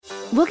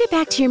We'll get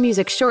back to your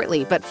music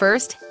shortly, but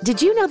first,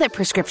 did you know that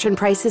prescription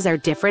prices are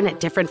different at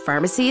different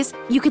pharmacies?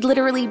 You could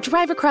literally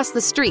drive across the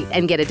street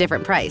and get a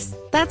different price.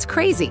 That's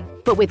crazy.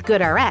 But with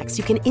GoodRx,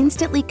 you can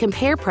instantly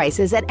compare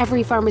prices at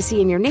every pharmacy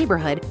in your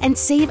neighborhood and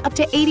save up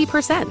to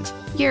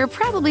 80%. You're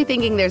probably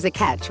thinking there's a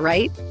catch,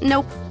 right?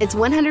 Nope. It's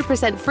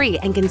 100% free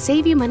and can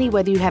save you money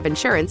whether you have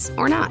insurance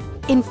or not.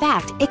 In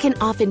fact, it can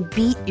often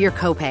beat your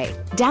copay.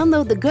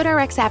 Download the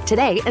GoodRx app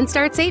today and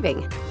start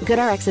saving.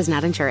 GoodRx is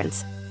not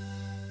insurance.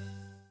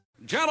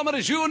 Gentlemen,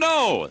 as you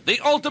know, the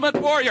Ultimate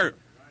Warrior.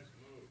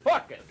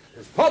 Fuck it.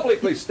 It's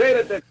publicly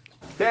stated that,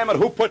 damn it,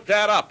 who put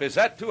that up? Is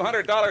that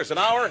 $200 an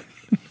hour?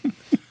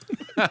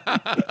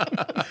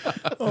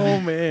 Oh,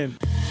 man.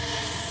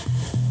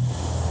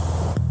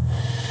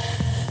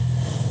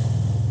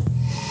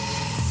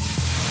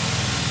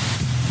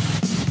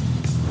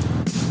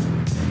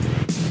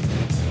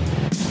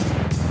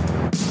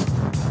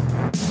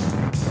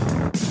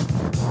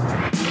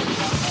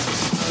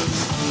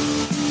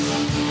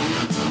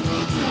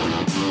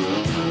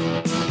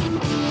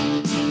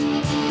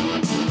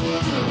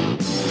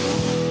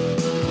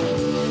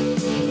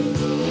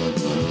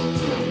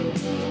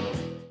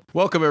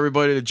 Welcome,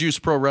 everybody, to Juice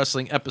Pro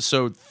Wrestling,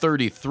 episode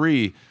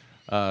 33.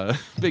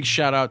 Big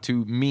shout-out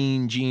to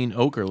Mean Gene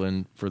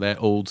Okerlund for that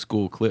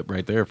old-school clip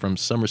right there from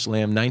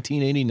SummerSlam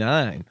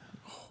 1989.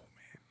 Oh,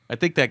 man. I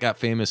think that got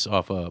famous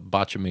off of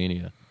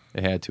Botchamania.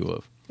 It had to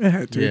have. It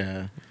had to.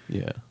 Yeah.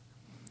 Yeah.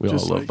 We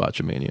just all love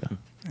Botchamania.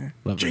 Yeah.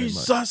 Love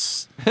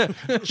Jesus!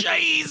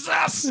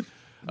 Jesus!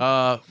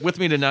 With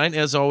me tonight,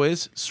 as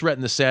always, Sretton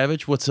the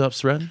Savage. What's up,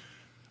 Sretton?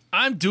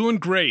 I'm doing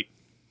great.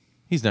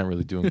 He's not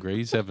really doing great.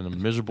 He's having a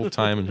miserable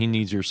time, and he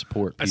needs your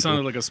support. People. I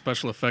sounded like a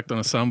special effect on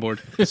a soundboard.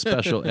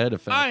 Special ed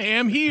effect. I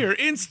am here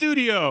in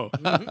studio.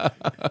 Why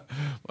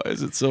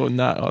is it so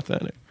not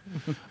authentic?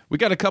 We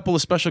got a couple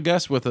of special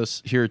guests with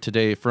us here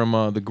today from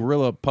the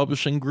Guerrilla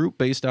Publishing Group,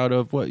 based out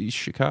of what, East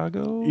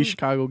Chicago? East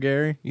Chicago,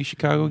 Gary. East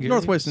Chicago, Gary.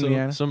 Northwest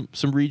Indiana. Some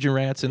region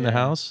rats in the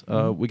house.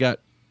 We got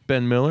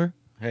Ben Miller.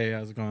 Hey,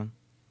 how's it going?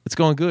 It's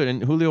going good.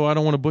 And Julio, I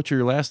don't want to butcher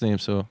your last name,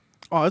 so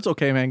Oh, it's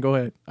okay, man. Go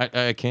ahead.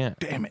 I can't.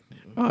 Damn it.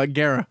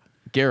 Guerra.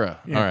 Guerra.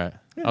 Yeah. All right.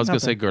 Yeah, I was going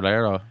to say nothing.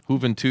 Guerrera.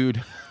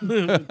 Juventud.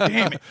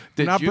 Damn it.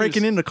 Not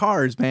breaking into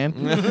cars, man.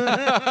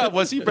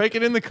 Was he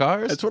breaking in the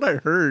cars? That's what I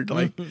heard.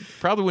 Like,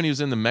 Probably when he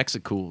was in the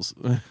Mexicools.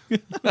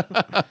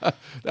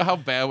 How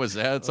bad was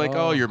that? It's like,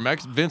 oh, you're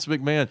Vince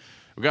McMahon.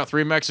 We got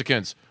 3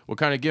 Mexicans. What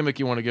kind of gimmick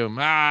you want to give them?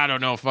 I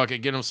don't know. Fuck it.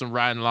 Get them some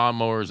riding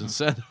lawnmowers and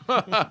send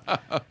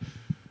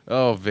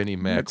Oh, Vinnie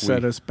Mac. that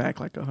set us back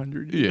like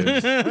 100 years.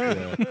 Yes.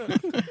 Yeah.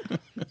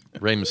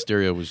 Rey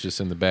Mysterio was just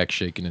in the back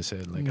shaking his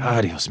head like,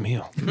 adios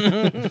mio.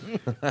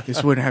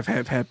 This wouldn't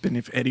have happened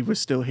if Eddie was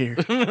still here.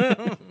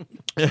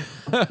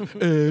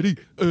 Eddie.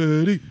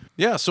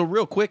 Yeah, so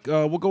real quick,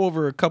 we'll go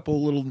over a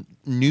couple little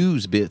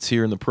news bits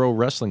here in the pro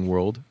wrestling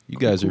world. You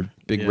guys are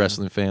big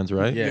wrestling fans,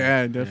 right?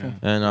 Yeah, definitely.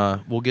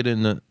 And we'll get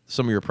into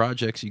some of your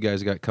projects you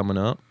guys got coming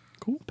up.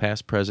 Cool.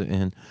 Past, present,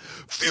 and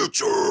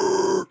future.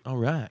 All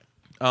right.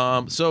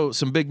 So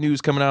some big news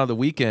coming out of the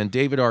weekend.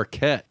 David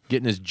Arquette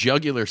getting his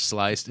jugular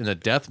sliced in a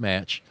death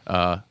match.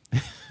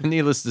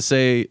 Needless to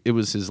say, it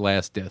was his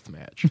last death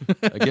match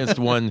against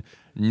one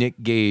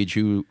Nick Gage,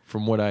 who,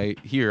 from what I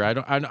hear,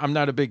 I'm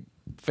not a big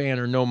fan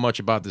or know much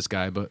about this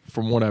guy, but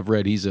from what I've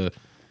read, he's a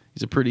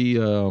pretty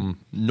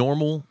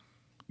normal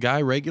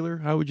guy, regular.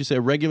 How would you say,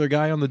 a regular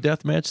guy on the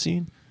death match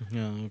scene?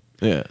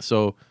 Yeah.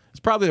 So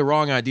it's probably the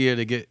wrong idea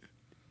to get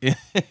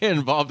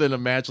involved in a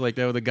match like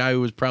that with a guy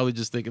who was probably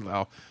just thinking,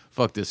 oh,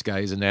 fuck this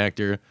guy, he's an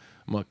actor,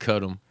 I'm gonna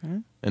cut him.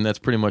 And that's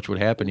pretty much what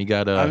happened. He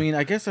got I mean,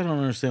 I guess I don't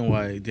understand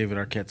why David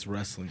Arquette's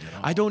wrestling at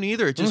all. I don't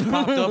either. It just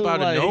popped up out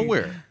of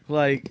nowhere.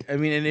 Like, I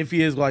mean, and if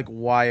he is like,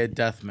 why a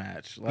death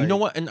match? Like, You know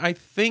what? And I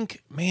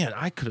think, man,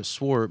 I could have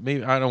swore,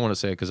 maybe, I don't want to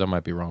say it because I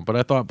might be wrong, but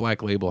I thought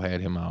Black Label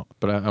had him out,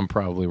 but I'm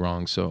probably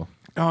wrong, so.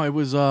 Oh, it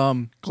was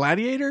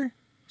Gladiator?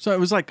 So it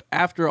was like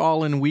after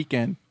All In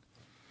Weekend.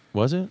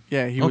 Was it?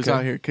 Yeah, he was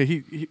out here. Cause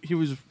he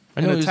was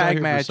I in know a he was out tag here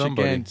for match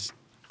somebody. against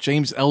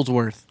James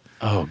Ellsworth.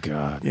 Oh,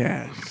 God.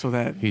 Yeah, so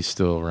that... He's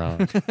still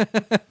around.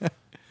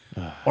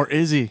 Or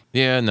is he?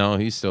 Yeah, no,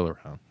 he's still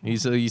around.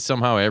 He's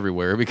somehow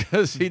everywhere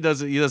because he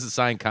doesn't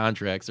sign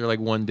contracts. They're like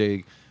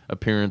one-day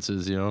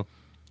appearances, you know.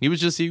 He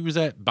was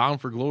at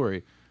Bound for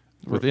Glory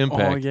with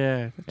Impact. Oh,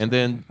 yeah. And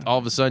then all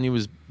of a sudden he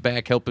was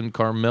back helping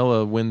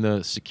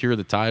Carmella secure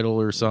the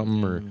title or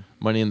something, or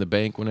Money in the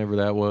Bank, whenever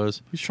that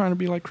was. He's trying to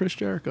be like Chris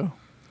Jericho.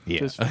 Yeah.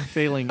 Just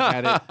failing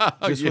at it.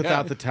 just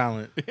without the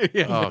talent.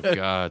 Oh,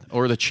 God.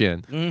 Or the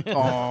chin.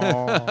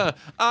 Oh.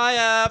 I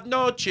have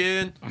no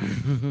chin.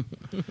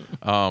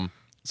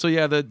 So,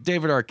 yeah, the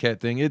David Arquette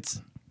thing,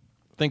 it's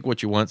think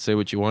what you want, say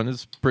what you want.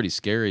 It's pretty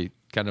scary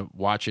kind of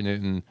watching it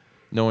and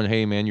knowing,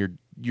 hey, man,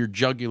 your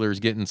jugular is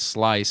getting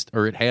sliced,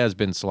 or it has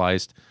been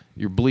sliced.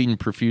 You're bleeding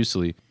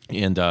profusely.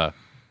 And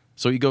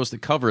so he goes to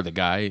cover the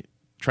guy,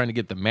 trying to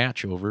get the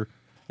match over.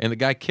 And the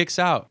guy kicks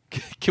out.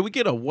 Can we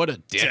get a what a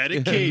dick?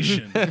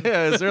 Dedication.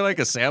 Yeah, is there like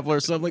a sample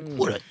or something? Like,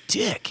 what a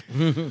dick.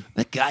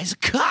 That guy's a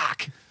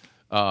cock.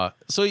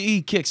 So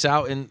he kicks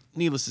out, and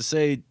needless to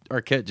say,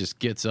 Arquette just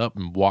gets up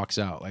and walks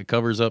out, like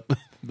covers up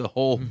the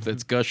hole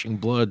that's gushing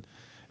blood,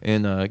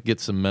 and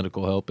gets some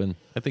medical help. And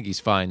I think he's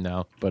fine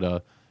now.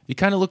 But he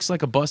kind of looks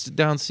like a busted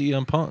down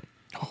CM Punk.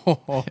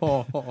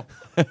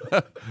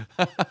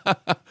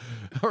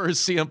 Or is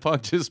CM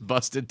Punk just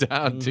busted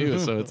down too?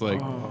 So it's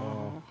like,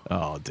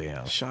 oh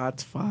damn.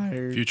 Shots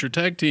fired. Future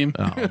tag team.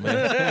 Oh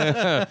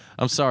man.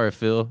 I'm sorry,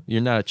 Phil.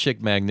 You're not a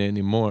chick magnet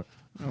anymore.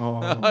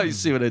 Oh. You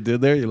see what I did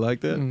there? You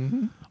like that?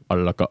 Mm-hmm. I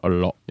like it a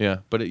lot. Yeah,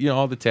 but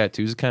all the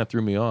tattoos, it kind of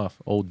threw me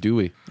off. Old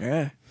Dewey.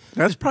 Yeah.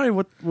 That's probably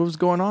what was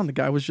going on. The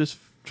guy was just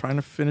trying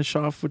to finish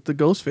off what the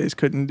Ghostface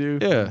couldn't do.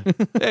 Yeah.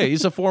 Hey,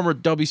 he's a former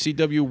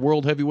WCW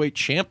World Heavyweight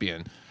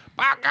Champion.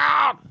 Back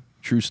out.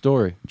 True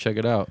story. Check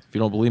it out. If you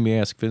don't believe me,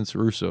 ask Vince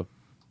Russo.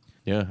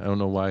 Yeah, I don't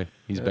know why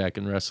he's back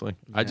in wrestling.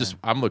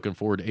 I'm looking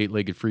forward to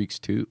Eight-Legged Freaks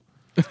too.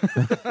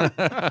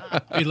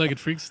 Eight-Legged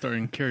Freaks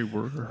starring Carrie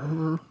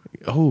Werner.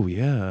 Oh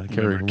yeah,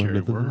 Carrie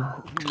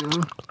Werner.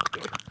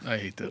 I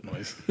hate that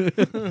noise.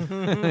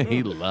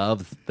 He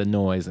loves the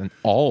noise and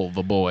all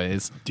the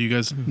boys. Do you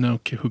guys know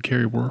who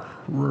Carrie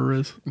Werner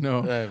is?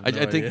 No.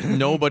 I think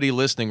nobody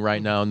listening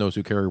right now knows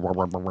who Carrie. You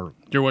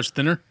ever watch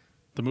Thinner?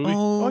 The movie?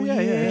 Oh, yeah.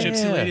 The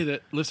gypsy lady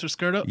that lifts her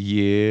skirt up?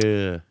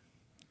 Yeah.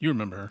 You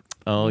remember her.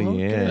 Oh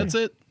yeah. That's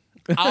it.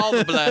 All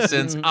the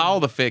blessings,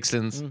 all the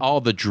fixins, all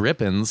the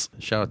drippings.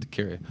 Shout out to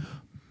Carrie.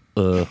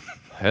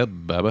 Hey,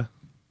 Bubba.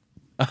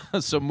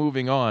 So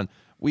moving on,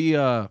 we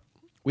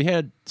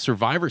had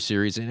Survivor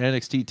Series and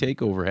NXT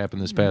Takeover happen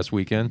this past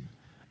weekend.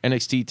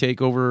 NXT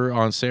Takeover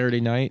on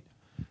Saturday night.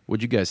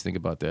 What'd you guys think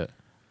about that?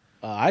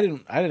 I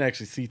didn't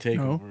actually see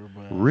Takeover.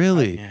 But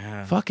Really?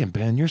 yeah. Fucking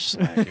Ben, you're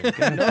slacking.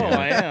 No,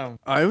 I am.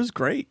 It was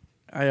great.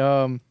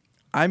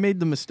 I made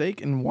the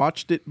mistake and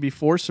watched it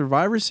before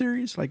Survivor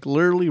Series. Like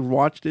literally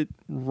watched it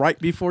right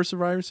before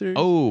Survivor Series.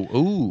 Oh,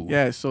 ooh.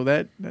 Yeah, so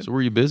that So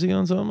were you busy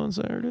on something on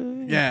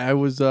Saturday? yeah, I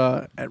was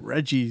at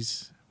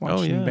Reggie's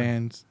watching yeah.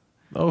 bands.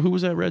 Oh, who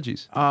was at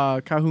Reggie's?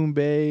 Cahoon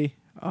Bay,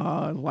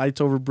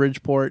 Lights Over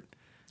Bridgeport.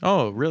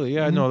 Oh, really?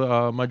 Yeah, I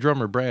know. My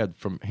drummer Brad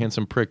from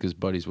Handsome Prick is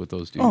buddies with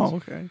those dudes. Oh,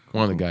 okay.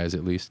 One of the guys,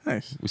 at least.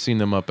 Nice. We've seen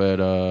them up at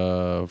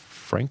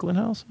Franklin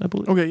House, I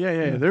believe. Okay, yeah.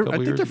 a couple I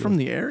think years they're ago. from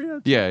the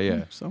area.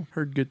 Yeah. So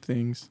heard good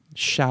things.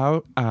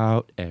 Shout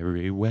out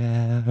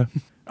everywhere.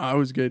 It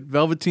was good.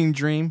 Velveteen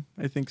Dream,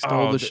 I think,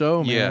 stole the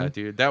show, man. Yeah,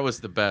 dude. That was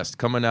the best.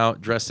 Coming out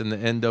dressed in the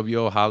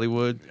NWO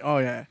Hollywood. Oh,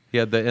 yeah. He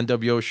had the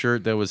NWO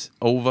shirt that was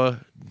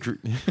OVA.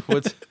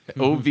 What's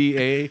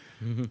OVA?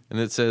 And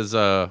it says,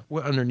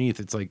 what underneath?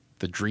 It's like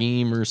the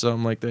Dream or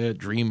something like that.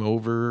 Dream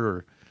Over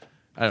or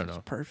I don't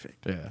know.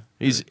 Perfect. Yeah.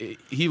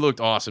 He looked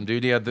awesome,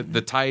 dude. He had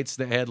the tights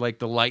that had like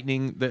the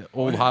lightning, the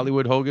old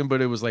Hollywood Hogan,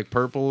 but it was like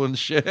purple and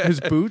shit. His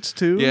boots,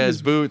 too. Yeah,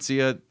 his boots. He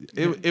had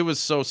it was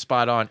so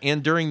spot on.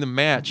 And during the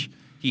match,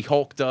 he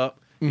hulked up.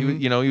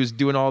 He was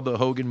doing all the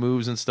Hogan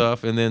moves and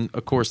stuff, and then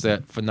of course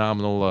that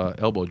phenomenal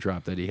elbow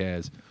drop that he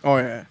has. Oh,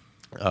 yeah.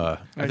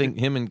 I think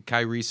him and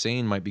Kyrie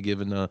Sane might be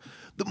giving the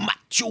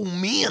Macho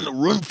Man a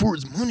run for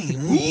his money.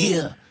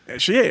 Yeah.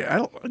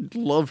 I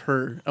love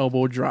her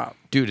elbow drop.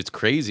 Dude, it's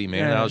crazy,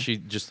 man. Yeah. How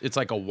it's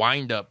like a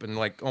wind up and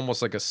like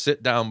almost like a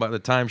sit down by the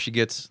time she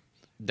gets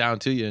down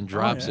to you and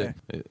drops yeah.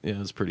 it. Yeah,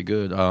 it's pretty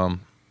good.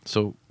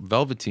 So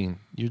Velveteen,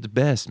 you're the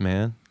best,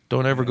 man.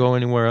 Don't ever go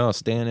anywhere else.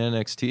 Stay in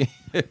NXT.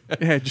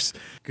 Yeah, just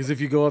Because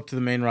if you go up to the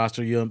main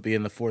roster, you won't be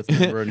in the fourth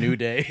member of New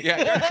Day. You're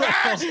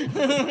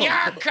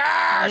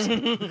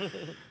cursed.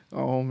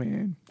 oh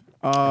man.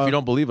 If you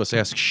don't believe us,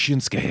 ask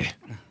Shinsuke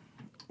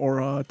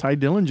Or Ty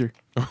Dillinger.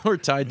 or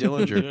Ty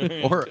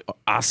Dillinger or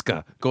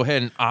Asuka. Go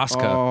ahead and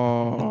Asuka.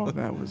 Oh,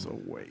 that was a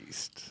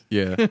waste.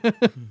 Yeah.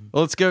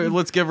 Well, let's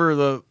give her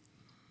the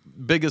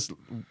biggest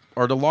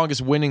or the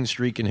longest winning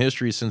streak in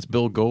history since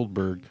Bill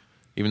Goldberg,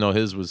 even though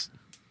his was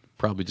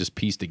probably just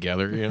pieced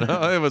together, you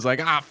know? It was like,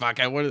 fuck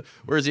it.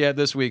 Where's he at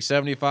this week?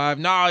 75?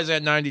 No, he's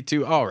at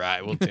 92. All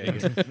right, we'll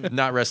take it.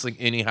 Not wrestling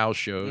any house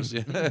shows.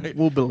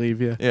 We'll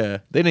believe you. Yeah.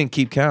 They didn't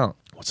keep count.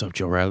 What's up,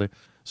 Joe Riley?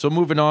 So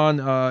moving on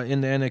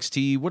in the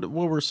NXT, what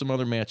were some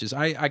other matches?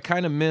 I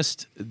kind of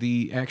missed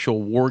the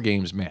actual War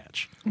Games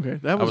match. Okay,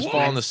 that I was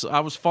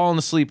was falling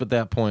asleep at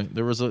that point.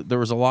 There was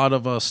a lot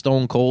of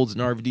Stone Colds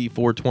and RVD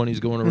 420s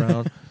going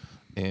around,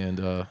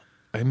 and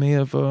I may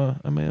have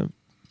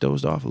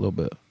dozed off a little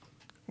bit.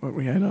 What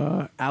we had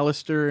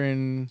Alistair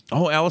and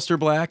Alistair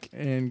Black.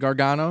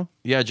 Gargano.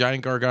 Yeah,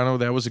 Giant Gargano.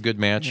 That was a good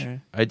match.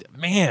 Yeah.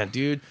 Man,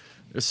 dude,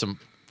 there's some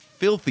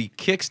filthy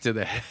kicks to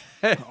the head.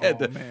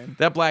 Oh, man.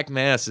 That black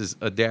mass is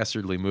a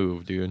dastardly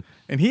move, dude.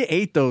 And he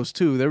ate those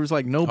too. There was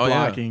like no Oh,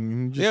 yeah.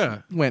 blocking. He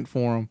just went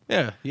for him.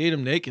 Yeah, he ate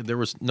him naked. There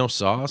was no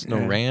sauce,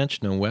 no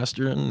ranch, no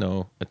Western,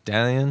 no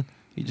Italian.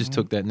 He just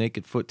took that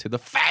naked foot to the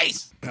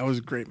face. That was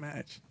a great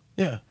match.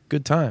 Yeah,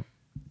 good time.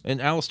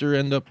 And Alistair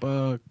ended up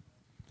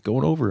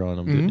going over on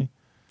him, didn't he?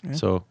 Yeah.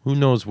 So who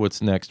knows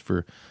what's next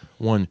for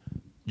one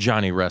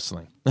Johnny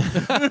Wrestling.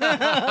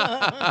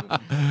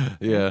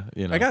 Yeah,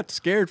 you know. I got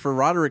scared for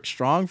Roderick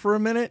Strong for a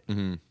minute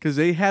because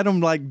they had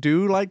him like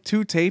do like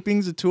 2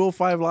 tapings of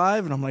 205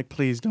 Live, and I'm like,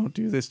 please don't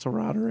do this to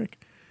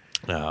Roderick.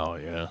 Oh,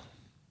 yeah.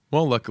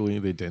 Well, luckily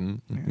they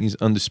didn't. He's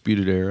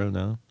Undisputed Era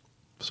now.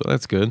 So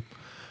that's good.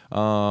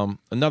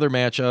 Another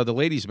match, the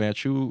ladies'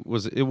 match, it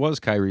was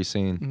Kairi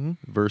Sane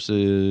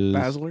versus...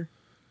 Baszler?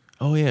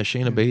 Oh, yeah,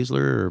 Shayna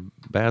Baszler or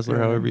Baszler,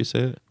 however you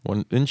say it.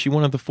 Isn't she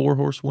one of the 4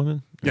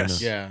 horsewomen?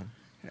 Yes. Yeah.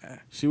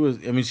 She was.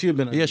 I mean, she had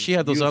been. She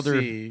had those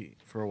UFC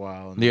for a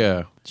while.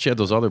 Yeah, she had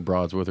those other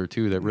broads with her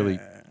too. That really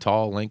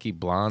tall, lanky,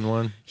 blonde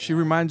one. She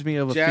reminds me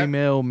of a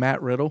female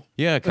Matt Riddle.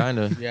 Yeah, kind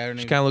of. Yeah,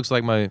 she kind of looks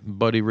like my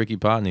buddy Ricky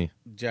Potney.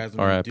 Jasmine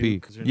R.I.P.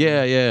 Duke,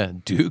 Yeah,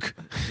 Duke.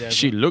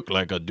 She looked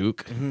like a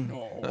Duke.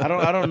 I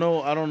don't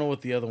know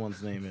what the other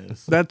one's name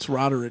is. That's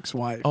Roderick's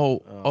wife.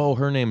 Oh,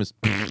 her name is.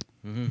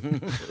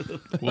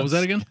 What was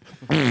that again?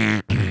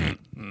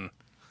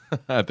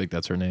 I think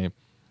that's her name.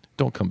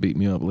 Don't come beat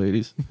me up,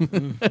 ladies.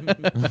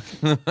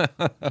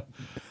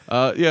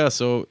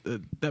 So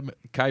that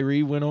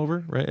Kyrie went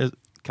over, right?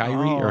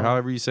 Kyrie, or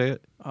however you say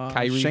it.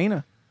 Kyrie.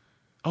 Shayna.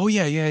 Oh,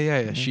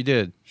 yeah. She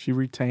did. She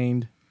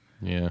retained.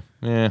 Yeah,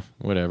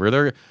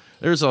 whatever.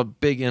 There's a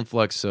big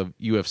influx of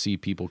UFC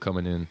people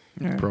coming in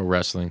pro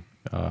wrestling.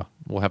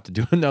 We'll have to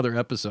do another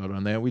episode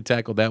on that. We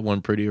tackled that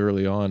one pretty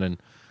early on, and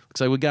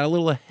looks like we got a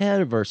little ahead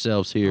of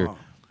ourselves here.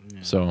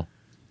 So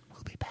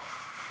we'll be back.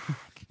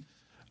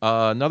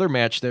 Another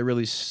match that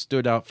really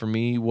stood out for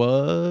me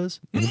was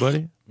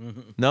anybody?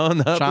 No,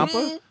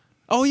 Ciampa?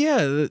 Oh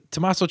yeah,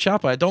 Tommaso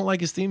Ciampa. I don't like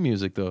his theme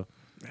music though.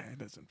 It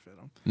doesn't fit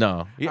him.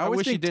 No, I always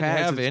wish he think didn't Taz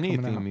have is any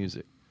coming theme out.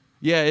 music.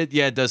 Yeah,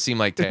 it does seem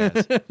like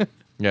Taz.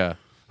 Yeah.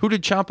 Who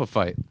did Ciampa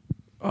fight?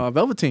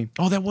 Velveteen.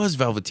 Oh, that was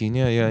Velveteen.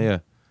 Yeah.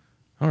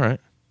 All right.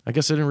 I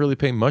guess I didn't really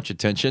pay much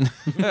attention.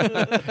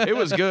 It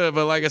was good,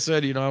 but like I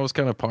said, I was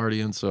kind of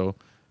partying, so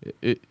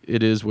it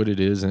is what it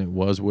is, and it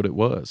was what it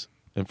was,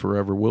 and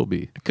forever will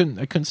be. I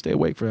couldn't stay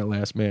awake for that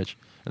last match,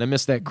 and I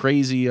missed that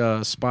crazy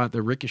spot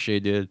that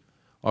Ricochet did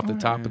off the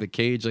top of the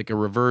cage, like a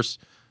reverse.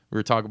 We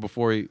were talking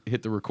before he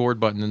hit the record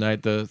button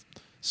tonight. The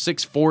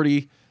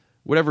 640,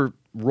 whatever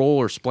roll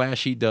or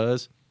splash he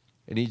does,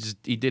 and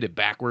he did it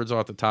backwards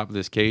off the top of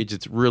this cage.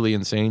 It's really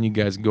insane. You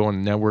guys can go on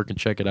the network and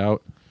check it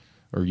out.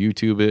 Or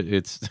YouTube it.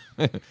 It's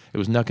it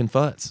was Knuckin'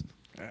 Futz.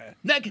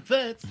 Naked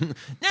Fats.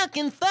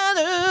 Knuckin'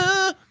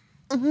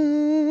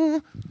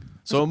 Futter.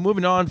 So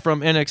moving on from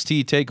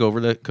NXT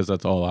TakeOver, because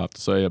that's all I have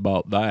to say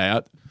about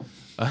that.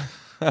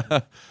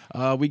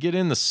 We get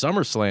in the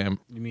SummerSlam.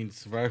 You mean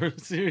Survivor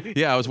Series?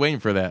 Yeah, I was waiting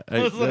for that.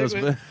 It's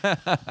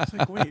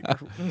like, wait.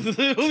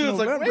 It was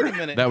like, wait a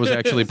minute. That was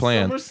actually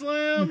planned.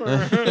 SummerSlam?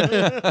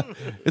 Or...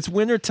 It's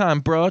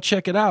wintertime, bro.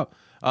 Check it out.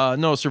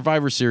 No,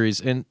 Survivor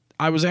Series. And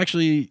I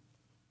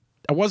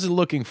wasn't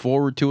looking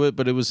forward to it,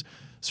 but it was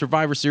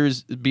Survivor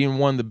Series being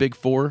one of the big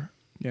 4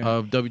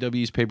 of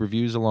WWE's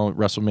pay-per-views, along with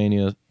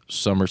WrestleMania,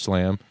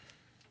 SummerSlam.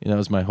 That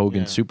was my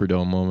Hogan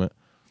Superdome moment.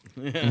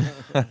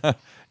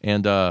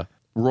 And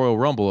Royal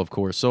Rumble, of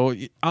course. So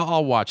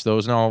I'll watch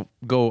those, and I'll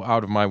go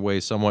out of my way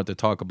somewhat to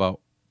talk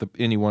about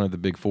any one of the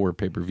big 4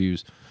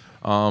 pay-per-views.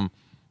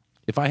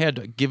 If I had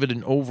to give it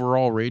an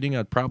overall rating,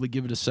 I'd probably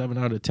give it a 7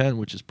 out of 10,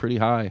 which is pretty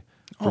high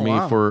for me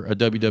for a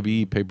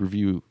WWE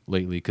pay-per-view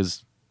lately,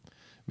 because...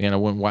 Man, I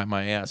wouldn't wipe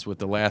my ass with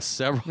the last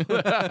several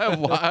I've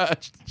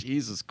watched.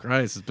 Jesus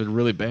Christ, it's been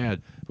really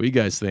bad. What do you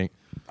guys think?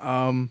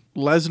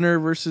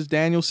 Lesnar versus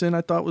Danielson,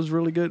 I thought was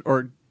really good.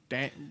 Or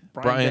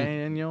Brian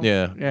Daniel.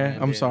 Yeah.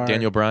 I'm sorry.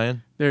 Daniel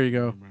Bryan. There you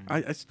go.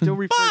 I still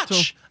refer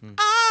to him.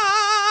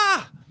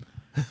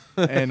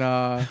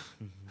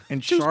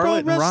 And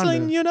Charlotte and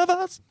Ronda.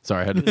 Universe.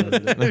 Sorry, I had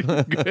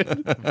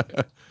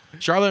to.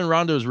 Charlotte and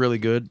Ronda was really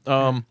good.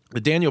 The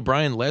Daniel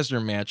Bryan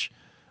Lesnar match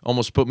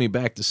almost put me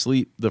back to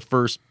sleep the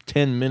first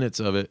 10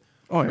 minutes of it.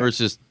 Oh, yeah.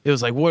 It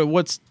was like,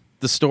 what's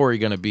the story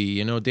going to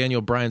be?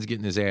 Daniel Bryan's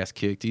getting his ass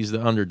kicked. He's the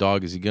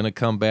underdog. Is he going to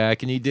come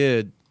back? And he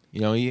did.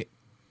 He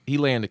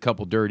landed a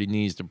couple dirty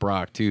knees to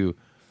Brock, too.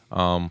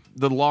 The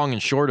long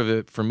and short of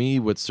it for me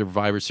with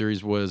Survivor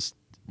Series was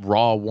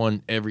Raw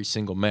won every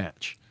single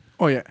match.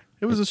 Oh, yeah.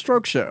 It was a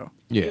stroke show.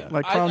 Yeah.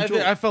 Like Crown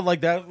Jewel. I felt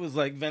like that was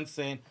like Vince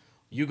saying,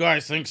 you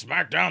guys think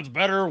SmackDown's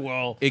better?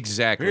 Well,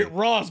 exactly.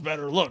 Raw's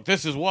better. Look,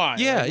 this is why.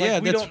 Yeah,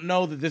 we don't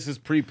know that this is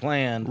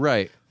pre-planned.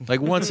 Right. Like,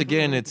 once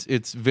again,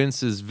 it's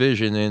Vince's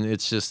vision, and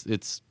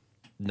it's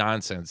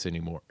nonsense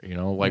anymore.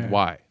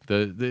 Why?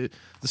 The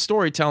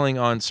storytelling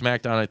on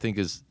SmackDown, I think,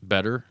 is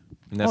better,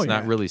 and that's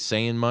not really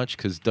saying much,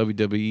 because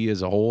WWE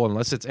as a whole,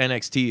 unless it's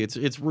NXT,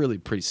 it's really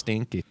pretty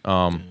stinky.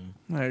 I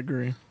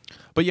agree.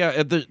 But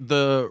yeah,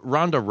 the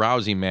Ronda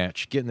Rousey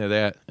match, getting to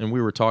that, and we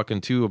were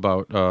talking too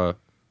about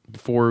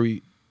before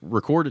we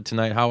recorded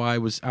tonight how I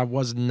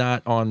was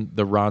not on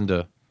the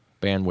Ronda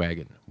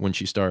bandwagon when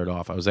she started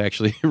off. I was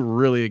actually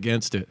really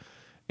against it,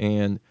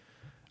 and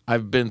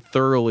I've been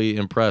thoroughly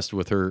impressed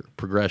with her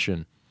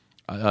progression.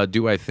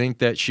 Do I think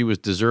that she was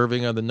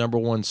deserving of the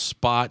 #1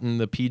 spot in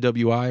the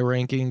PWI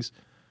rankings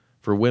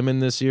for women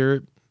this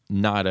year?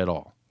 Not at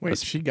all. Wait,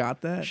 she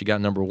got that? She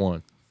got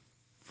 #1.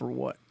 For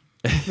what?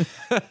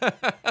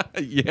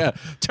 Yeah.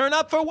 Turn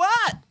up for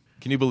what?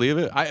 Can you believe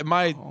it?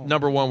 My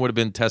number one would have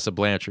been Tessa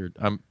Blanchard.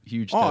 I'm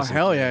huge. Oh, Tessa.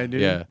 hell yeah,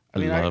 dude. Yeah, I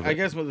mean, I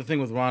guess what the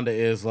thing with Ronda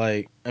is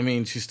like, I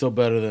mean, she's still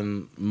better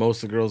than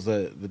most of the girls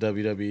that the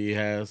WWE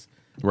has,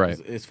 right?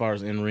 As far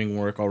as in ring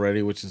work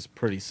already, which is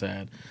pretty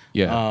sad.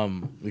 Yeah.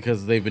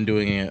 Because they've been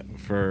doing it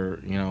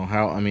for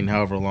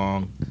however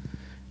long,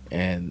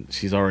 and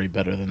she's already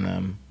better than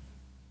them.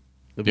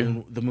 The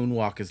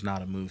moonwalk is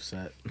not a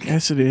moveset.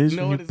 Yes, it is.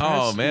 No, it is.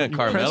 Oh man,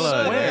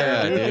 Carmella.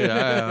 Yeah, dude.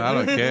 I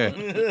don't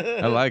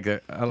care. I like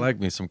it. I like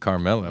me some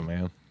Carmella,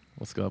 man.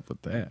 What's up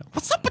with that?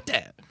 What's up with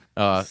that?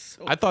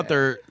 I thought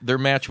their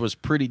match was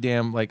pretty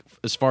damn, like,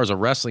 as far as a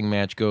wrestling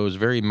match goes,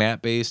 very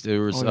mat based.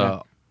 There was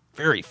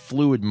very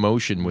fluid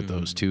motion with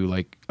those two,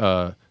 like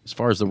as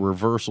far as the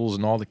reversals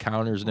and all the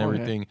counters and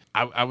everything.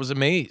 I was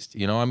amazed.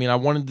 You know, I mean, I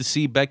wanted to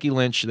see Becky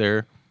Lynch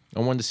there. I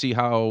wanted to see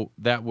how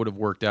that would have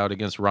worked out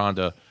against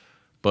Ronda,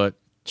 but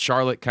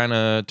Charlotte kind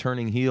of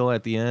turning heel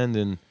at the end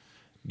and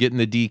getting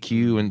the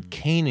DQ and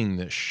caning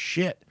the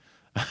shit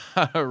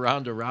out of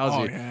Ronda Rousey.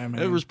 Oh, yeah,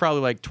 man. It was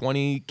probably like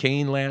 20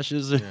 cane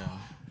lashes. Yeah.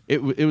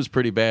 It was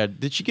pretty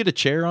bad. Did she get a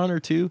chair on her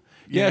too?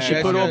 Yeah,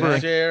 she put over.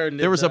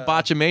 There was a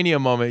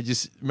botchamania moment.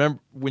 Just remember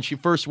when she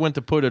first went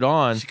to put it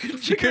on. She couldn't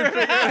figure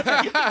out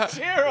how to get a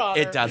chair on.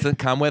 It doesn't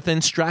come with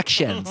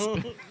instructions.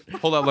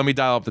 Hold on, let me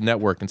dial up the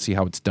network and see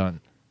how it's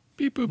done.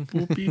 Beep, boop,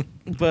 boop, beep.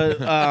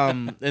 But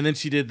and then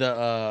she did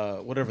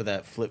the whatever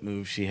that flip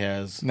move she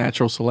has.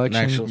 Natural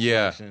selection.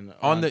 Selection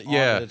on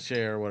the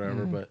chair or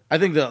whatever. But I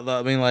think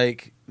I mean,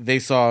 like, they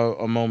saw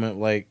a moment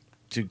like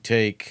to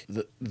take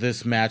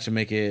this match and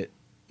make it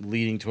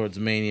leading towards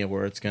Mania,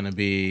 where it's going to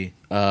be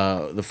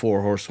the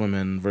 4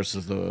 horsewomen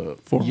versus the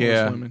 4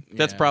 horsewomen.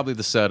 That's probably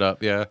the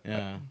setup. Yeah.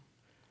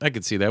 I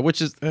could see that,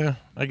 which is,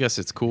 I guess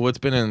it's cool. It's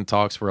been in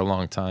talks for a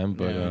long time,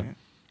 but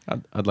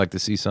I'd like to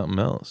see something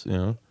else. You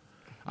know,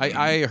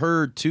 I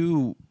heard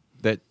too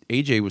that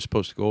AJ was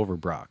supposed to go over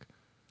Brock.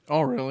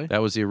 Oh, really?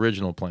 That was the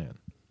original plan.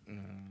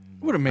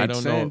 Would have made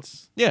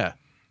sense. Know. Yeah.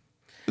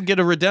 Get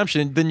a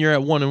redemption, then you're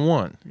at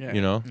 1-1. Yeah.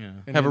 You know,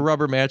 have a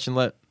rubber match and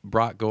let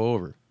Brock go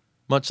over.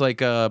 Much like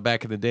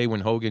back in the day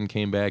when Hogan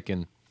came back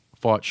and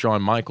fought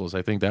Shawn Michaels.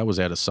 I think that was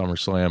at a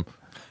SummerSlam.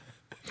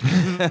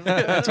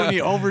 That's when he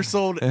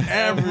oversold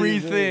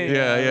everything.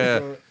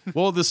 Yeah.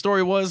 Well, the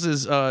story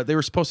was they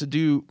were supposed to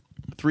do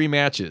 3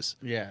 matches.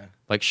 Yeah.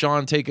 Like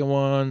Shawn taking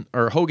one,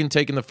 or Hogan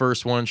taking the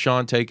first one,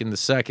 Shawn taking the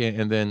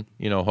second, and then,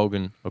 you know,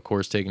 Hogan, of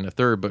course, taking the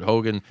third. But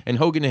Hogan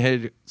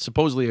had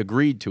supposedly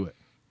agreed to it.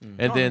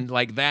 And then,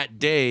 like, that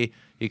day,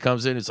 he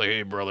comes in, it's like,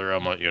 hey, brother,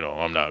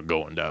 I'm not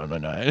going down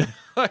tonight.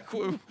 Like,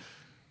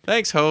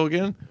 thanks,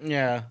 Hogan.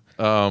 Yeah.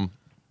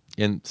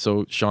 And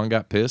so Shawn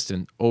got pissed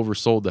and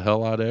oversold the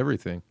hell out of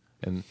everything.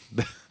 And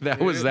that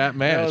was that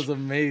match. That was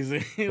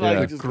amazing.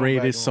 The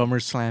greatest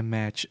SummerSlam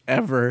match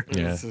ever.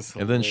 Yeah.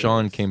 And then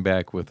Shawn came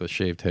back with a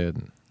shaved head.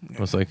 And I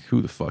was like,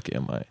 who the fuck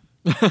am I?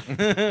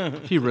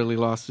 He really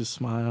lost his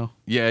smile.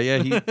 Yeah,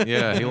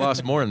 he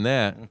lost more than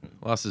that.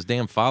 Lost his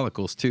damn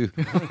follicles too.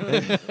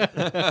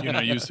 You're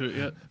not used to it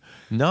yet?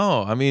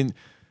 No, I mean,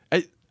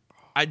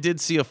 I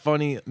did see a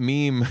funny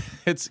meme.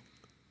 It's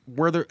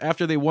where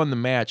after they won the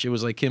match, it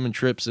was like him and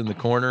Trips in the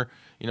corner,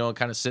 you know,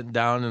 kind of sitting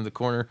down in the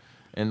corner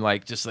and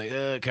like just like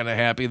kind of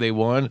happy they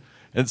won.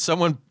 And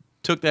someone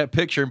took that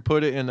picture and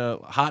put it in a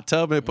hot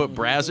tub and put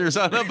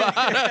brazzers on the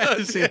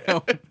bottom. You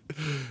know?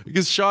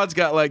 Because Shawn's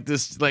got like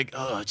this, like,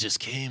 oh, it just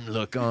came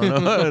look on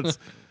him.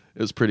 It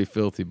was pretty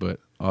filthy,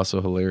 but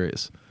also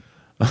hilarious.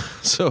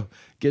 So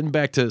getting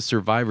back to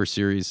Survivor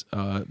Series,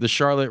 the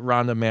Charlotte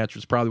Ronda match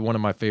was probably one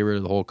of my favorite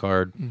of the whole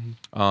card.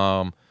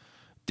 Mm-hmm.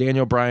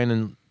 Daniel Bryan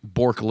and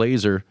Bork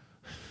Laser.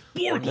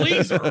 Bork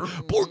Laser.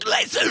 Bork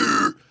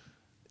Laser.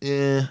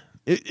 Yeah,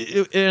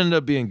 it ended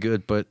up being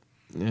good, but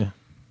yeah,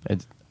 I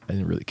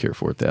didn't really care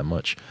for it that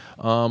much.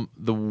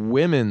 The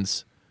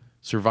women's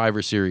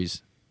Survivor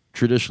Series,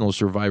 traditional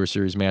Survivor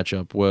Series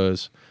matchup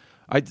was,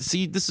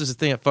 this is the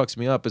thing that fucks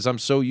me up, is I'm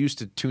so used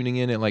to tuning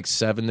in at like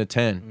 7 to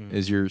 10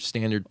 is your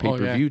standard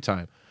pay-per-view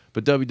time.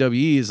 But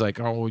WWE is like,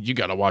 oh, you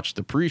got to watch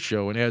the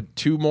pre-show and add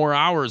 2 more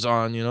hours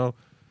on, you know?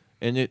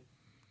 And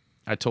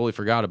I totally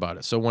forgot about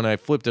it. So when I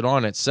flipped it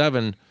on at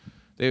 7,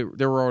 they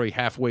were already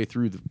halfway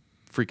through the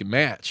freaking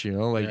match, you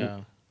know? Like,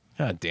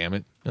 God damn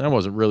it. And I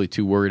wasn't really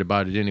too worried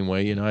about it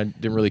anyway. You know, I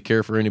didn't really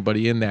care for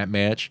anybody in that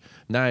match.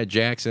 Nia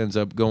Jax ends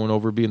up going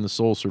over being the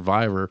sole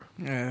survivor.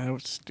 Yeah, that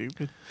was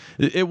stupid.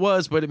 It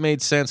was, but it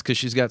made sense because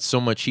she's got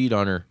so much heat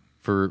on her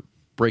for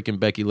breaking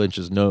Becky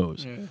Lynch's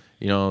nose. Yeah.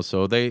 You know,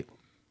 so they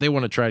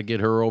want to try to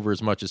get her over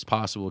as much as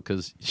possible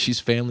because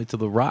she's family to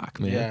The Rock,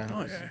 man. Yeah.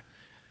 Oh, yeah.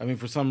 I mean,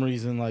 for some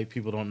reason, like,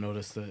 people don't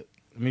notice that.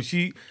 I mean,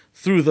 she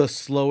threw the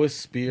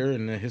slowest spear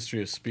in the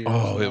history of spears.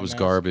 Oh, it was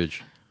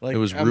garbage. Like, it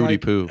was Rudy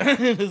Poo.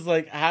 It was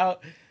like, how,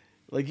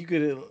 like, you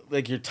could,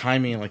 like, your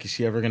timing, like, is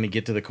she ever going to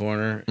get to the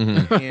corner?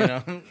 Mm-hmm. You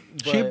know? But,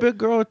 she a big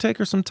girl, it'd take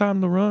her some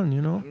time to run,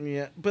 you know?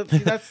 Yeah, but see,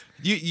 that's...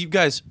 you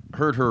guys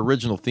heard her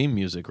original theme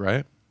music,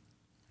 right?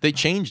 They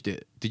changed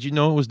it. Did you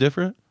know it was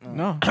different?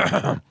 No.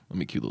 Let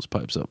me cue those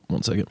pipes up.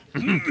 1 second.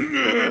 I'm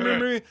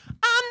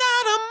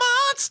not a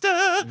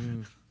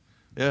monster.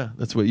 Yeah,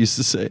 that's what you used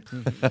to say.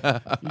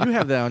 You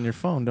have that on your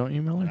phone, don't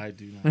you, Miller? I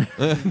do not.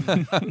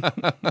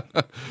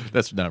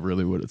 That's not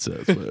really what it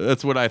says. But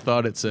that's what I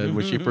thought it said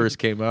when she first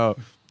came out.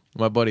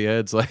 My buddy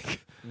Ed's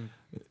like,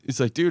 he's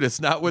like, dude, it's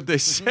not what they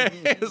say.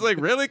 It's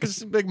like, really? Because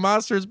she's a big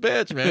monstrous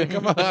bitch, man.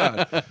 Come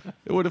on.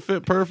 It would have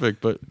fit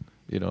perfect, but,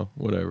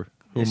 whatever.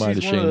 Who am I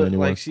to shame anyone?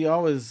 Like, she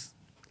always,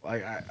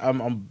 like,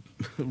 I'm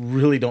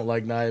really don't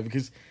like Nia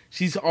because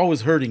she's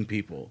always hurting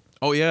people.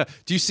 Oh, yeah.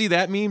 Do you see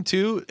that meme,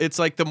 too? It's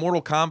like the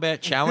Mortal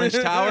Kombat challenge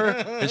tower,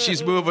 and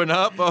she's moving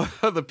up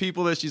the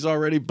people that she's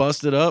already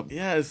busted up.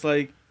 Yeah, it's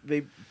like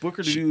they book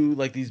her to do,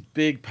 like, these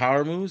big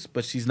power moves,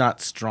 but she's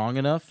not strong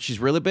enough. She's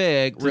really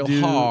big, real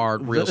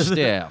hard, real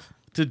stiff.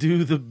 To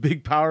do the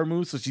big power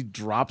moves, so she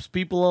drops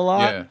people a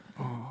lot. Yeah.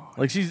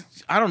 Like,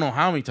 I don't know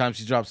how many times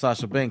she dropped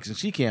Sasha Banks, and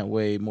she can't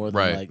weigh more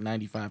than, like,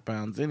 95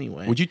 pounds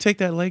anyway. Would you take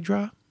that leg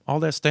drop?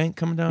 All that stank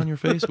coming down your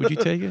face? Would you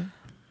take it?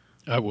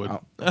 I would.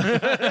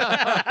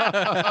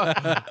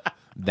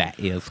 That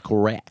is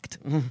correct.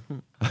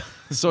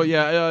 So,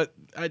 yeah,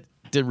 I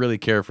didn't really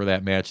care for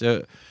that match.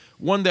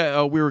 One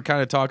that we were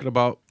kind of talking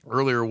about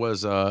earlier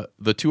was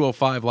the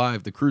 205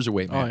 Live, the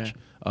Cruiserweight match.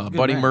 Yeah.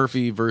 Buddy match.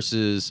 Murphy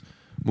versus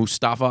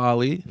Mustafa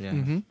Ali. Yeah.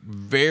 Mm-hmm.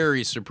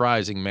 Very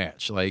surprising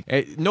match. Like,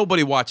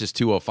 nobody watches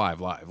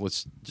 205 Live.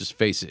 Let's just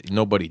face it.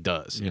 Nobody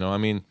does. I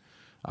mean,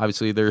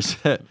 obviously there's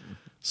that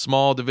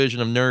small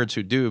division of nerds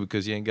who do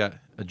because you ain't got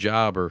a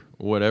job or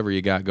whatever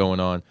you got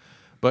going on.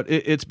 But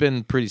it's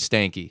been pretty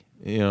stanky,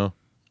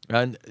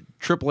 And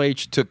Triple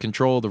H took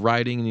control of the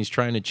writing, and he's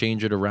trying to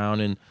change it around.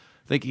 And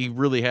I think he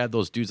really had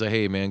those dudes like,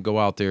 hey, man, go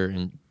out there.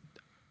 And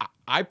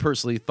I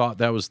personally thought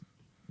that was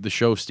the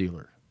show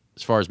stealer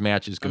as far as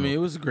matches go. I mean, it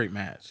was a great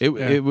match.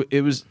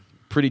 It was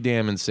pretty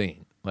damn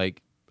insane.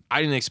 Like,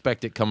 I didn't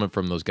expect it coming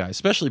from those guys,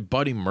 especially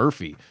Buddy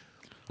Murphy.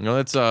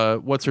 That's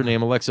what's her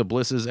name, Alexa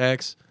Bliss's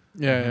ex.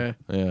 Yeah.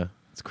 Yeah,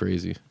 it's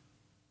crazy.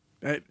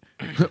 That-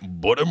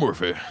 Buddy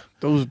Murphy.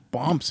 those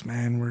bumps,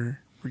 man, were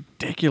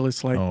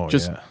ridiculous. Like,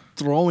 just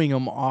throwing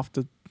them off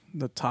the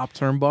top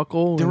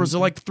turnbuckle. There was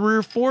like 3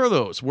 or 4 of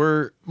those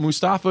where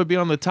Mustafa would be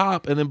on the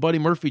top, and then Buddy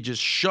Murphy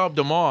just shoved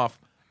him off.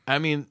 I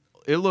mean,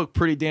 it looked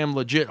pretty damn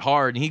legit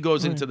hard, and he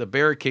goes into the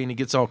barricade and he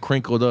gets all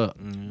crinkled up.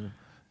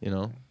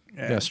 You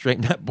gotta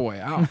straighten that boy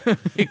out.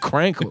 He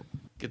crinkled.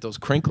 Get those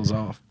crinkles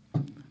off.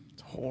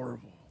 It's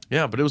horrible.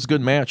 Yeah, but it was a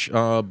good match.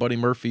 Buddy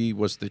Murphy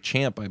was the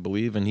champ, I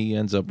believe, and he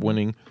ends up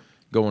winning,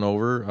 going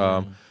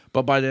over.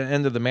 But by the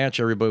end of the match,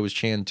 everybody was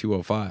chanting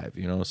 205,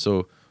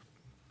 So,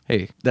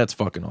 hey, that's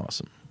fucking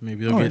awesome.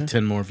 Maybe they'll get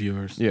 10 more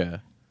viewers. Yeah.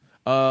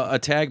 A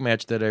tag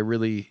match that I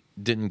really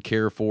didn't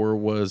care for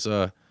was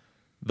The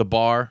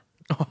Bar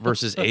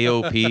versus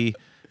AOP.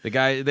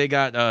 They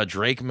got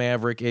Drake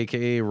Maverick,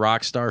 a.k.a.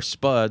 Rockstar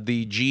Spud,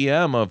 the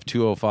GM of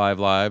 205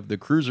 Live, the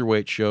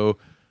Cruiserweight show,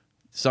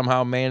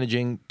 somehow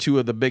managing 2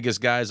 of the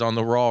biggest guys on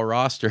the Raw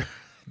roster.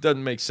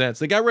 Doesn't make sense.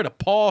 They got rid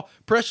of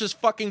precious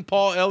fucking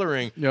Paul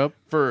Ellering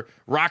for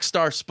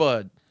Rockstar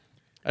Spud.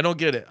 I don't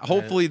get it.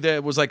 Hopefully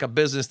that was like a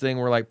business thing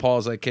where like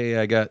Paul's like, hey,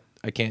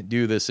 I can't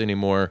do this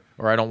anymore,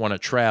 or I don't want to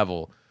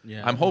travel.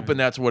 Yeah, I'm hoping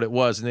that's what it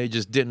was, and they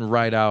just didn't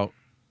write out.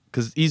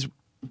 Because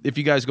if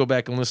you guys go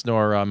back and listen to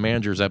our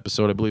manager's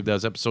episode, I believe that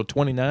was episode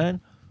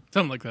 29.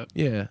 Something like that.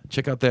 Yeah,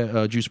 check out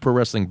that Juice Pro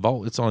Wrestling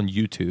Vault. It's on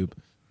YouTube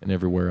and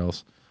everywhere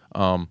else.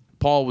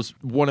 Paul was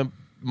one of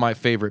my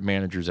favorite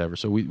managers ever,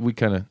 so we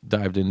kind of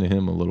dived into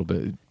him a little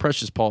bit.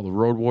 Precious Paul, the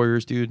Road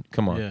Warriors, dude.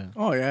 Come on. Yeah.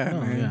 Oh, yeah,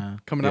 man. yeah.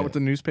 Coming out with the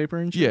newspaper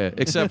and shit. Yeah,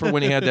 except for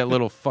when he had that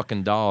little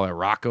fucking doll at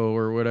Rocco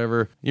or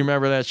whatever. You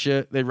remember that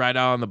shit? They ride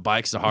out on the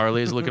bikes, the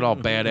Harleys, looking all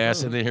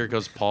badass, and then here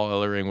goes Paul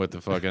Ellering with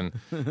the fucking...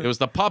 It was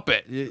the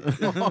puppet. You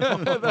know what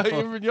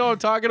I'm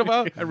talking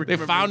about? They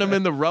found him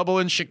in the rubble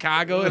in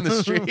Chicago in the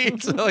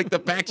streets, like the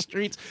back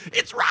streets.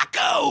 It's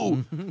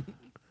Rocco!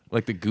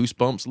 Like the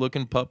Goosebumps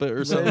looking puppet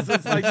or something.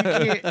 It's like you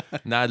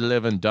can't... Not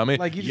living dummy.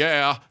 Like you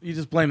You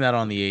just blame that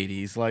on the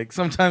 80s. Like,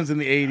 sometimes in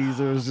the 80s,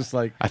 it was just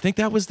like... I think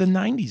that was the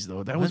 90s,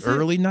 though. That was Was it?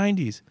 early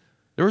 90s.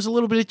 There was a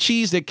little bit of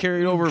cheese that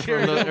carried over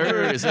from the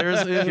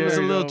 30s. It was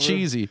a little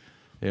cheesy,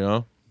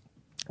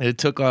 It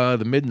took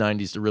the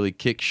mid-90s to really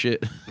kick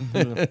shit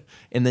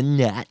in the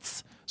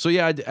nuts. So,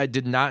 yeah, I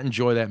did not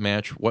enjoy that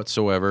match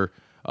whatsoever.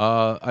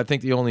 I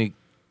think the only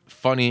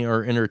funny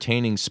or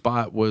entertaining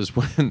spot was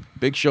when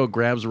Big Show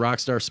grabs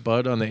Rockstar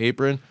Spud on the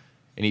apron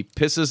and he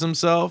pisses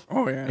himself.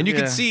 Oh, yeah. And you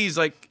can see he's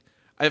like,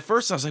 at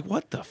first I was like,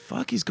 what the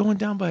fuck? He's going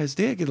down by his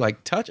dick and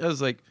like touch. I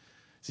was like,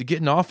 is he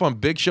getting off on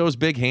Big Show's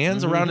big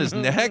hands around his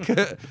neck?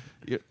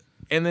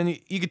 And then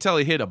you could tell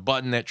he hit a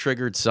button that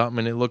triggered something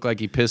and it looked like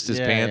he pissed his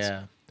pants.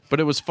 Yeah. But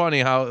it was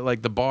funny how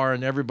like the bar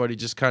and everybody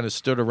just kind of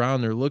stood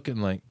around there looking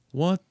like,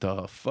 what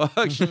the fuck?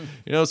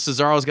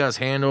 Cesaro's got his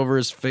hand over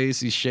his face.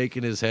 He's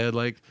shaking his head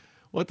like,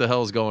 what the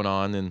hell is going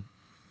on? And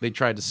they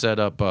tried to set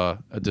up a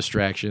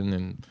distraction,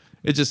 and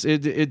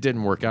it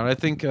didn't work out. I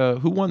think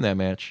who won that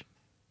match?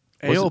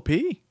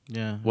 AOP.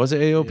 Yeah. Was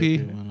it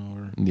AOP? Went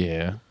over.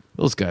 Yeah,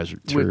 those guys are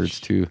turds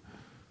too.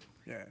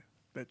 Yeah,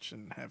 that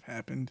shouldn't have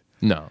happened.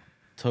 No,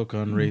 Toka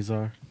and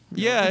Razor.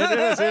 Yeah, it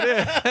is. It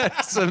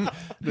is. Some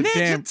The Ninja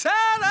damn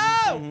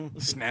Turtle!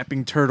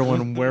 snapping turtle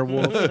and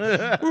werewolf.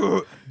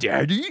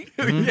 Daddy?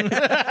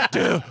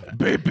 Duh,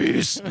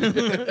 babies.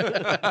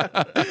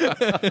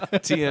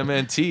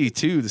 TMNT,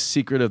 too, the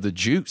secret of the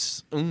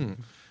juice.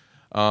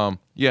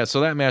 Yeah, so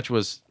that match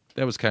was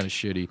kind of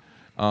shitty.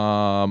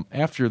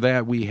 After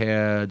that, we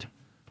had...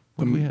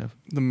 What do we have?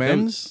 The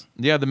men's?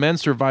 Yeah, the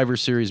men's Survivor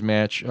Series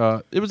match.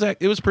 It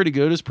was pretty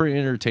good. It was pretty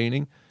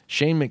entertaining.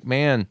 Shane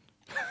McMahon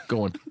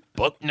going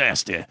buck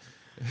nasty.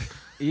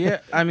 Yeah,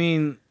 I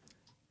mean,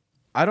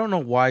 I don't know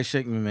why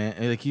Shane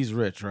McMahon, like, he's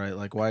rich, right?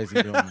 Like, why is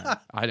he doing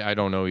that? I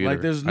don't know either. Like,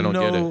 I don't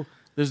get it.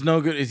 there's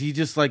no good. Is he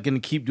just like going to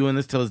keep doing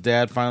this till his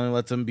dad finally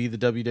lets him be the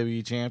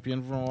WWE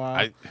champion for a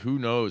while? Who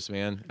knows,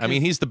 man? I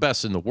mean, he's the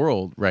best in the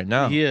world right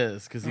now. He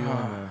is, because he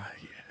won.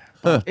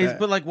 But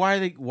like,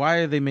 why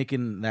are they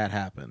making that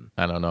happen?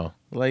 I don't know.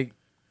 Like,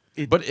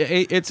 But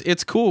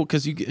it's cool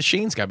because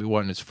Shane's got to be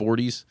what, in his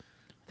 40s.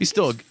 He's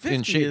still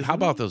in shape. How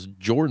about those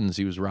Jordans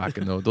he was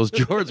rocking though? Those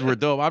Jordans were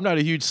dope. I'm not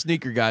a huge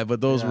sneaker guy,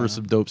 but those were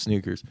some dope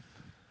sneakers.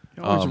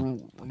 I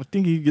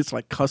think he gets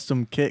like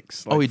custom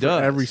kicks. Like, he for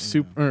does. every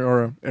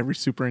every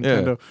Super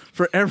Nintendo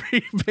for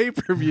every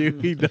pay-per-view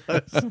he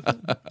does.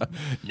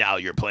 Now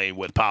you're playing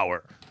with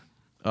power.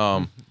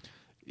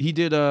 He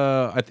did.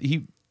 I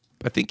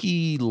think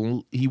he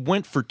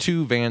went for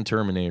 2 Van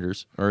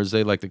Terminators, or as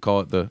they like to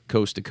call it, the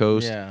Coast to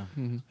Coast. Yeah.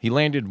 He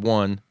landed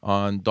one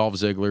on Dolph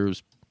Ziggler. It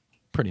was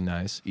pretty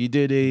nice. He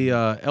did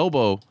a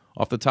elbow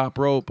off the top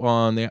rope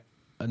on the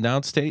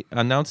announce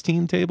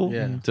team table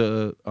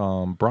to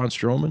Braun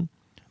Strowman.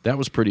 That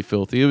was pretty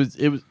filthy. It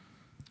was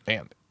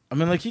man. I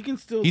mean, like, he can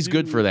still. He's do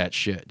good for that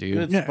shit,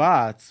 dude. Good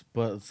spots,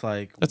 but it's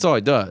like, That's all he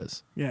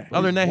does. Yeah.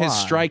 Other than that, his Why?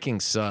 striking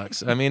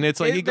sucks. I mean,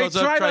 it's like he They goes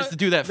up, tries to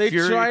do that. They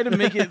Fury. try to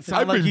make it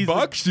sound like he's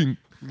boxing.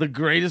 the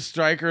greatest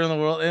striker in the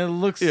world, and it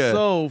looks Yeah.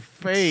 so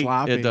fake.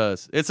 Sloppy. It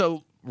does.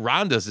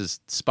 Ronda's is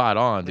spot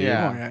on, dude.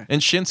 Yeah. Oh, yeah.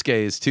 And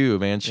Shinsuke's too,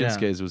 man.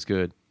 Shinsuke's was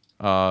good.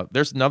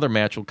 There's another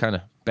match we'll kind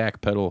of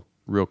backpedal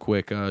real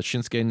quick.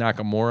 Shinsuke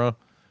Nakamura,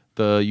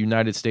 the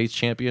United States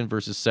champion,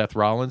 versus Seth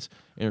Rollins,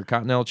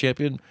 Intercontinental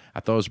champion. I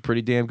thought it was a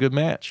pretty damn good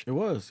match. It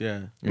was,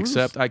 yeah.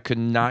 Except I could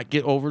not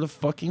get over the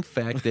fucking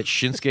fact that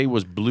Shinsuke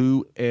was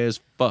blue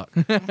as fuck.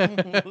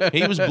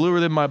 He was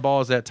bluer than my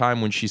balls that time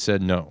when she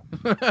said no.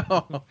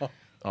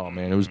 Oh,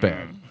 man, it was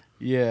bad.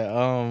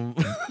 Yeah.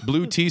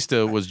 Blue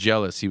Tista was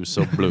jealous. He was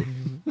so blue.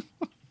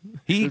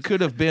 He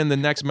could have been the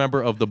next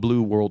member of the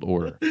Blue World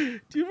Order. Do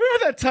you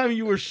remember that time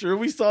you were sure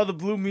we saw the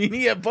Blue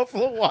Meanie at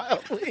Buffalo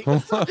Wild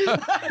Wings?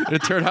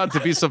 It turned out to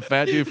be some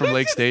fat dude from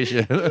Lake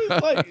Station.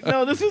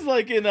 This was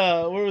like in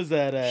where was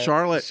that at?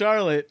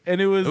 Charlotte.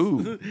 And it was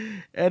Ooh.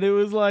 and it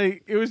was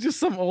like it was just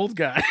some old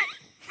guy.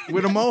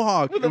 With a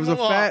mohawk. With It a was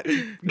mohawk.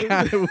 a fat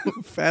guy,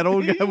 fat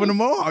old guy with a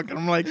mohawk. And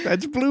I'm like,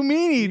 that's Blue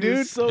Meanie, He dude.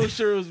 was so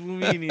sure it was Blue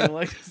Meanie. I'm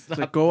like, It's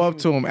like, go up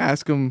to him,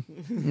 ask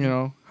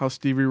him, how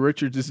Stevie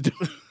Richards is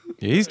doing.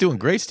 Yeah, he's doing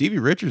great. Stevie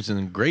Richards is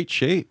in great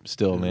shape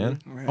still, man.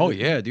 Oh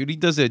yeah, dude. He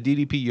does that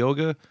DDP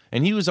yoga,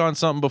 and he was on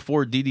something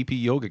before DDP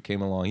yoga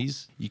came along.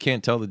 You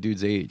can't tell the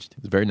dude's aged.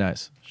 It's very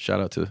nice. Shout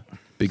out to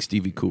Big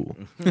Stevie Cool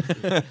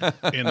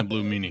And the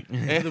Blue Meanie.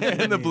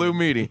 and the Blue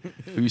Meanie,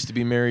 who used to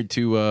be married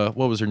to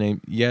what was her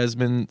name,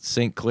 Yasmin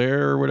St.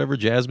 Clair or whatever,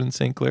 Jasmine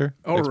St. Clair.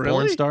 Oh, Ex-porn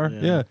really? star.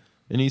 Yeah,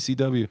 in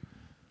ECW.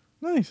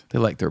 Nice. They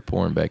liked their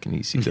porn back in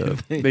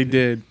ECW. They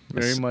did.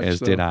 Very much As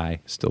so. did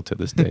I, still to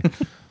this day.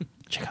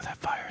 Check out that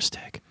fire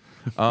stick.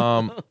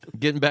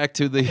 Getting back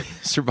to the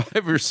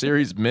Survivor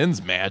Series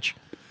men's match.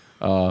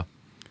 The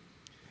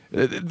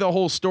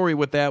whole story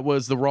with that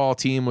was the Raw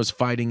team was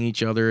fighting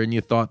each other, and you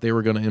thought they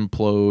were going to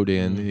implode,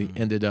 and it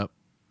ended up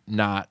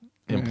not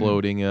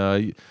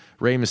imploding.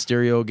 Rey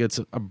Mysterio gets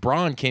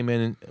Braun came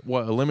in and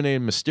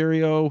eliminated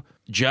Mysterio,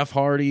 Jeff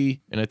Hardy,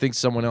 and I think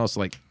someone else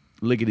like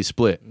lickety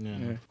split.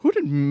 Yeah. Who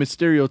did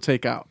Mysterio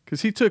take out?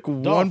 Because he took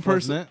one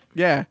person. wasn't it?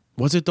 Yeah.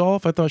 Was it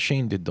Dolph? I thought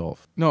Shane did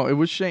Dolph. No, it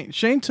was Shane.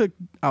 Shane took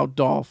out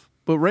Dolph,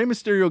 but Rey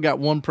Mysterio got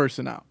one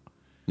person out.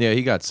 Yeah,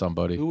 he got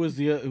somebody. Who was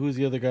the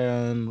other guy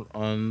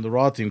on the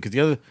Raw team?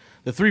 Because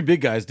the 3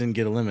 big guys didn't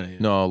get eliminated.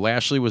 No,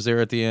 Lashley was there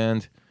at the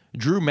end.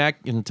 Drew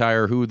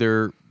McIntyre, who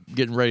they're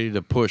getting ready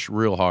to push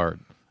real hard.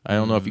 I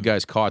don't know if you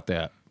guys caught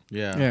that,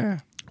 Yeah. Yeah.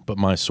 but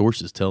my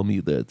sources tell me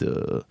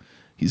that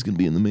he's going to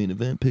be in the main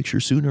event picture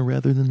sooner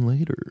rather than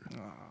later.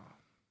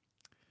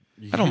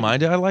 I don't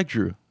mind it. I like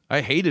Drew. I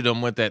hated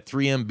him with that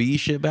 3MB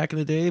shit back in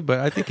the day, but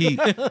I think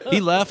he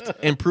left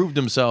and proved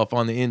himself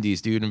on the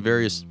indies, dude, in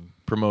various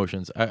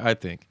promotions, I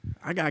think.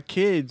 I got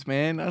kids,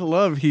 man. I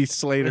love Heath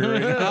Slater.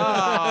 Right now.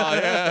 Oh,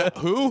 yeah.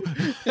 Who?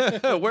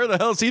 Where the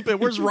hell's he been?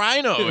 Where's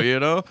Rhino, you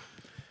know?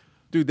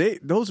 Dude,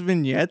 those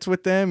vignettes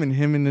with them and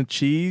him and the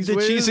cheese. The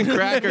whiz, cheese and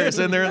crackers,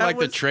 and they're in that like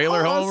the was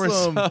trailer home or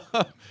awesome.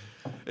 something.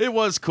 It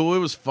was cool. It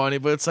was funny,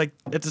 but it's like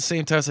at the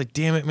same time, it's like,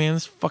 damn it, man,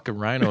 this fucking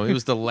Rhino. He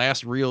was the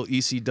last real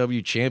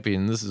ECW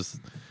champion. This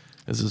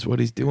is what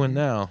he's doing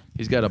now.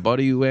 He's got a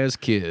buddy who has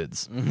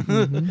kids.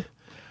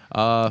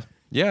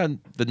 Yeah, the And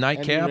he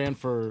nightcap. ran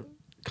for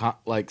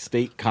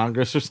state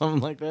Congress or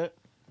something like that.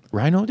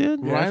 Rhino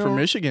did? Yeah, from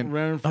Michigan.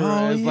 Ran for,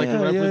 Oh, as like a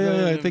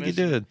representative I in think he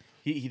Michigan. did.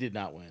 He did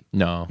not win.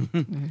 No,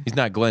 he's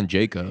not Glenn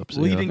Jacobs.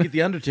 Well, he you know? didn't get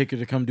the Undertaker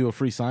to come do a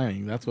free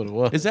signing. That's what it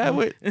was. Is that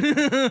what?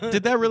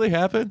 Did that really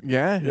happen?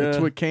 Yeah, that's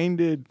what Kane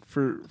did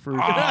for.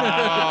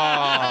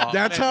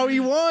 That's how he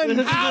won.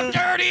 How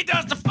dirty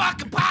does the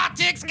fucking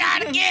politics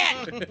gotta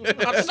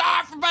get? I'm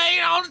sorry for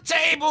being on the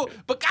table,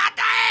 but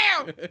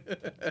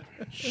goddamn!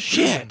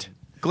 Shit.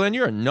 Glenn,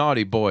 you're a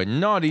naughty boy.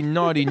 Naughty,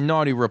 naughty,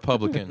 naughty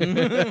Republican.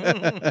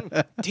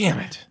 Damn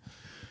it.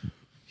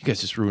 You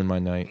guys just ruined my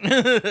night.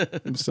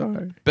 I'm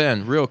sorry.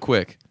 Ben, real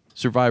quick.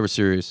 Survivor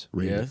Series.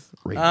 Yes.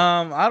 Rating.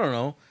 I don't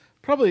know.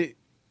 Probably.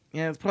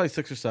 Yeah, it's probably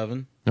 6 or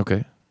 7.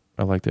 Okay.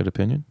 I like that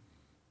opinion.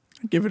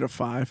 I'd give it a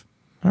 5.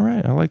 All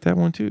right. I like that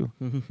one too.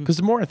 Because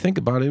the more I think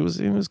about it,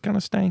 it was kind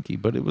of stanky,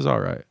 but it was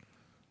all right.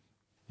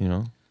 You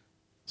know?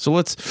 So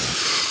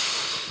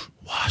let's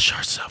wash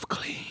ourselves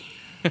clean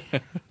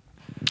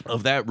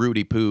of that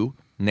Rudy poo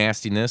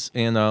nastiness.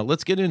 And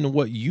let's get into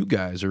what you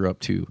guys are up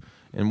to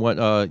and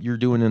what you're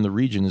doing in the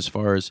region as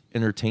far as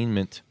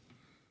entertainment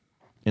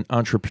and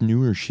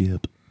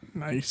entrepreneurship.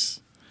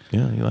 Nice.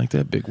 Yeah, you like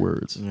that? Big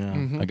words. Yeah.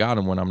 I got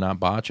them when I'm not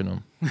botching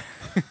them.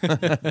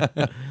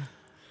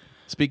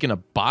 Speaking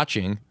of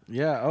botching,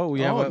 Yeah. Oh,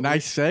 we have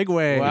Nice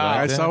segue. Wow.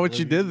 I saw what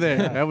you did there.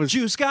 That was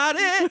Juice got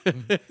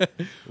it.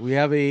 we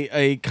have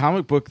a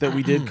comic book that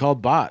we did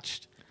called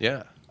Botched.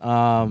 Yeah.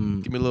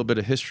 Give me a little bit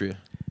of history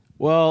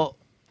Well,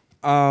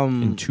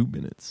 in 2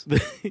 minutes.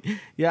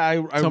 yeah, I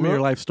tell me wrote-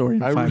 your life story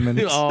in I 5 wrote-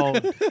 minutes. Oh,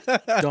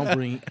 don't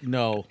bring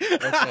no.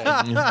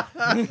 Okay.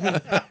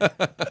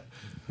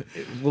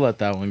 We'll let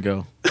that one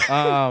go.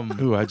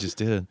 Ooh, I just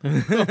did.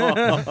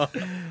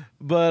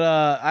 But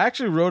I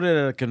actually wrote it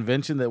at a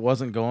convention that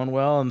wasn't going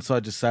well, and so I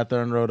just sat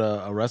there and wrote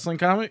a wrestling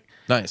comic.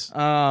 Nice.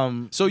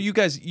 So you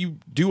guys, you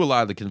do a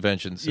lot of the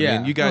conventions. I Yeah.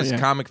 mean, you guys Oh,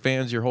 yeah. comic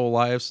fans your whole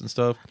lives and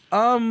stuff.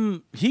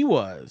 He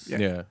was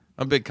Yeah.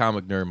 I'm a big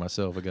comic nerd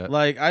myself. I got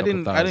like a I couple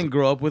didn't thousand.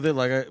 grow up with it.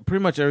 Like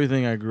pretty much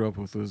everything I grew up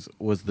with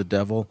was the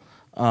devil.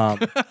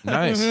 Nice.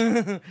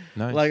 Nice.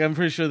 Like I'm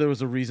pretty sure there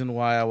was a reason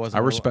why I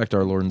wasn't. I respect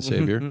our Lord and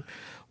Savior.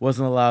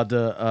 wasn't allowed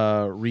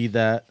to read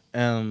that,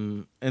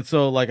 and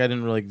so like I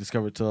didn't really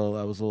discover it till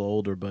I was a little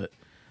older. But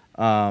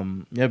yeah,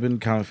 I've been a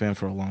comic fan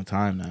for a long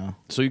time now.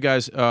 So you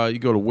guys, you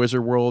go to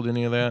Wizard World,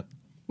 any of that?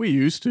 We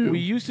used to. We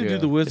used to Yeah. do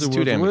the Wizard It's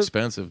World. too damn The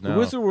expensive now. The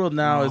Wizard World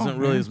now Oh, isn't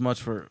really man. as much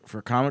for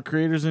comic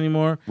creators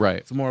anymore. Right.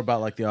 It's more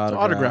about like the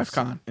autographs autograph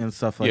con. and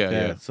stuff like Yeah,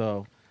 that. yeah.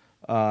 So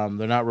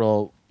they're not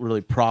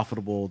really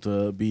profitable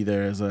to be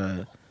there as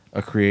a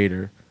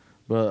creator.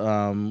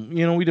 But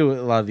we do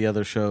a lot of the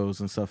other shows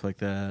and stuff like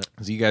that.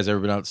 Has you guys ever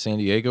been out to San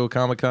Diego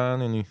Comic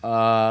Con? Any?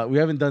 We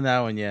haven't done that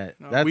one yet.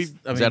 we've-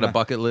 Is that a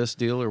bucket list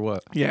deal or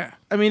what? Yeah.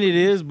 I mean, it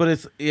is, but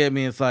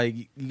it's like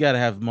you got to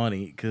have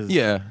money because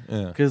Yeah.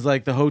 because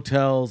like the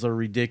hotels are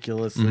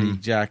ridiculously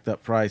jacked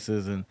up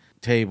prices and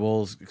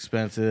tables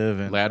expensive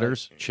and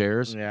Ladders,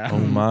 chairs. Yeah. Oh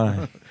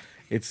my.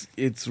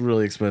 It's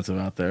really expensive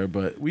out there.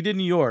 But we did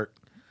New York,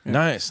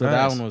 Nice. so nice.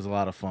 that one was a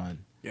lot of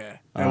fun. Yeah.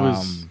 That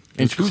was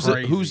It's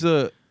Who's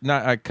the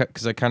not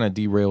because I kind of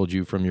derailed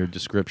you from your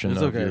description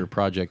It's of okay. your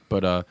project,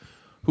 but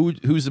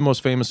who's the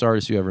most famous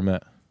artist you ever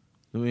met?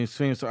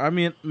 I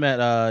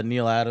met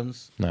Neil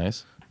Adams,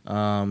 Nice.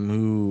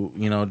 who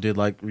did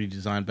like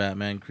redesigned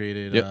Batman,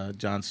 created Yep.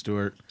 John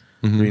Stewart,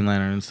 Green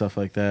Lantern, and stuff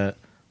like that.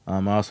 I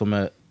also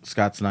met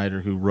Scott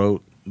Snyder, who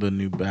wrote the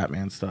new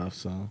Batman stuff.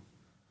 So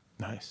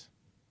Nice.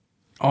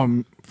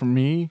 for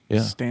me,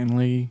 Yeah.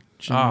 Stanley,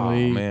 Jim Oh,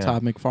 Lee, man.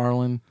 Todd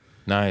McFarlane,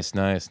 Nice.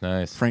 Nice.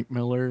 Frank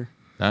Miller.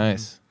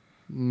 Nice.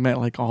 Met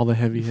like all the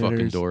heavy hitters.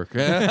 Fucking dork.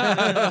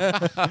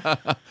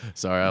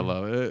 Sorry, I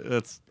love it.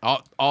 It's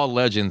all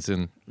legends.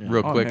 And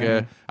real Oh, quick,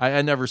 man.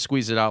 I never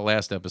squeezed it out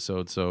last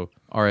episode, so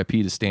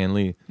R.I.P. to Stan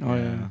Lee. Oh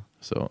yeah.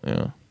 So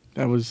yeah,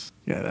 That was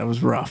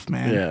rough,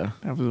 man. Yeah.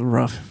 That was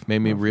rough. made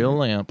me real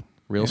lamp,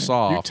 real You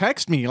soft.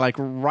 text me like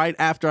right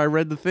after I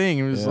read the thing.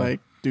 It was Yeah. like,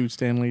 dude,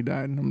 Stan Lee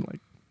died, and I'm like,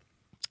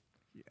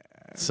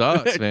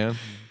 Sucks, man.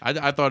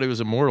 I thought he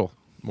was immortal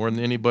more than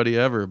anybody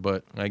ever,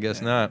 but I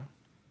guess not.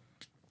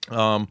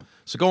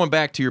 So going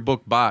back to your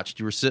book, Botched,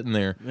 you were sitting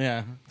there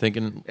yeah.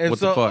 thinking, And what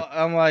so the fuck?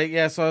 I'm like,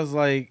 yeah. So I was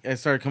like, I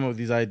started coming up with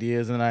these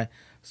ideas, and I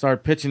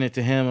started pitching it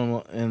to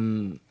him,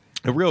 and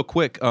Real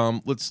quick,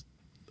 let's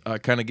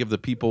kind of give the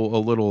people a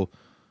little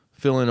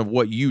fill-in of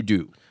what you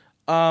do,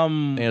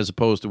 as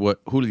opposed to what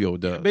Julio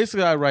does.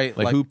 basically I write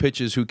Like who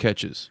pitches, who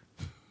catches.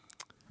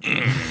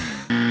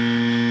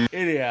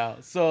 anyhow.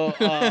 So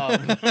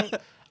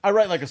I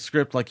write like a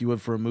script like you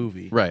would for a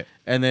movie, Right.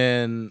 And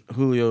then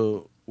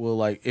Julio will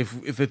like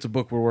if it's a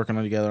book we're working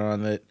on together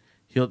on that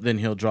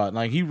he'll draw it.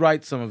 Like he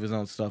writes some of his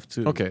own stuff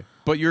too. Okay,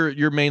 but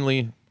you're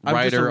mainly I'm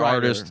just a writer, writer.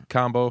 artist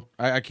combo.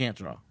 I can't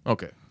draw.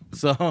 Okay.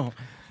 So,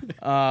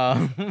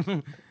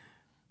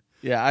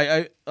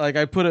 yeah,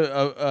 I put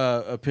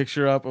a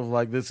picture up of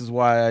like this is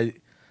why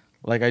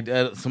Like I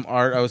did some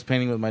art I was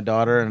painting with my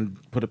daughter and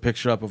put a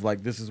picture up of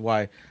like, this is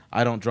why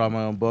I don't draw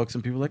my own books.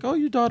 And people were like, oh,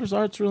 your daughter's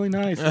art's really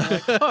nice. I'm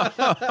like,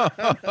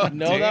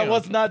 no, that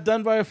was not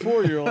done by a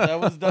 4-year-old. That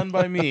was done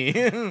by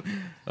me.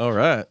 All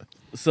right.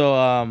 So,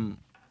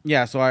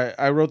 yeah, so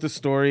I wrote this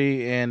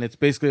story, and it's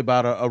basically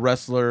about a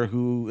wrestler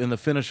who, in the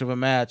finish of a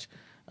match,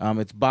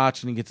 it's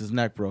botched and he gets his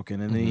neck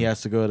broken. And then he has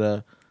to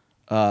go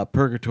to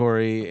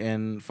purgatory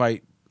and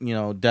fight,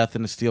 death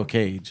in a steel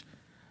cage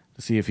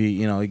to see if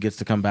he gets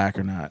to come back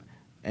or not.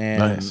 And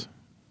Nice.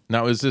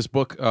 Now, is this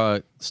book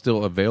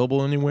still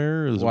available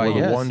anywhere? Is it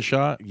a one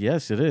shot?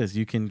 Yes, it is.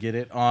 You can get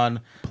it on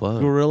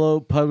Plug.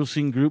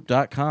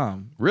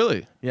 GorillaPublishingGroup.com.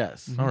 Really?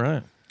 Yes. All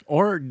right.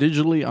 Or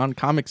digitally on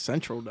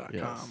ComicCentral.com.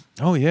 Yes.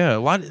 Oh yeah,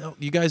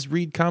 you guys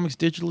read comics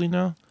digitally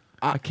now?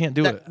 I can't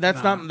do it.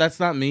 That's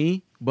not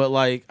me, but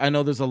like I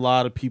know there's a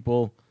lot of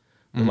people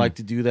that like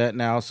to do that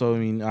now. So I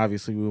mean,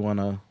 obviously we want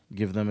to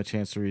give them a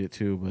chance to read it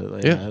too.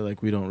 But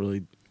like, we don't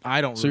really. I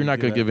don't. So you're not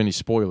going to give any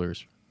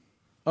spoilers.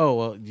 Oh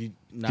well, Do you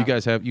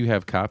guys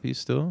have copies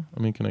still? I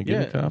mean, can I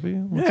get a copy?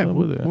 What's Yeah, up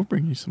with it? we'll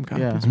bring you some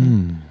copies.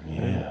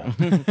 Yeah.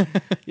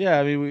 Yeah.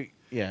 I mean,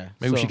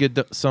 Maybe we should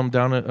get some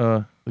down at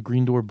the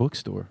Green Door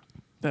Bookstore.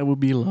 That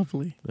would be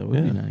lovely. That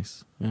would be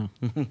nice. Yeah.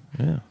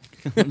 Yeah.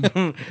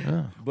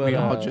 But We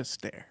all just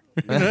stare.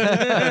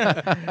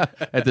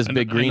 At this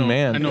big green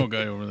man. I know a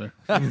guy over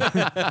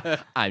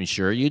there. I'm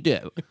sure you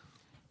do.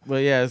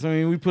 But yeah, so I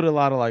mean, we put a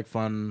lot of like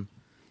fun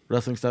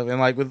wrestling stuff, and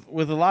like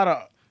with a lot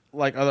of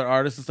like other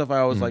artists and stuff, I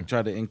always like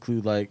try to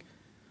include like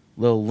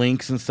little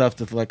links and stuff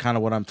to like kind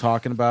of what I'm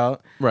talking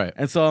about. Right.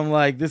 And so I'm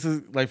like, this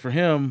is like for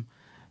him,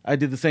 I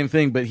did the same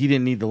thing, but he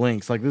didn't need the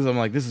links. Like this, I'm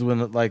like, this is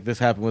when like this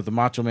happened with the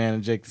Macho Man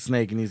and Jake the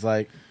Snake, and he's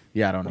like,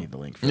 yeah, I don't need the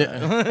link for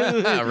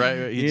that.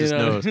 right. He just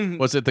knows.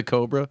 Was it the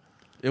Cobra?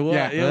 It was.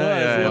 Yeah.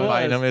 It was.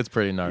 Biting him. It's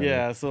pretty gnarly.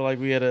 Yeah. So like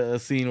we had a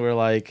scene where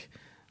like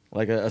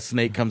a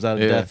snake comes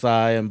out of Death's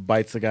eye and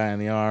bites the guy on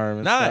the arm.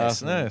 And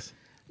stuff. Nice.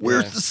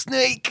 Where's the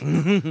snake?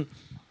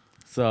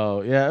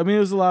 So yeah, I mean it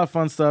was a lot of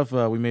fun stuff.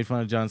 We made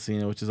fun of John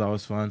Cena, which is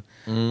always fun.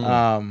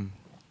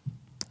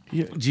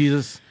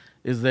 Jesus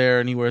is there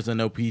and he wears a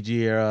No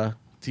PG era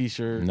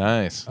T-shirt.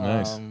 Nice.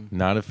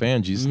 Not a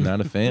fan. Jesus,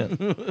 not a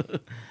fan.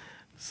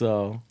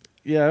 So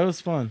yeah, it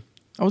was fun.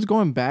 I was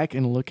going back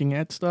and looking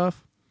at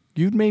stuff.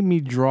 You'd made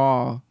me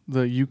draw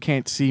the "you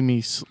can't see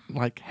me"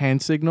 like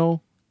hand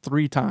signal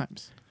 3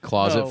 times.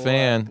 Closet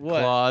fan.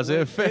 What?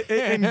 Closet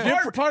fan.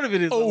 And Part of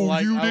it is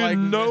like, you I like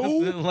didn't know?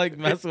 like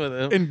mess with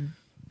him. in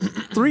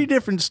 3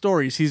 different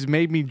stories, he's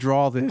made me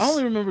draw this. I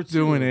only remember 2.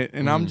 doing it,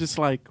 and I'm just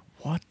like,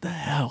 what the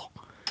hell?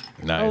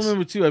 I Nice.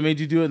 remember 2. I made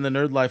you do it in the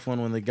Nerd Life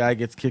one when the guy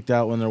gets kicked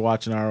out when they're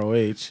watching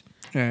ROH.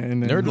 Yeah,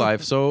 and then, Nerd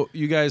Life. So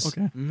you guys,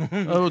 Okay.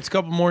 it's a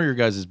couple more of your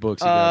guys'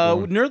 books. You got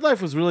going. Nerd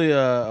Life was really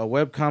a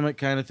webcomic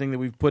kind of thing that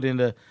we've put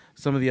into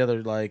some of the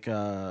other like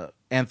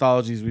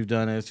anthologies we've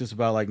done. And it's just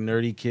about like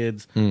nerdy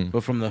kids,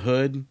 but from the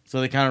hood.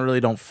 So they kind of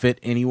really don't fit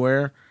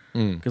anywhere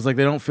because like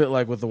they don't fit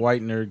like with the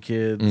white nerd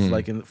kids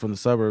like from the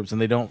suburbs,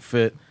 and they don't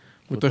fit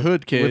with the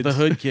hood kids. with the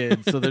hood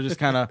kids. So they're just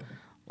kind of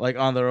like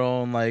on their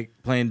own, like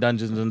playing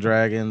Dungeons and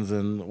Dragons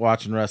and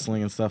watching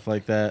wrestling and stuff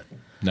like that.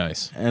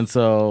 Nice. And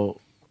so,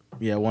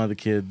 yeah, one of the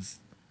kids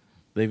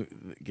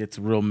gets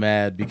real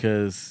mad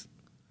because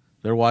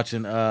they're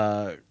watching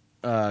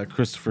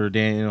Christopher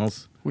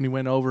Daniels when he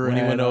went over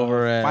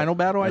at Final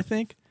Battle, I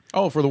think.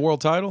 Oh, for the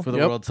world title? for the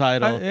world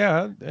title. I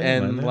didn't mind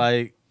And that.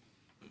 like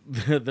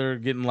they're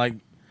getting like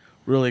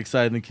really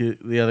excited. And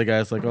the other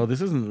guy's like, "Oh,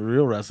 this isn't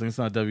real wrestling. It's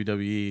not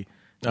WWE."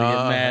 They get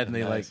mad and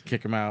they like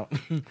kick him out.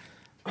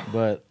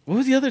 But what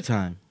was the other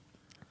time?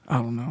 I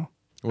don't know.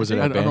 Was it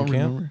I at don't band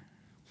camp? remember.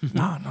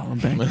 No,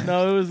 bang.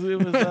 No, it was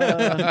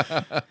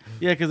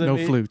yeah, because No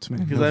flutes,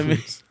 man. Because No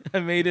flutes. I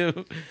made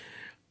him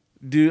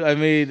do. I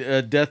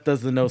made Death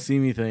does the no see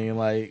me thing, and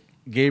like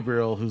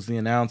Gabriel, who's the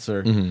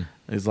announcer,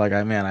 is like,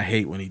 I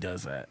hate when he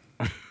does that.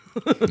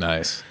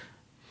 Nice.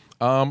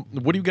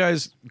 What do you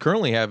guys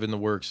currently have in the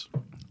works?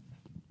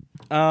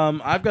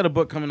 I've got a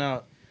book coming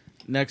out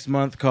next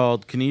month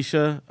called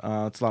Kenesha.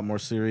 It's a lot more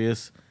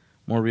serious,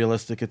 more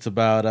realistic. It's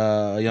about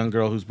a young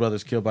girl whose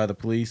brother's killed by the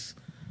police.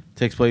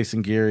 Takes place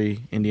in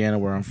Gary, Indiana,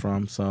 where I'm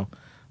from. So,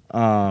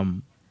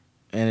 and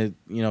it,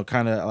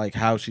 kind of like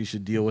how she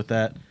should deal with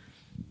that,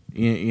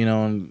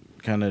 and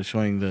kind of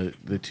showing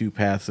the 2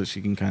 paths that she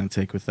can kind of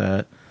take with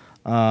that.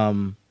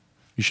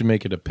 You should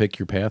make it a pick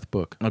your path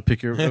book. I'll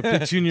pick your Do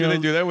they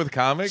do that with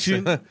comics?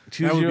 choose would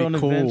your own be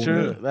cool.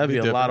 adventure. Yeah, That'd be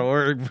a lot of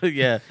work, but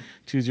yeah,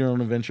 choose your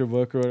own adventure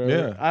book or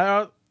whatever.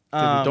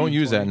 Yeah. Don't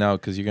use that now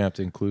because you're gonna have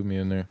to include me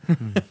in there.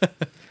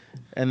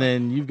 And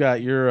then you've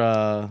got your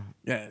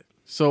Yeah.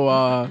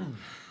 So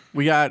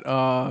we got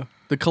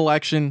the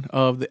collection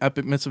of the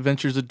Epic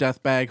Misadventures of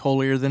Death Bag,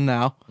 Holier Than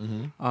Now.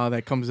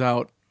 That comes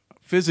out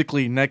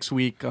physically next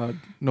week,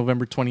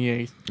 November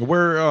 28th.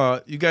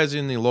 Where you guys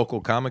in the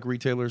local comic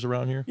retailers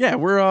around here? Yeah,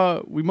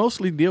 we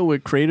mostly deal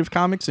with Creative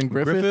Comics in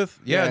Griffith.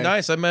 Yeah,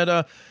 nice. I met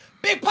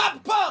Big Papa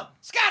Pump,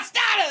 Scott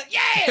Steiner.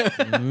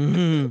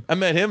 Yeah. I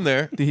met him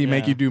there. Did he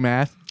make you do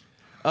math?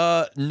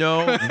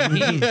 No,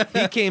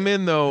 he came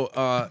in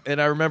though,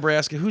 and I remember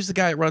asking, "Who's the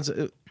guy that runs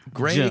it?"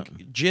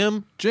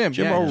 Jim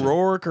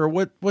O'Rourke or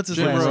what's his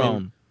name?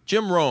 Rome.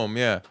 Jim Rome.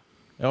 Yeah,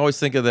 I always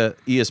think of that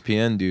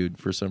ESPN dude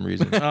for some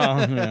reason.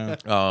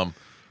 Yeah.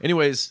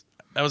 Anyways,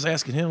 I was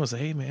asking him. I was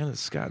like, "Hey man, is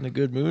Scott in a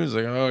good mood?" He's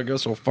like, "Oh, I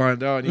guess we'll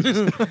find out." And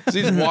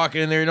he's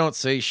walking in there. He don't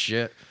say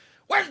shit.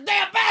 Where's the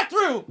damn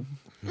bathroom?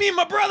 Me and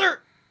my brother.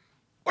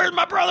 Where's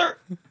my brother?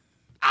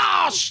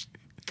 Oh,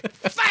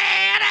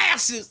 fat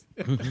asses.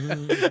 You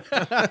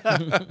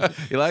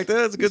like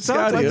that? It's a good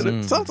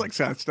Scotty. Sounds like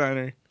Scott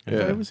Steiner. Yeah.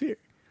 I was here.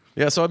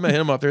 Yeah, so I met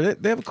him up there.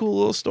 They have a cool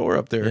little store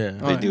up there.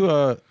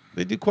 Yeah.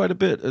 They do quite a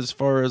bit as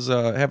far as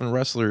having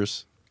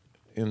wrestlers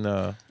and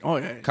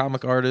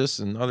comic artists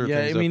and other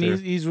Yeah, things. I mean, up there.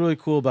 he's really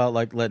cool about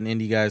like letting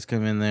indie guys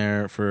come in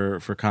there for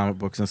comic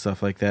books and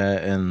stuff like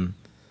that. And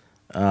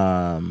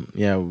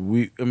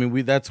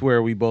we that's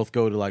where we both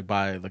go to like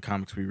buy the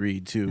comics we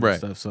read too,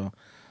 Right. and stuff.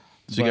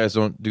 So you guys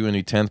don't do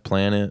any 10th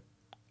Planet?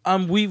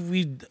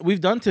 We've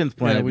done 10th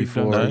Planet we've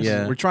done before. those.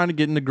 Yeah, We're trying to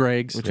get into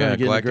Greg's. we're trying to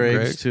get into Galactic Greg's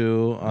Greg's.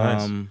 too.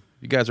 Nice.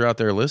 You guys are out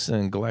there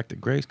listening,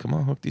 Galactic Grace. Come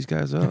on, hook these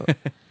guys up.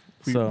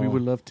 We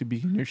would love to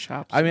be in your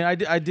shops. I mean,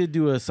 I did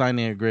do a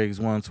signing at Greg's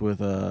once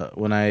with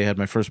when I had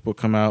my first book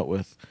come out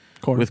with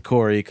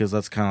Corey, because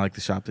that's kind of like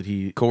the shop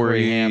that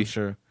Corey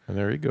Hampshire. And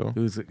there you go.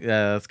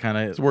 That's kind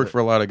of It's worked for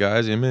a lot of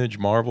guys. Image,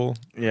 Marvel.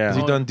 Yeah. Has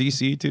he done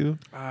DC too?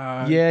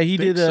 Yeah, he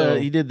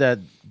did. He did that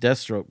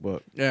Deathstroke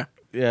book. Yeah.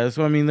 Yeah,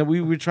 so I mean, we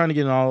were trying to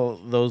get in all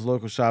those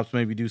local shops,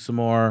 maybe do some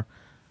more,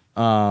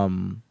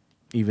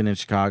 even in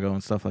Chicago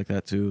and stuff like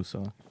that too.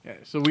 So Yeah,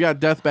 so we got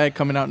Death Bag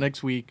coming out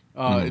next week.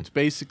 It's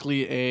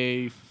basically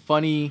a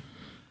funny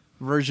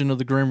version of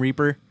the Grim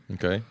Reaper.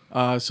 Okay.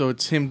 So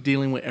it's him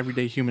dealing with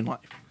everyday human life.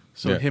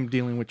 So Yeah. him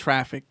dealing with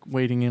traffic,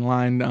 waiting in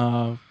line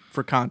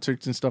for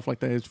concerts and stuff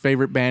like that. His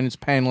favorite band is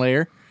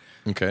Panlayer,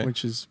 Okay.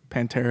 which is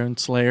Pantera and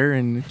Slayer,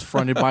 and it's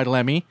fronted by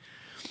Lemmy.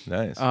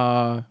 Nice.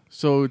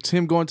 So it's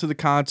him going to the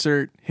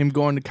concert, him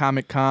going to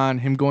Comic-Con,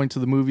 him going to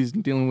the movies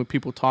and dealing with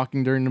people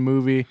talking during the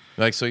movie.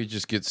 Like, so you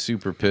just get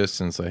super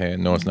pissed and say, "Hey,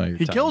 no, it's not your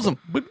He time." kills him.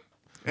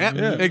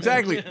 Yeah,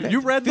 exactly.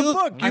 You read the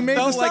book. You made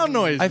the sound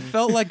noise. I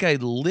felt like I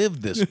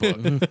lived this book.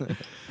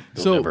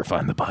 So- never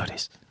find the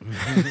bodies.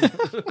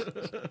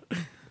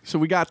 So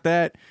we got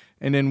that,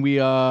 and then we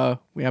have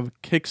a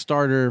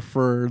Kickstarter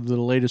for the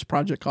latest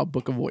project called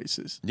Book of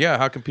Voices. Yeah,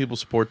 how can people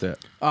support that?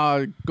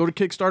 Go to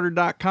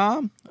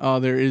Kickstarter.com.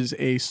 There is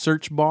a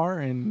search bar,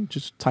 and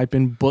just type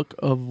in Book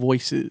of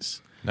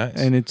Voices. Nice.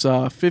 And it's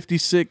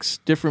 56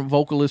 different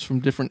vocalists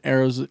from different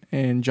eras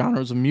and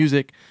genres of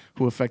music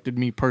who affected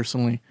me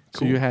personally.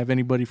 Cool. So you have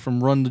anybody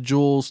from Run the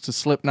Jewels to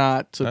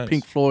Slipknot to Nice.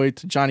 Pink Floyd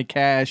to Johnny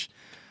Cash.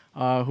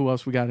 Who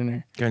else we got in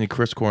there? Got any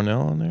Chris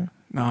Cornell on there?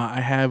 No, I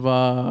have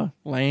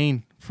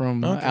Lane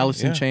from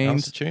Alice in Chains.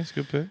 Alice in Chains,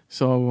 good pick.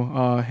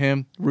 So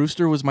him,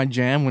 Rooster was my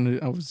jam when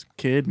I was a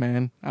kid,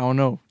 man. I don't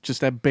know, just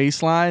that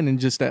bass line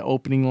and just that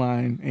opening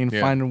line, ain't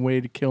finding a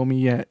way to kill me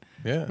yet.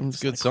 Yeah, I'm it's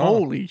just a good like, song.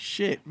 Holy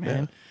shit,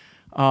 man.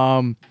 you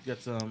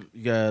got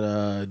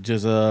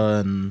Jizza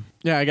and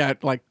Yeah, I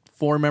got like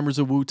 4 members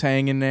of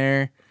Wu-Tang in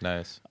there.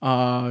 Nice.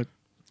 Q-Tip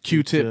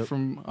Q-Tip.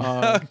 from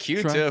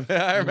Q-Tip.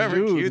 I remember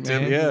Dude,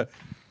 Q-Tip, man. yeah.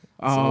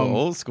 It's a little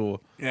old school.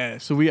 Yeah,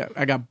 so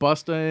I got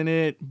Busta in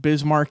it,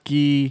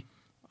 Bismarcky.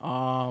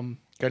 Got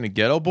any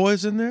Ghetto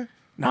Boys in there?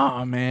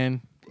 Nah,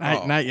 man,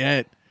 not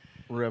yet.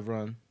 Rev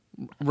Run.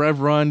 Rev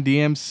Run,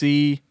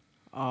 DMC,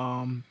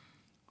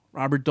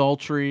 Robert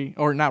Daltrey,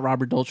 or not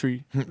Robert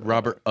Daltrey,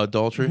 Robert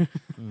Adultery.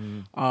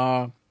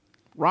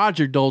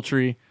 Roger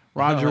Daltrey,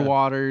 Roger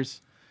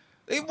Waters.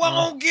 They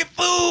won't get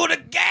food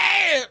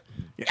again.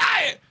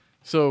 Yeah.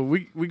 So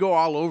we go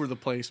all over the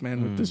place,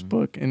 man, with this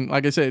book. And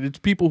like I said, it's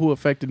people who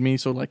affected me.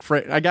 So like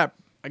Fred, I got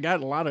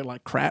a lot of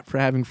like crap for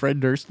having Fred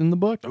Durst in the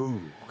book.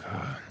 Ooh,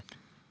 God.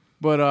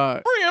 But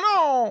Bring it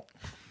on.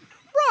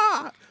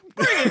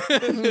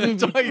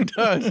 that's all he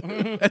does.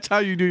 That's how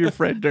you do your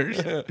Fred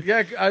Durst.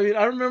 Yeah, I mean,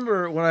 I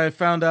remember when I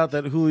found out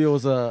that Julio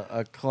was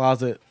a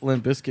closet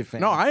Limp Bizkit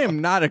fan. No, I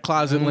am not a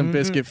closet Limp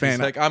Bizkit fan.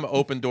 It's like I'm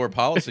open door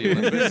policy.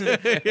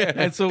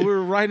 And so we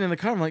were riding in the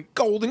car. I'm like,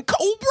 Golden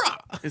Cobra.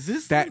 is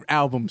this That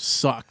album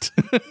sucked.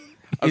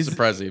 I'm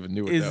surprised I even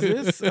knew what is that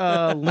was. this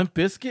Limp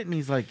Bizkit? And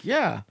he's like,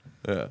 yeah.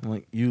 Yeah. I'm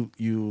like, you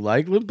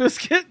like Limp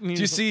Bizkit? And Did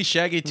you see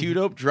Shaggy Two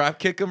Dope drop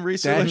kick him That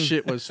recently?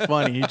 shit was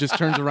funny. He just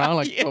turns around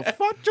like, the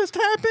fuck just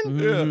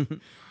happened? Yeah.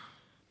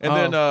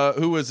 And then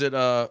who was it?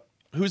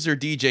 Who's their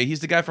DJ? He's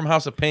the guy from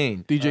House of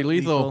Pain. DJ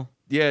Lethal.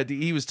 Yeah,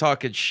 he was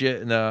talking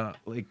shit in a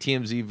like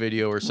TMZ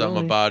video or something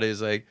Really? about it.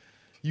 It's like,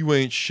 you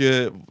ain't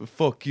shit.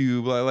 Fuck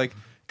you. Like,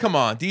 come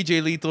on,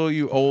 DJ Lethal,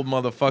 you old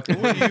motherfucker.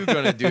 What are you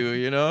gonna do?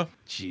 You know?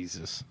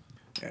 Jesus.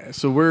 Yeah,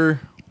 so we're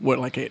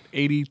like at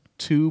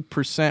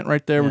 82%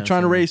 right there. We're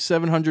trying to raise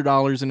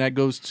 $700, and that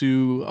goes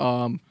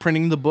to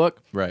printing the book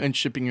and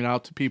shipping it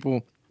out to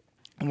people.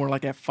 And we're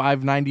like at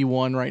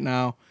 $591 right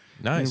now.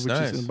 Nice, which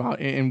nice. is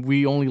and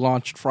we only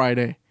launched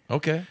Friday.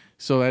 Okay.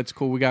 So that's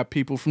cool. We got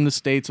people from the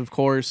States, of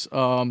course.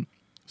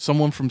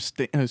 someone from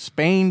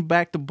Spain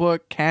backed the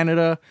book,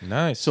 Canada.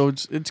 Nice. So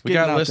it's we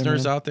got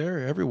listeners there, out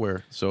there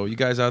everywhere. So you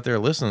guys out there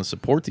listening,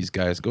 support these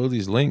guys. Go to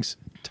these links.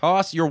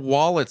 Toss your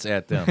wallets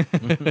at them.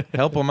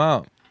 Help them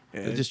out.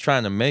 They're just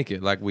trying to make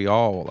it like we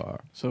all are.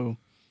 So,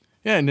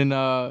 yeah, and then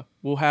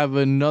we'll have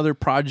another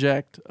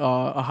project,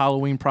 a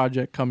Halloween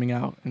project coming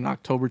out in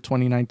October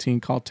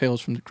 2019 called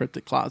Tales from the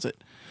Cryptic Closet.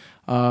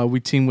 We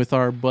team with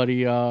our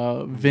buddy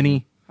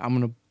Vinny.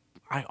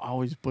 I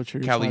always butcher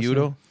his last name.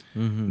 Caliudo?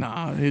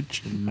 Nah,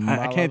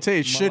 I can't say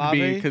it should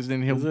be because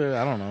then he'll.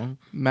 I don't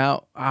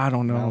know. I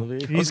don't know.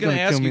 Malavi? I was going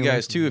to ask you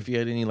guys too if you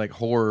had any like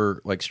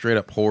horror, like straight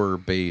up horror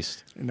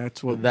based. And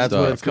that's what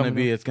it's going to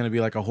be. It's going to be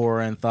like a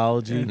horror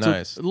anthology. Yeah,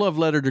 nice. A love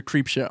letter to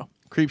Creepshow.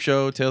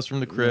 Creepshow, Tales from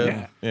the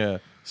Crypt. Yeah.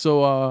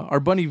 So our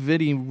buddy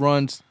Vinny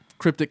runs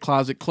Cryptic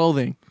Closet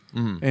Clothing,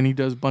 and he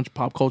does a bunch of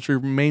pop culture,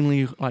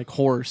 mainly like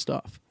horror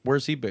stuff.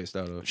 Where's he based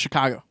out of?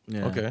 Chicago.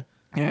 Yeah. Okay.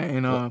 Yeah,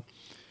 and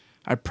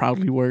I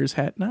proudly wear his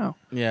hat now.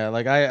 Yeah,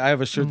 like I have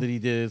a shirt that he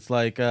did. It's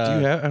like Do you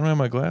have? I don't have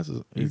my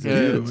glasses.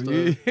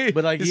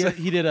 but like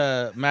he did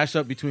a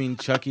mashup between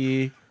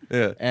Chucky,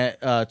 and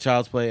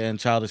Child's Play, and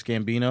Childish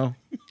Gambino.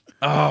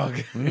 Oh,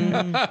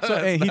 So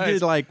and he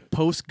did like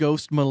post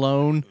Ghost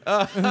Malone.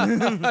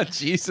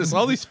 Jesus!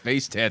 All these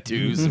face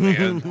tattoos,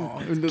 man,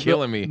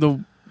 killing me.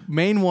 The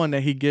main one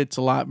that he gets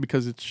a lot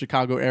because it's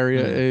Chicago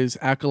area is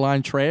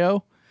Alkaline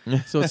Trio.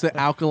 So it's the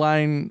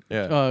alkaline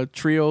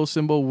trio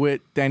symbol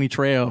with Danny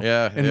Trejo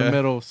in the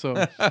middle.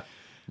 So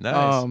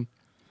Nice.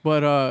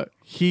 But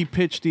he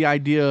pitched the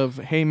idea of,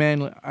 hey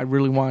man, I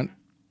really want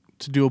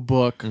to do a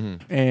book,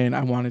 and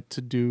I wanted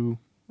to do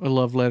a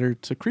love letter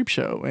to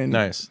Creepshow. And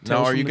Nice. Tales Now,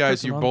 are from you the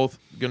guys? Crypt You're and all. both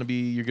gonna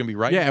be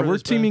writing. Yeah, for we're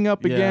this, teaming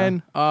up Yeah.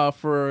 again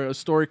for a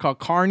story called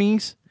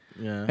Carnies.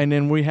 Yeah, And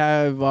then we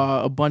have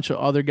a bunch of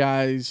other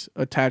guys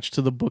attached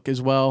to the book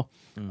as well.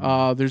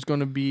 There's going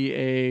to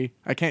be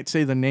I can't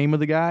say the name of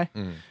the guy,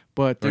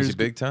 but Is there's he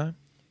big time?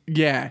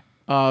 Yeah,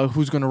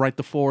 who's going to write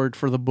the forward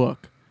for the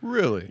book?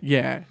 Really?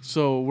 Yeah,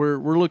 so we're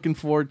looking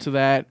forward to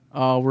that.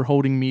 We're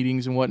holding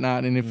meetings and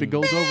whatnot, and if it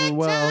goes over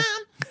well,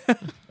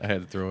 I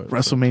had to throw it.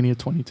 WrestleMania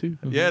 22.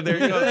 Yeah, there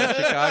you go. That's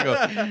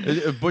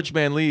Chicago. Butch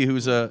Man Lee,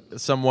 who's a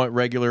somewhat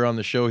regular on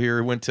the show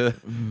here, went to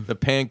the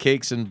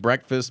pancakes and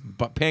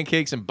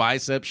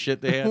bicep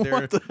shit they had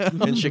there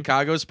in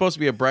Chicago. It's supposed to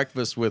be a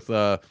breakfast with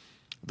the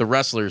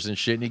wrestlers and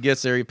shit. And he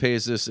gets there, he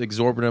pays this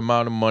exorbitant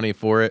amount of money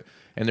for it.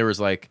 And there was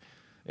like,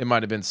 it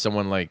might have been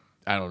someone like,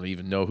 I don't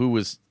even know who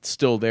was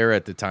still there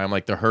at the time,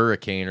 like the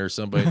Hurricane or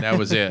somebody. And that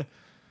was it.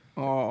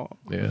 Oh,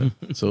 Yeah.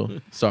 So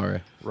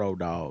sorry. Road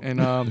Dogg. and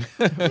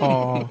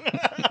well,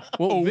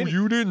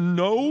 You didn't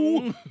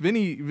know?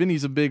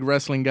 Vinny's a big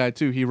wrestling guy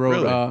too. He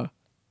wrote Really?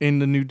 in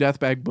the new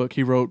Deathbag book.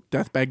 He wrote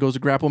Deathbag Goes to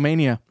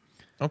Grapplemania.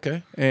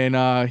 Okay.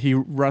 And he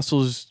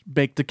wrestles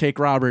Bake the Cake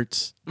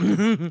Roberts.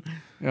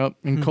 Yep.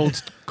 And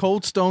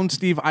Cold Stone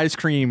Steve Ice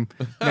Cream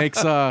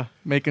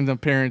making an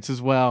appearance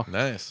as well.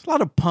 Nice. A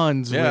lot of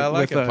puns. Yeah, I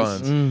like with it,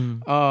 us.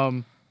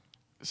 puns.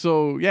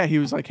 So yeah, he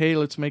was like, "Hey,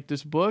 let's make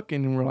this book,"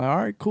 and we're like, "All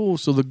right, cool."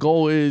 So the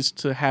goal is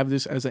to have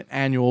this as an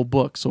annual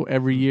book. So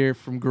every year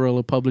from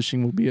Guerrilla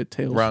Publishing will be a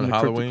Tales Around from the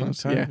Halloween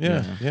Cryptic time?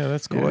 Closet. Yeah,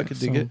 that's cool. Yeah, I could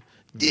dig it.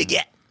 Dig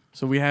it.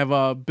 So we have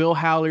Bill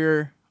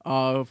Hallier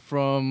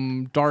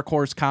from Dark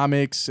Horse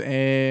Comics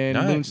and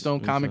Nice. Moonstone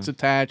Comics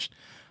attached.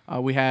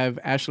 We have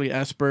Ashley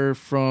Esper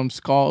from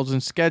Skulls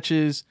and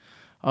Sketches.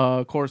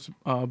 Of course,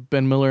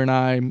 Ben Miller and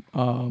I.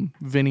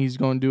 Vinny's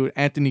going to do it.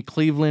 Anthony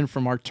Cleveland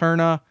from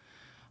Arterna.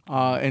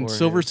 And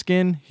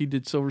Silverskin. He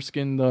did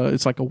Silverskin.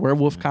 It's like a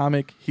werewolf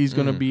comic. He's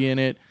going to be in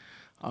it.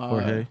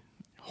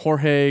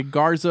 Jorge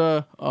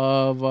Garza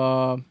of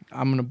I'm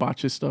going to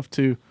botch his stuff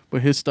too.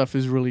 But his stuff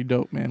is really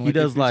dope, man. He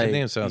does like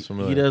name sounds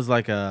familiar. He does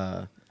like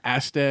a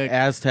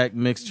Aztec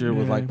mixture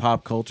with like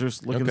pop culture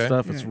looking Okay.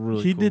 stuff. It's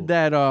really He cool. did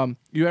that.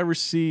 You ever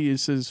see it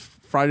says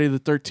Friday the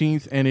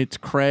 13th and it's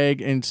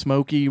Craig and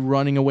Smokey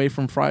running away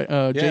from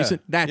Jason?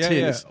 That's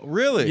his. Yeah.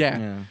 Really? Yeah.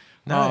 Yeah.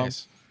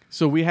 Nice.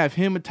 So we have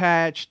him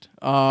attached,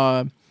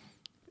 and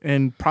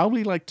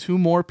probably like 2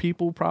 more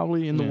people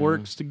probably in the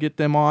works to get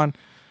them on.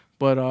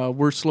 But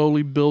we're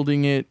slowly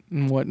building it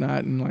and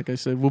whatnot. And like I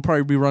said, we'll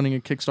probably be running a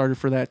Kickstarter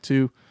for that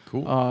too.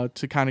 Cool.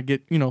 To kind of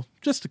get,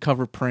 just to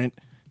cover print.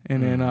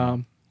 And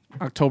then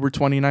October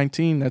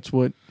 2019, that's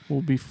what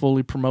we'll be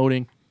fully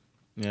promoting.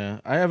 Yeah,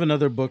 I have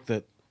another book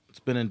that's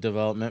been in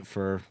development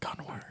for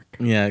Gunwork.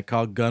 Yeah,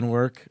 called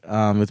Gunwork.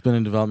 It's been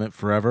in development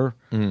forever.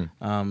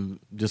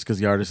 Just because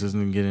the artist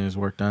isn't getting his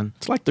work done.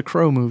 It's like the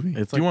Crow movie.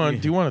 It's Do you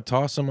like want to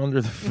toss him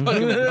under the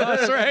fucking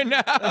bus right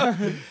now?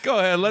 Go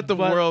ahead, let the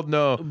world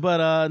know.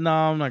 But no,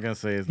 I'm not gonna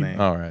say his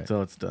name. All right.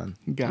 till it's done.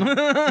 Got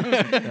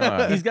it. All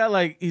right. He's got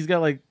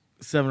like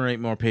 7 or 8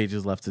 more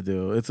pages left to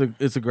do. It's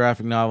a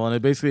graphic novel,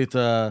 and it's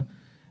a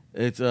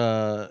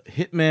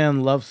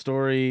hitman love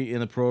story in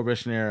the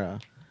Prohibition era,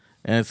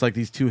 and it's like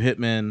these 2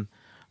 hitmen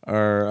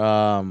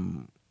are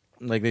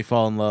like they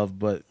fall in love,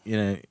 but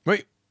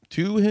Wait,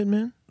 2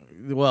 hitmen?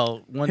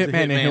 well, one's Hitman a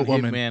and hitman,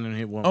 Hitwoman. hitman and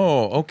hitwoman.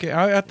 Oh, okay.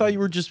 I thought you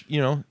were just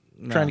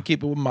trying to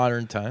keep it with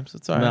modern times.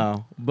 It's all right.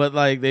 No, but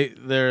like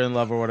they're in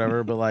love or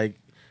whatever. But like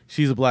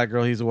she's a black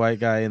girl, he's a white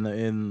guy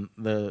in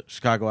the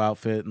Chicago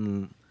outfit,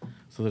 and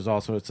so there's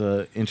all sorts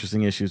of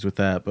interesting issues with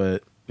that.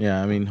 But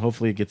yeah, I mean,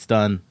 hopefully it gets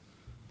done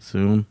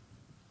soon.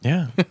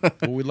 Yeah,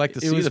 well, we'd like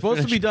to see It was the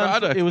supposed to be finished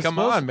done. product. Come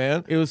on,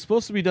 man. It was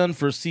supposed to be done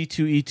for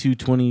C2E2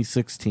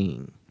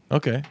 2016.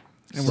 Okay.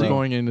 And we're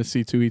going into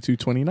C2E2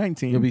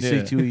 2019. It'll be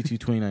C2E2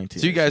 2019.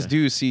 So you guys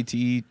do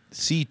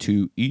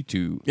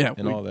C2E2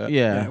 and all that?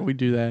 Yeah, we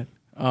do that.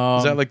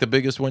 Is that like the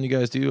biggest one you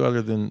guys do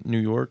other than New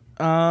York?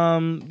 Yeah,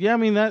 I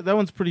mean that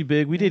one's pretty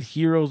big. We did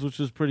Heroes, which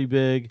was pretty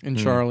big in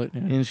Charlotte.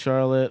 Yeah. In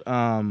Charlotte,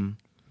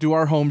 do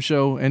our home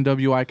show,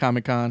 NWI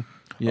Comic Con.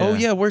 Yeah. Oh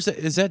yeah, where's that?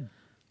 Is that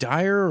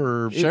Dyer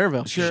or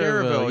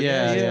Cherville?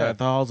 Yeah, at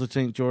the Halls of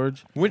St.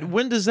 George.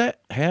 When does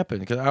that happen?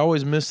 Because I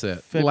always miss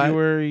that.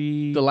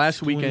 February. The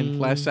last weekend,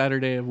 last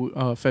Saturday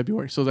of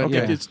February. So that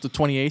it's the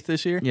 28th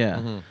this year.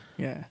 Yeah,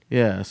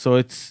 yeah. So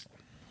it's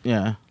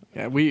yeah.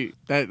 We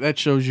that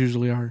show's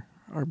usually our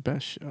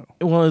best show.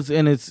 Well, it's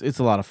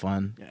a lot of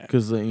fun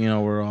because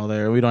we're all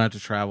there. We don't have to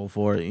travel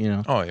for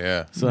it. Oh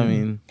yeah. So I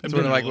mean, it's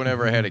like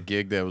whenever I had a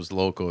gig that was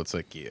local, it's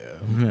like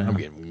I'm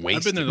getting wasted.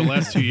 I've been there the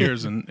last 2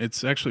 years, and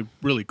it's actually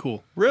really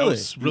cool. Really? I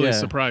was really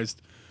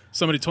surprised.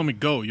 Somebody told me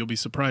go, you'll be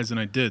surprised, and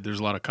I did. There's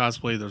a lot of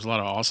cosplay. There's a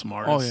lot of awesome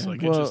artists.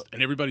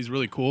 And everybody's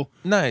really cool.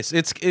 Nice.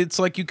 It's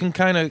like you can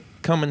kind of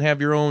come and have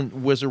your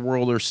own Wizard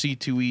World or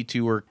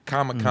C2E2 or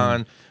Comic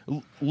Con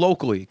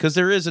locally, because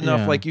there is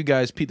enough like you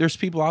guys. There's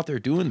people out there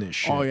doing this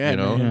shit. Oh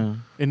yeah,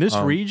 in this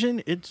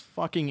region, it's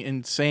fucking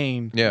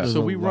insane. Yeah.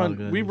 So we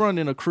run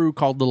in a crew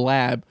called the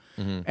Lab,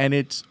 and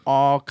it's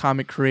all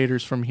comic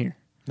creators from here.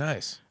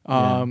 Nice.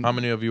 How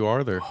many of you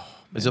are there?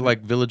 Is it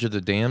like Village of the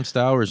Damned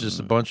style, or is it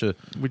just a bunch of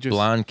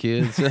blonde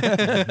kids?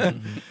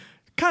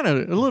 Kind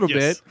of a little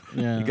bit.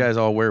 Yeah. You guys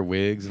all wear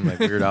wigs and like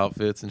weird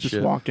outfits and just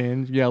shit. Walk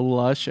in,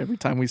 Lush every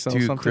time we sell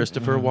something.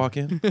 Christopher walk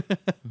in?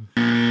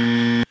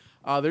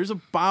 There's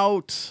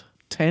about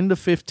 10 to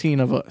 15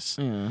 of us,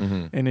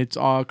 and it's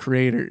all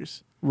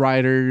creators,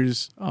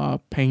 writers,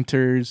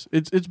 painters.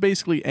 It's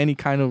basically any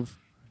kind of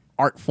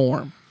art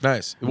form.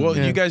 Nice. Well,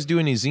 you guys do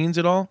any zines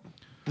at all?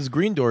 This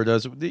Green Door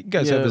does. You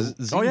guys have a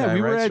zine. Oh yeah, night,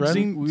 we were right, at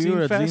Sren?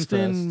 Zine Fest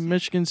in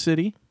Michigan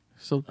City.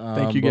 So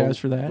thank you guys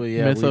for that.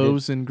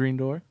 Mythos and Green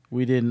Door.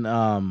 We didn't.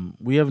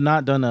 We have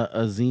not done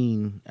a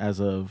zine as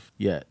of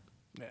yet.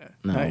 Yeah.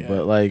 No,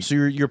 but like, so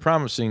you're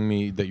promising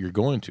me that you're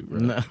going to,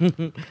 right?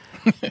 No.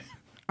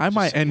 I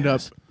might end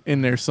up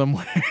in there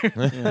somewhere.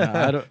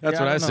 That's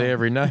what I say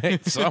every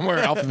night. Somewhere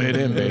I'll fit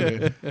in,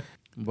 baby.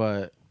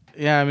 But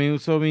yeah, I mean,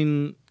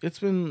 it's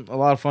been a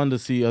lot of fun to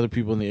see other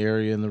people in the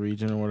area, in the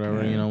region, or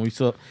whatever.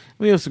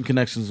 We have some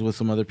connections with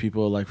some other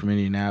people, like from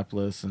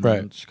Indianapolis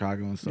and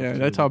Chicago and stuff. Yeah, too.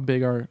 that's how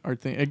big our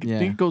thing. I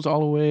think it goes all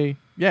the way.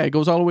 Yeah, it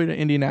goes all the way to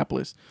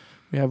Indianapolis.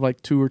 We have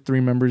like 2 or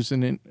 3 members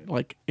in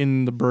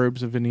the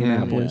burbs of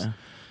Indianapolis.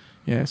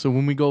 Yeah, so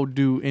when we go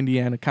do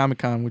Indiana Comic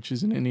Con, which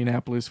is in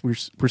Indianapolis, we're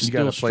still strong. You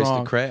got a place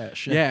to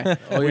crash. Yeah.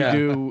 We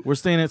do. We're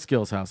staying at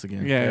Skills House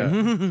again. Yeah.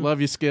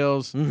 Love you,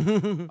 Skills.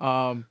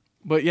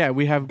 But yeah,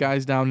 we have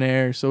guys down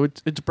there, so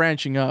it's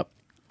branching up.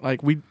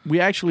 Like we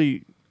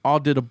actually all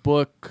did a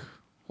book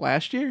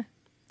last year.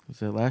 Was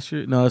that last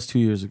year? No, it's 2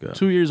 years ago.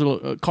 2 years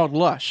ago, called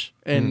Lush,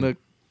 and the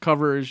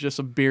cover is just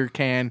a beer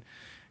can,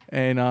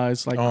 and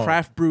it's like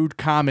craft brewed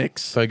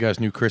comics. So you guys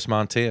knew Chris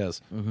Montez.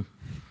 Why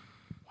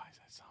does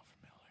that sound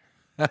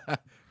familiar?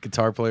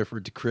 Guitar player for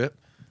Decrypt.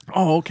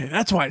 Oh, okay,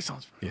 that's why it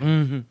sounds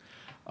familiar.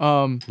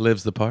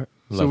 Lives the part.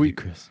 Love you,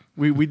 Chris.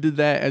 We did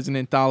that as an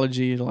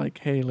anthology, like,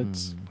 hey,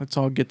 let's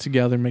all get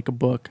together and make a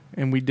book,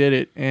 and we did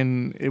it,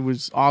 and it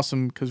was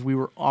awesome because we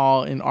were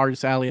all in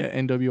Artist Alley at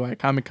NWI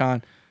Comic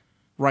Con,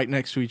 right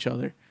next to each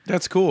other.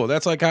 That's cool.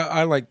 That's like how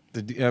I like.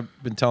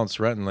 I've been telling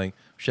Sretton, like,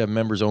 we should have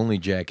members only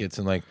jackets,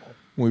 and like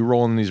when we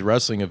roll in these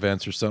wrestling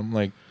events or something,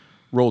 like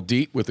roll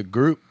deep with a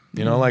group,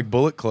 like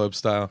Bullet Club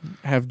style.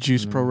 Have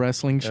Juice Pro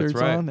Wrestling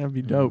shirts on. That'd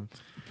be dope.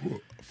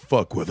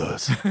 Fuck with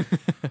us.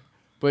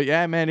 But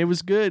yeah, man, it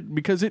was good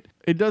because it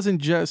doesn't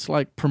just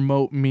like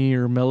promote me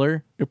or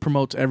Miller. It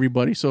promotes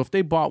everybody. So if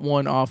they bought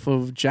one off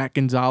of Jack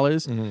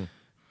Gonzalez,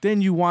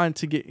 then you want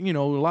to get, a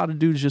lot of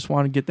dudes just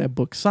want to get that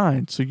book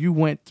signed. So you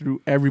went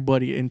through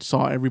everybody and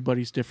saw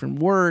everybody's different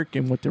work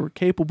and what they were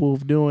capable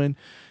of doing.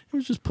 It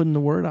was just putting the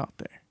word out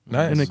there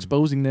and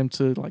exposing them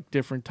to like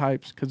different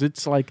types, because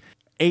it's like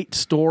 8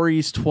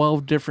 stories,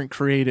 12 different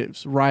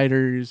creatives,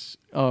 writers,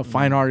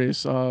 fine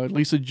artists.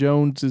 Lisa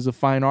Jones is a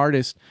fine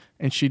artist,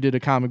 and she did a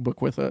comic book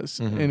with us,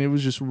 and it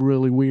was just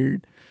really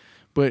weird.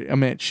 But I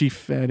mean, she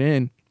fed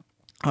in.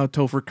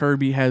 Topher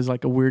Kirby has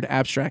like a weird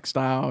abstract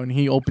style, and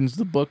he opens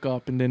the book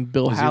up, and then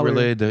Bill Haller. Is he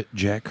related to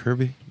Jack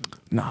Kirby?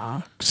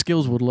 Nah,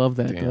 Skills would love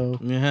that though.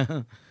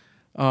 Yeah.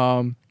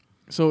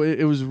 So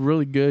it was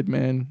really good,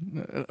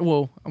 man.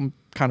 Well, I'm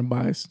kind of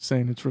biased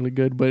saying it's really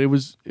good, but it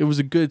was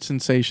a good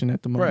sensation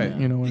at the moment.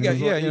 Right. You know, you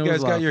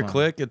guys got your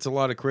clique. It's a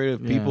lot of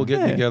creative people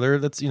getting together.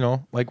 That's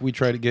like we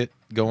try to get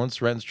going.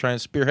 Sretton's trying to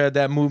spearhead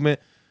that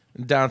movement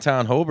in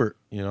downtown Hobart.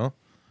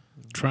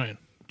 Trying.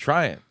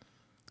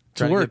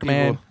 It's work,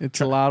 man.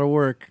 It's a lot of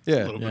work.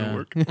 Yeah. A little bit of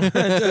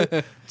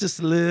work. Just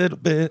a little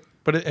bit.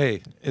 But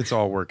hey, it's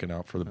all working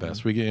out for the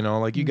best. We get,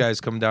 like you guys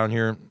come down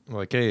here,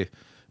 like, hey,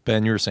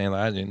 Ben, you were saying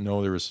I didn't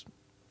know there was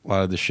a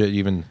lot of the shit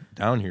even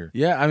down here.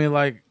 Yeah, I mean,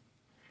 like,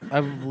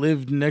 I've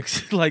lived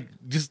next, like,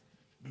 just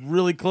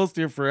really close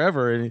to here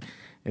forever, and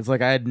it's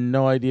like I had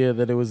no idea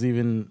that it was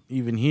even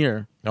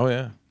here. Oh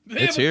yeah,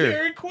 It's here.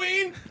 Dairy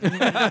Queen.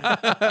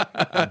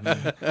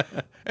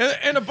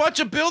 and a bunch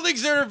of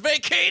buildings that are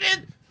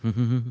vacated.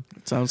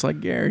 It sounds like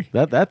Gary.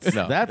 That's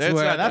No,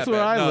 where not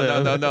where I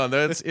live. No.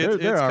 It's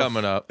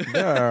coming up.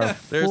 There are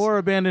 4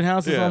 abandoned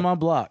houses on my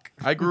block.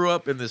 I grew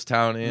up in this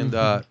town,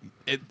 and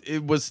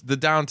it was the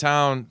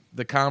downtown,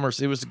 the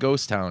commerce. It was a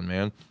ghost town,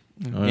 man.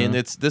 And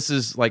this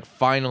is like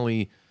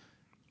finally.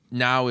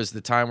 Now is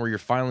the time where you're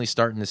finally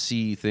starting to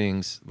see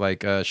things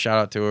like shout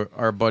out to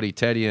our buddy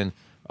Teddy,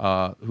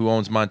 who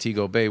owns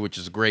Montego Bay, which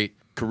is a great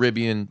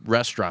Caribbean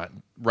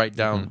restaurant right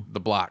down the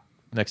block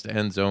next to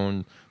End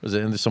Zone. Was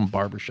it in some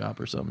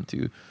barbershop or something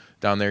too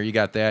down there? You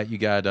got that. You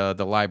got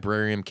the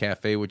Librarium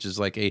Cafe, which is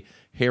like a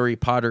Harry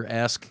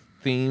Potter-esque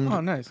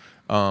themed nice.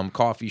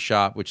 Coffee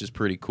shop, which is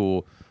pretty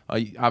cool.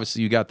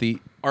 Obviously, you got the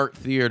art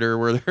theater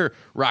where they're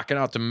rocking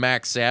out to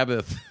Max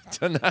Sabbath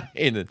tonight.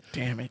 And,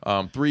 Damn it.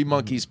 Three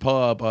Monkeys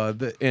Pub,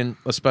 and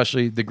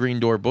especially the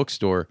Green Door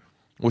Bookstore,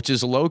 which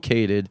is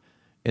located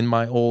in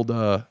my old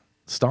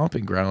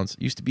stomping grounds.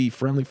 It used to be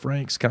Friendly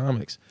Frank's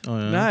Comics. Oh,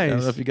 yeah. Nice. I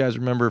don't know if you guys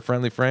remember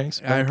Friendly Frank's.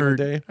 Back in the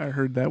day. I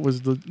heard that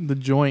was the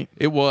joint.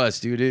 It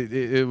was, dude.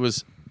 It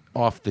was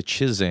off the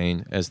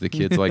Chisane, as the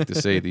kids like to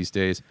say these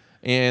days.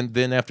 And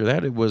then after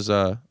that, it was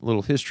a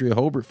little history of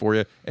Hobart for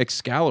you.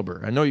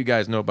 Excalibur. I know you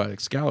guys know about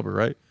Excalibur,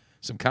 right?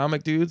 Some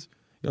comic dudes.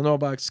 You don't know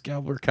about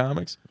Excalibur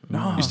Comics?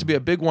 No. Used to be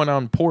a big one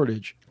on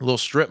Portage, a little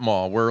strip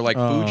mall where like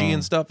Fuji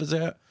and stuff is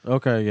at.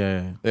 Okay,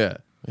 yeah.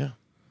 Yeah.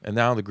 And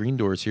now the Green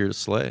Door is here to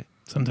slay.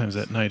 Sometimes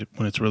at night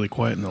when it's really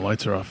quiet and the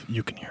lights are off,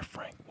 you can hear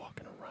Frank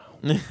walking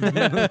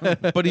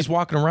around. But he's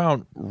walking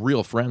around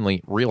real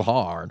friendly, real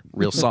hard,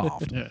 real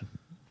soft. Yeah.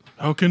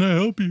 How can I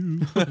help you?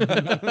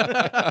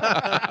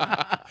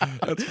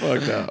 That's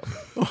fucked up.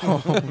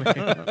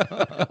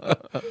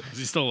 Is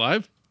he still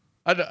alive?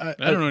 I I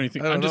don't know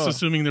anything. I'm just know.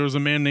 assuming there was a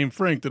man named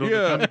Frank that owned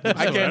the comic book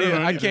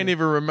store. I can't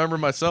even remember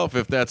myself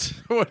if that's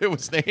what it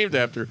was named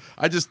after.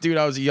 I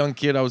was a young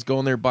kid. I was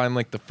going there buying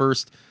like the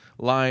first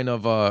line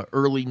of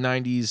early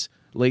 90s,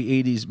 late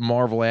 80s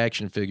Marvel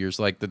action figures,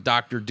 like the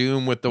Doctor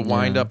Doom with the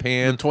wind-up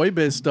hand. Toy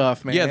Biz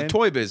stuff, man. Yeah, the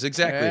Toy Biz,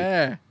 exactly.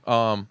 Yeah.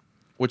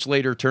 Which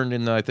later turned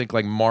into, I think,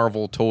 like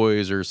Marvel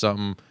Toys or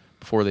something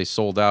before they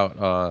sold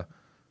out.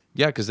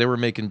 Yeah, because they were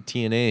making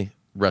TNA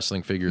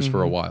wrestling figures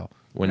for a while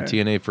when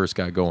TNA first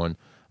got going.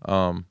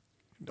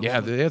 Yeah,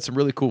 they had some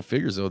really cool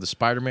figures, though. The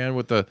Spider-Man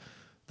with the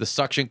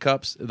suction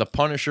cups. The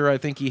Punisher, I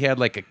think he had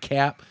like a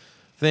cap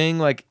thing.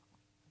 Like,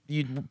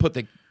 you'd put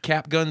the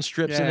cap gun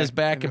strips in his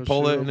back and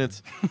pull it, and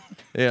it's...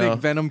 You know. I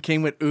think Venom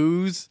came with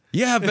ooze.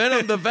 Yeah,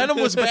 Venom. The Venom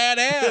was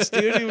badass,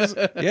 dude. He was.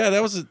 Yeah,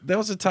 that was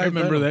a type. I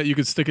remember Venom. that you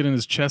could stick it in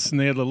his chest, and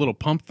they had a little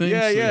pump thing.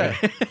 Yeah,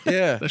 so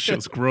yeah. That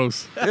shit's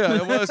gross. Yeah,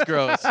 it was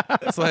gross.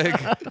 It's like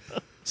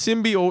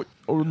symbiote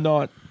or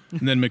not.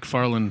 And then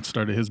McFarlane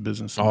started his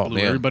business and blew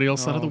man. everybody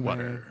else out of the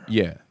water.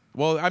 Yeah.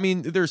 Well, I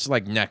mean, there's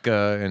like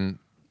NECA and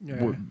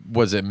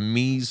was it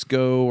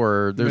Misco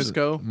or there's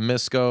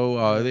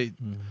Misco.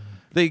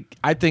 They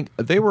I think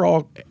they were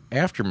all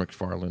after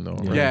McFarlane though.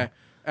 Right? Yeah.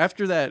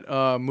 After that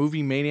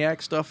movie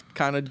Maniac stuff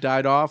kind of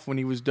died off when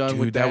he was done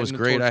with that. That was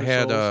great. I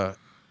had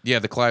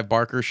the Clive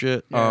Barker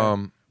shit.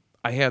 Yeah.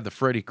 I had the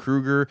Freddy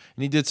Krueger,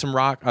 and he did some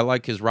rock. I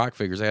like his rock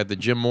figures. I had the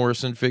Jim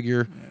Morrison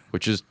figure,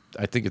 which is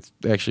I think it's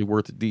actually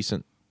worth a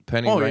decent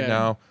penny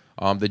now.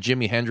 The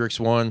Jimi Hendrix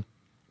one,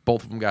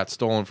 both of them got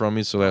stolen from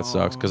me, so that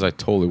sucks because I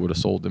totally would have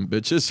sold them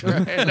bitches.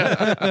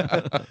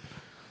 Right?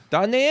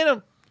 Done in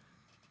them.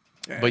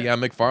 But yeah,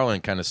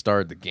 McFarlane kind of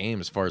started the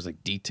game as far as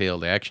like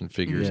detailed action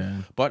figures.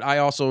 Yeah. But I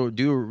also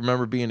do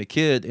remember being a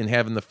kid and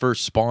having the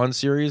first Spawn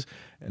series,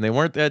 and they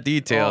weren't that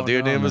detailed,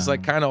 dude. No, it was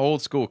like kind of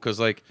old school because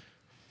like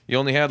you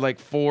only had like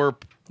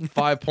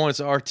 4-5 points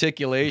of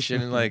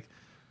articulation and like,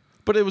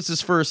 but it was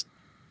his first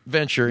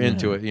venture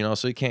into it, you know,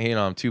 so you can't hate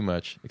on him too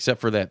much,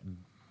 except for that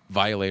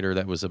Violator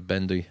that was a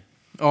bendy.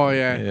 Oh,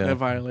 yeah. That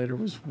Violator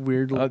was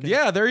weird looking.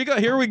 Yeah, there you go.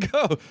 Here we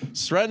go.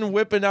 Stratton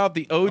whipping out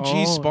the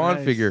OG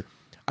Spawn figure.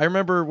 I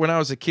remember when I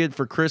was a kid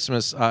for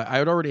Christmas, I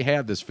had already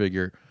had this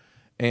figure,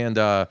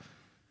 and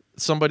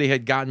somebody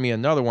had gotten me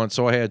another one,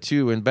 so I had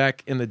two. And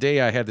back in the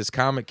day, I had this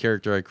comic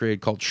character I created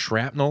called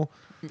Shrapnel.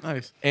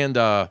 Nice. And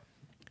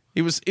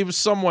it was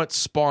somewhat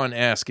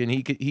Spawn-esque, and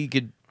he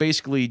could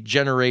basically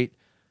generate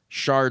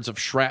shards of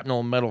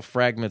shrapnel metal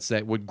fragments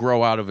that would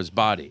grow out of his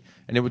body,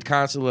 and it would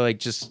constantly like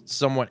just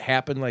somewhat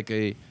happen, like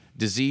a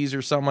disease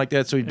or something like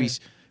that. So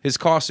his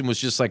costume was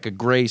just like a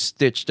gray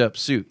stitched up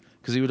suit,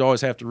 because he would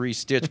always have to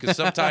restitch because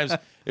sometimes it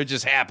would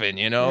just happen,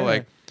 you know.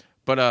 Like,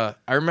 but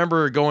I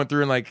remember going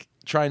through and like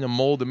trying to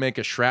mold and make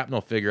a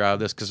shrapnel figure out of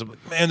this because I'm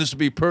like, man, this would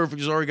be perfect.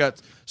 He's already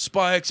got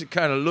spikes. It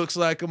kind of looks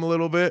like him a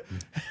little bit.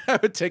 I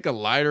would take a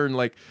lighter and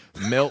like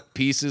melt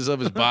pieces of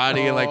his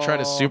body and like try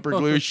to super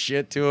glue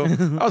shit to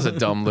him. I was a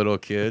dumb little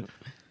kid.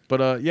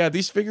 But yeah,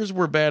 these figures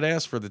were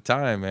badass for the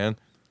time, man.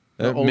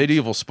 That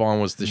medieval Spawn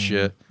was the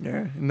shit.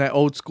 Yeah, and that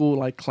old school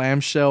like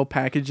clamshell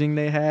packaging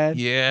they had.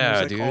 Yeah,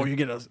 like, dude. Oh, you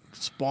get a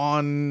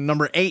Spawn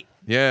number 8.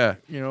 Yeah,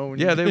 you know.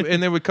 Yeah,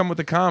 they would come with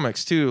the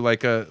comics too,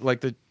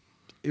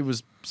 it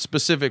was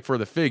specific for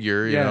the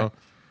figure, you know,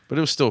 but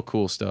it was still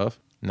cool stuff.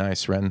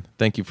 Nice, Ren.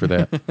 Thank you for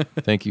that.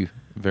 Thank you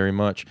very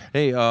much.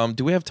 Hey,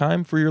 do we have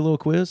time for your little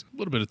quiz? A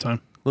little bit of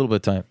time. A little bit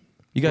of time.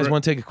 You guys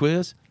want to take a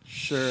quiz?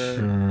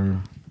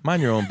 Sure.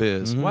 Mind your own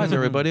biz. Why is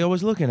everybody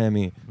always looking at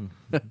me?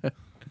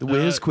 The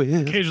whiz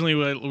quiz. Occasionally,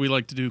 we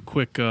like to do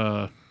quick,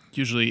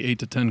 usually 8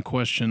 to 10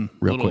 question,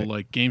 Real little quick.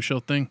 like game show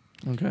thing.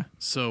 Okay.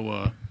 So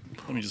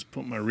let me just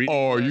put my reading.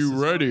 Are you glasses on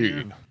ready?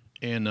 here.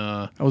 And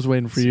I was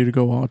waiting for you to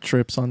go all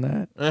trips on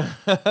that.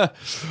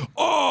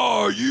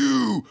 Are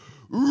you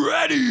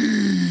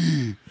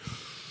ready?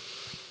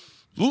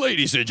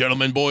 Ladies and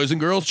gentlemen, boys and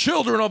girls,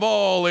 children of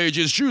all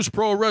ages, Juice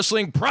Pro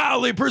Wrestling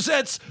proudly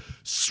presents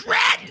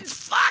Stratton's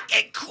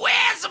fucking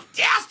Quiz of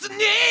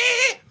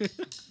Destiny.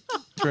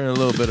 Turn a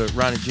little bit of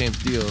Ronnie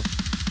James Dio.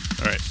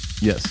 all right.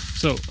 Yes.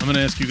 So I'm going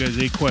to ask you guys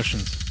 8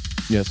 questions.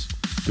 Yes.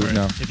 Do All it right.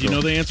 now. If you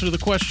know the answer to the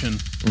question,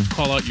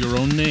 call out your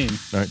own name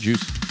All right,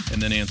 Juice.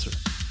 and then answer.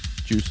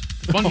 Juice.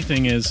 The funny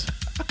thing is,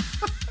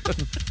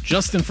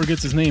 Justin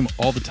forgets his name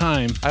all the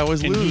time. I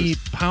always and lose. he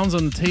pounds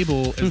on the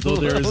table as though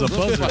there is a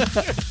buzzer.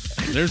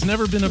 There's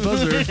never been a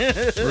buzzer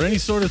or any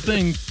sort of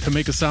thing to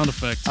make a sound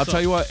effect. I'll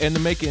tell you what, and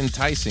to make it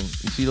enticing,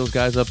 you see those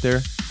guys up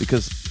there?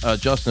 Because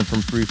Justin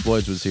from Three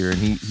Floyds was here, and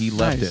he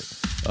left it.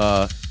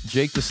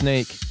 Jake the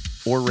Snake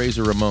or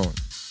Razor Ramon.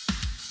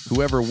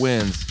 Whoever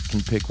wins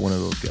can pick one of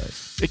those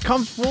guys. It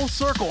comes full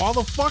circle all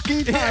the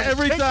fucking time.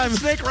 Every Jake time the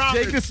Snake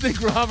Roberts. Jake the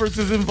Snake Roberts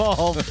is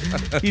involved.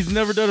 He's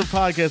never done a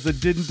podcast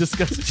that didn't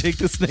discuss Jake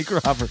the Snake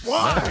Roberts.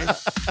 Why?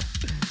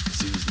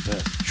 He's the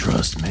best.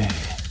 Trust me. All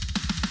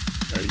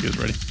right, you guys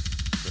ready?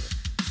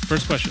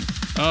 First question.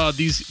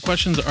 These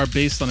questions are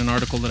based on an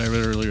article that I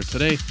read earlier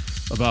today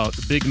about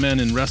big men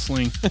in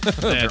wrestling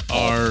that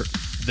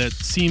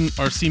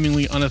are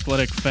seemingly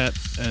unathletic, fat,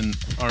 and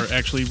are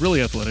actually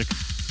really athletic,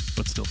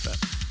 but still fat.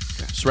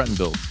 Stratton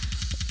build.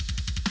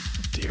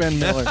 Ben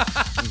Miller.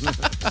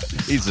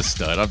 He's a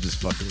stud. I'm just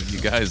fucking with you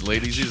guys,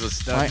 ladies. He's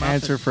a My stud.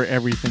 answer for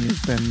everything is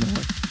Ben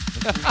Miller.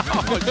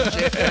 Oh,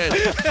 shit.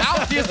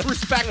 How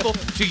disrespectful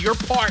to your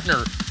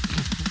partner.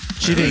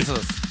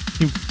 Jesus.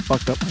 He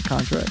fucked up my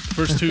contract.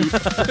 First two.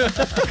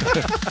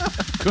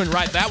 Couldn't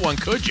write that one,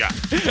 could ya?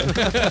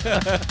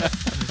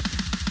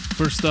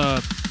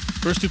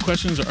 First two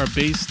questions are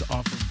based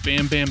off of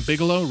Bam Bam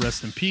Bigelow.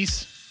 Rest in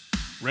peace.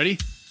 Ready?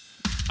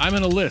 I'm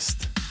in a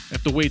list. I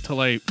have to wait till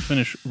I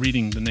finish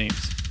reading the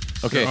names.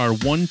 Okay. There are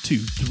 1, 2,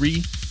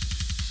 3,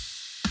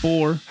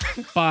 4,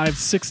 5,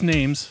 6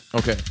 names.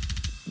 Okay.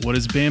 What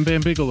is Bam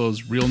Bam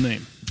Bigelow's real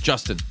name?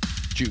 Justin.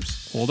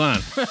 Juice. Hold on.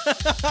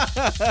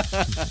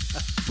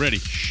 Ready?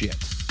 Shit.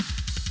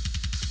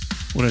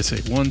 What did I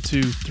say? 1,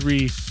 2,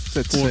 3,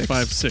 4, Said 6.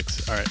 5,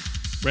 6. All right.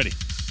 Ready.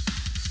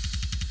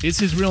 Is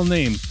his real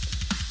name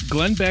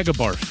Glenn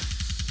Bagabarf,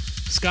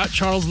 Scott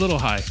Charles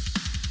Littlehigh,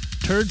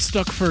 Turd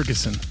Stuck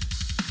Ferguson,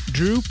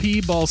 Drew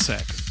P.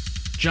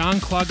 Ballsack, John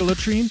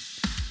Clogalatrine,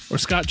 or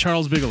Scott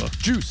Charles Bigelow?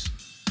 Juice.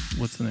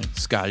 What's the name?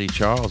 Scotty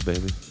Charles,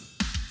 baby.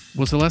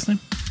 What's the last name?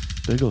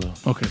 Bigelow.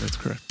 Okay, that's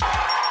correct.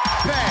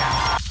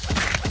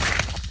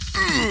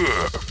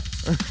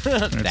 All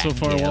right, so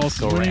far, Wallace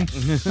is winning.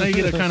 Now you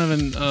get a kind of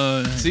an.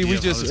 See, we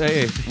just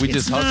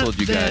hustled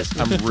you guys.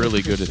 I'm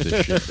really good at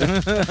this shit.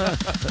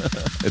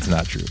 It's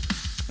not true.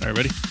 All right,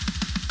 ready?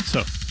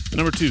 So,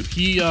 number 2.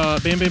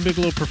 Bam Bam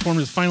Bigelow performed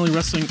his final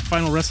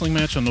wrestling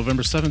match on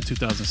November 7th,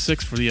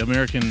 2006 for the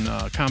American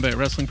Combat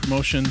Wrestling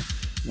promotion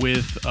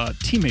with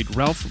teammate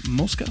Ralph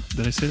Mosca.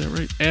 Did I say that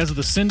right? As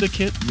the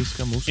Syndicate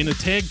in a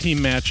tag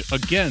team match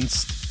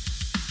against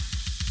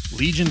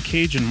Legion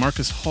Cage and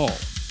Marcus Hall.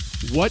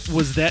 What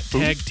was that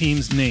tag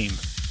team's name?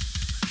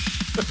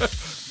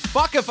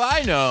 Fuck if I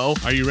know.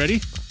 Are you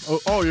ready?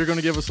 Oh, you're going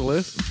to give us a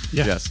list?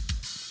 Yeah. Yes.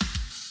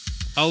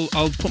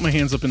 I'll put my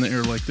hands up in the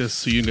air like this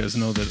so you guys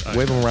know that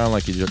Wave them around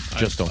like you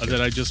just don't care.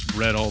 that I just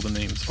read all the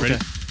names. Ready?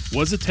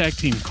 Was a tag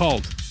team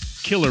called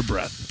Killer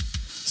Breath,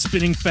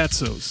 Spinning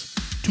Fatzos,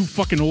 Two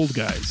Fucking Old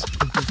Guys,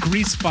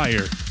 Grease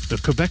Fire, The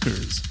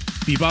Quebecers,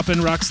 Bebop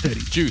and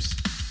Rocksteady, Juice.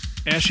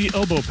 Ashy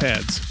Elbow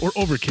Pads, or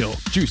Overkill?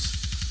 Juice.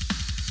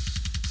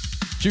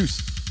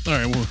 Juice. All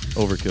right, well,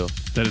 Overkill.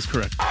 that is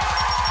correct.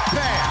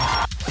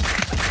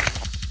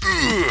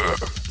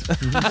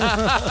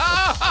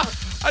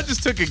 I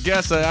just took a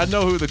guess. I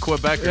know who the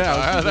Quebecers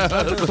are.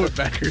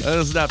 Quebecers.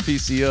 That's not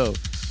PCO.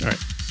 All right.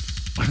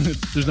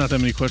 There's not that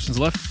many questions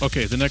left.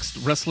 Okay, the next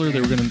wrestler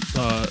they were going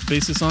to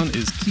base this on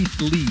is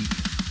Keith Lee.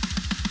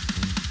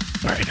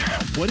 All right.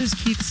 What is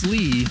Keith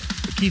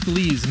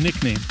Lee's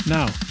nickname?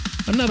 Now,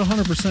 I'm not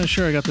 100%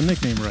 sure I got the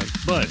nickname right,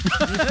 but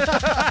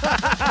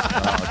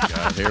Oh,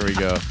 God, here we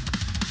go.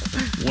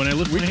 When I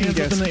lift my hands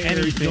up in the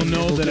air, you'll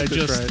know that I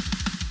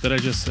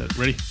just said.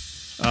 Ready?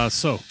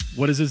 So,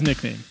 what is his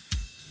nickname?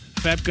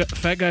 Fat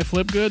guy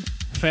flip good,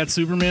 fat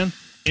Superman,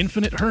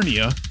 infinite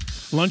hernia,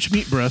 lunch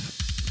meat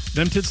breath,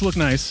 them tits look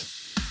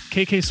nice,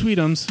 KK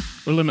Sweetums,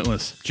 or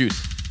limitless?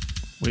 Juice.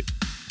 Wait,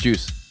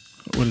 Juice.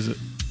 what is it?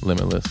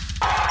 Limitless.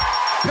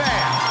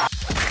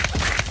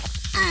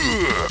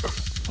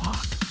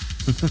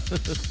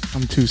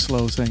 I'm too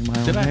slow saying my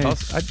own Did I? name. I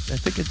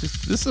think it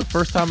just. This is the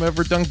first time I've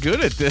ever done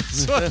good at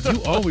this.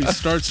 You always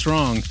start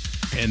strong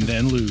and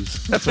then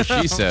lose. That's what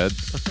she said.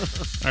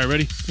 All right,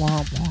 ready?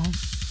 Womp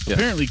womp. Yeah.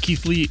 Apparently,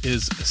 Keith Lee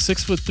is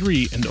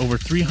 6'3" and over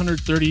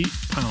 330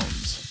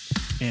 pounds.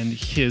 And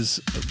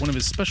one of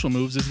his special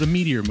moves is the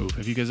meteor move.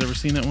 Have you guys ever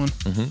seen that one?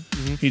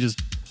 Mm-hmm. He just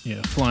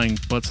flying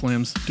butt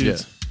slams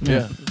dudes.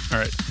 Yeah. All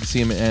right. You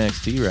see him in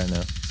NXT right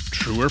now.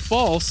 True or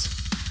false?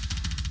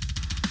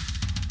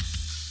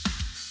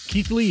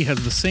 Keith Lee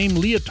has the same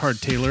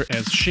leotard tailor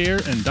as Cher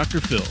and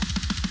Dr. Phil.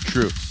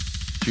 True.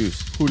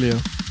 Juice. Julio.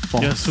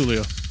 False. Yes,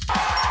 Julio.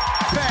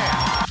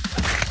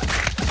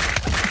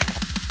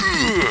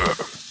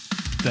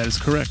 That is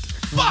correct.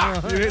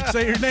 Fuck! You didn't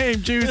say your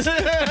name, Juice.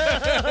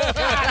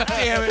 God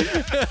damn it.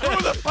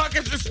 Who the fuck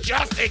is this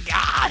Justin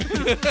guy?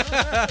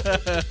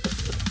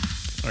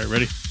 All right,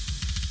 ready?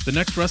 The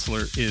next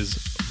wrestler is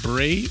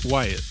Bray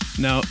Wyatt.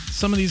 Now,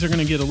 some of these are going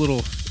to get a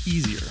little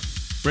easier.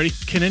 Ready?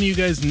 Can any of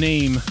you guys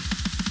name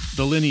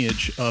the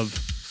lineage of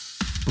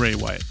Bray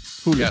Wyatt?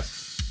 Julio.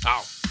 Yes.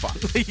 Oh, fuck.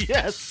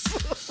 Yes.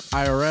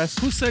 IRS.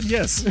 Who said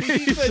yes?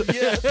 He said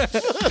yes.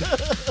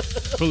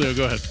 Julio,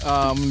 go ahead.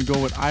 I'm going to go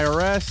with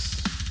IRS.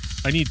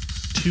 I need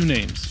 2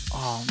 names.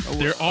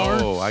 There are.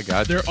 Oh, I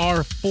got you. There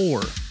are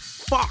 4.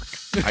 Fuck.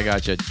 I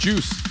got you.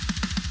 Juice.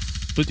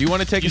 But Do you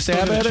want to take a still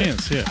stab got at a it?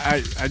 chance, yeah.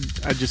 I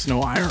just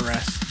know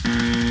IRS.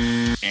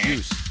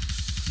 Juice.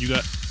 You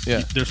got.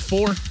 Yeah. There's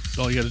 4.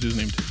 All you got to do is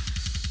name 2.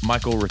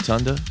 Michael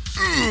Rotunda.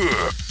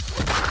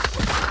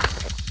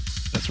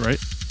 That's right.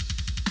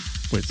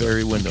 Wait,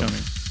 Barry I'm Windham.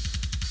 counting.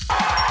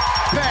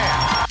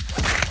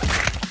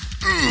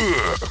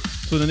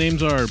 So the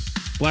names are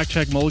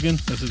Blackjack Mulligan,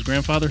 that's his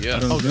grandfather. Yes. I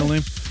don't know his middle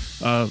name.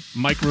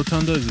 Mike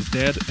Rotunda is his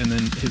dad, and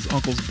then his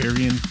uncle's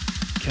Barry and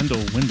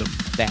Kendall Windham.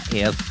 That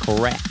is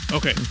correct.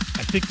 Okay,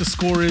 I think the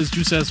score is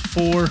Juice has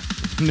 4.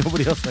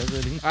 Nobody else has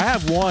any. I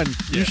have one.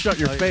 You shut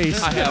your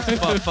face. I have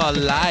fun for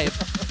life.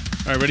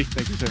 All right, ready?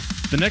 Thank you, sir.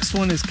 The next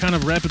one is kind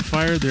of rapid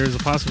fire. There's a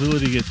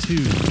possibility to get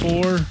 2,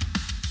 4,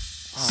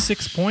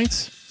 6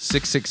 points.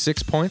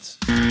 666 points.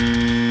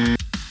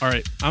 All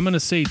right, I'm going to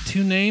say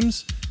 2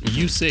 names.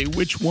 You say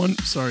which one.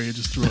 Sorry, I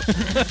just threw up.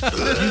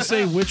 You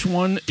say which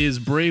one is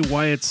Bray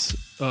Wyatt's.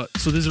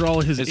 So these are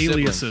all his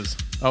aliases.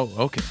 Oh,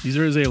 okay. These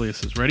are his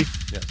aliases. Ready?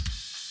 Yes.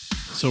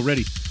 So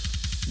ready.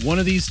 One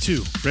of these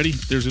 2. Ready?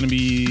 There's going to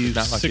be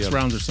Not like 6 the other.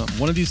 rounds or something.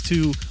 One of these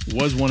 2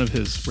 was one of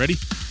his. Ready?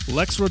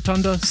 Lex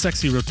Rotunda,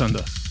 Sexy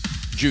Rotunda.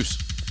 Juice.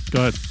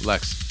 Go ahead.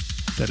 Lex.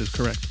 That is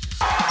correct.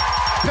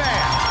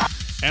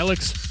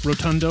 Alex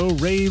Rotundo,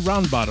 Ray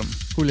Roundbottom.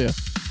 Julio.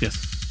 Yes.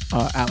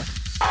 Alex.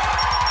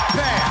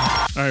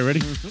 All right,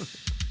 ready?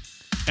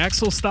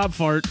 Axel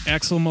Stopfart,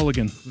 Axel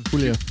Mulligan.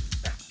 Julio.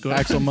 Go ahead.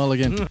 Axel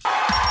Mulligan.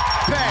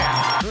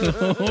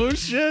 Oh,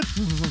 shit.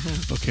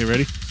 Okay,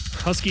 ready?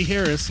 Husky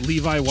Harris,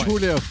 Levi White.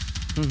 Julio.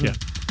 Yeah.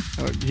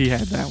 Oh, he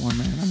had that one,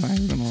 man. I'm not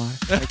even going to lie.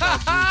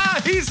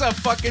 He's a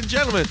fucking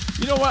gentleman.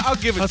 You know what? I'll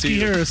give it to Husky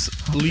you. Harris,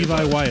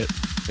 Levi Wyatt.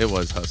 It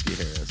was Husky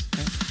Harris.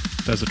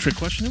 That's a trick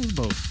question. It was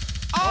both.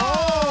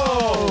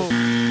 Oh!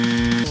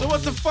 So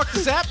what the fuck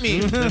does that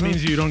mean? That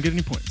means you don't get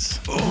any points.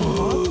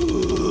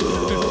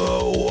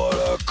 Oh, what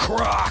a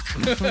crock.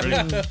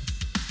 Ready?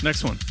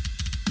 Next one.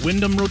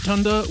 Wyndham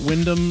Rotunda,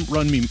 Wyndham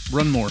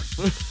Runmore.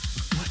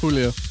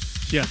 Julio.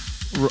 Yeah.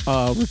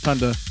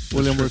 Rotunda.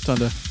 William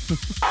Rotunda.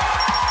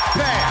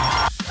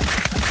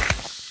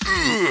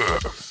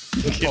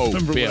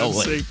 Remember what I'm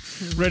saying.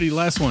 Ready,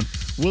 last one.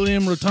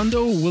 William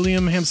Rotundo,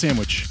 William Ham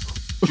Sandwich.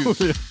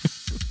 Julio.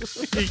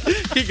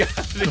 He got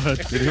it. Go ahead.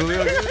 Did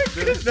Julio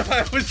get it? No,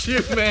 it was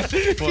you, man.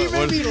 He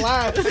made me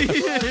laugh.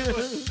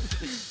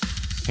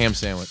 Ham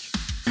sandwich.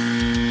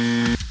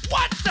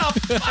 What the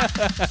fuck?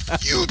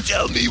 You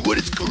tell me what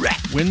is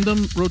correct.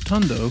 Wyndham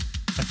Rotundo.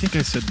 I think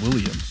I said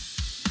William.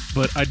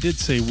 But I did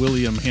say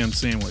William Ham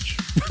Sandwich.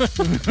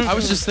 I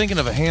was just thinking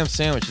of a ham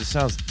sandwich. It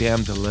sounds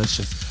damn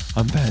delicious.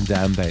 I'm Van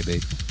Damme,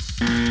 baby.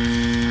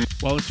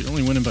 Well, if you're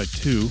only winning by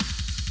 2,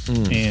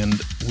 and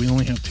we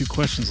only have 2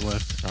 questions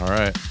left. All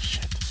right.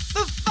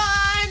 The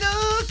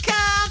final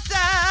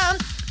countdown.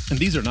 And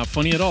these are not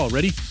funny at all.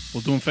 Ready?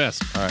 We'll do them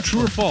fast. All right.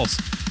 True or false?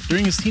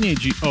 During his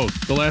teenage years... Oh,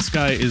 the last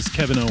guy is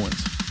Kevin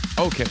Owens.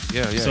 Okay.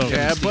 Yeah. So- Kevin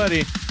Yeah, Steen.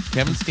 buddy.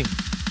 Kevin Steen.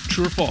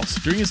 True or false?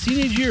 During his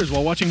teenage years,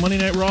 while watching Monday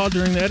Night Raw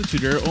during the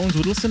Attitude Era, Owens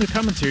would listen to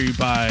commentary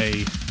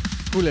by...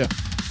 Julio.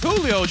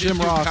 Julio Jim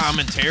did Ross.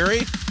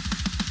 commentary.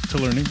 to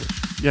learn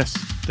English. Yes.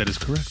 That is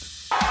correct.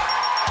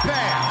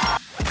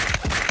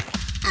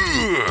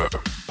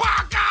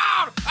 Fuck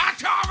out! I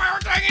tell him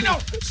everything you know.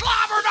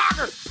 Slobber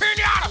knocker,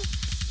 pinata.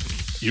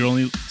 You're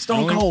only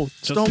Stone Cold.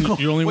 Justin, Stone Cold.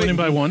 You're only winning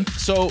by one.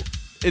 So,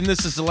 and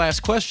this is the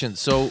last question.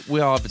 So we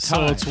all have a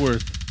tie. So it's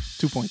worth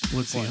 2 points.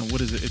 Let's see. What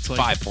is it? It's like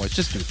 5 points.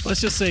 Just do.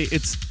 Let's just say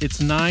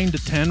it's 9 to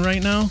 10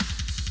 right now.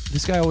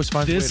 This guy always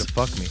finds a way This- to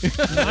fuck me.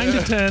 9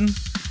 to 10.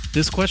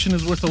 This question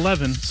is worth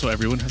 11, so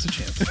everyone has a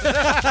chance.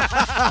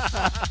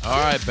 All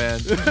right, Ben.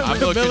 I'm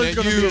looking at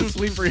Gonna be a you.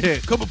 sleeper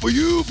hit. Coming for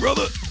you,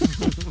 brother.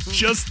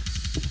 Just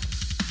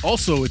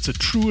also, it's a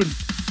true and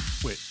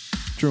wait.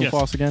 True and Yes.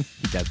 false again.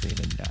 He doesn't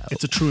even know.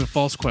 It's a true and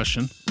false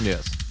question.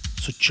 Yes.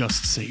 So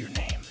just say your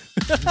name.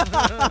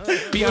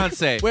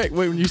 Beyonce. Wait,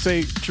 when you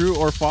say true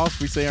or false,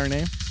 we say our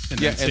name? And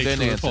Yeah, say and then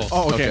true or answer. false.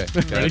 Oh, okay.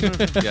 Ready?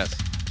 Yes.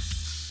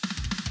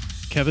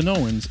 Kevin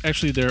Owens.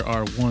 Actually, there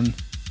are 1,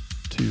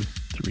 2,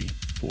 3,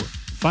 4,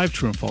 5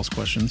 true and false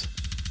questions.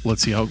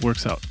 Let's see how it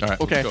works out. All right.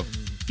 Okay. Let's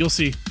go. You'll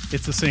see.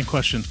 It's the same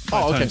question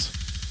 5 okay. times.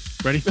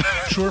 Ready?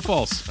 True or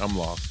false? I'm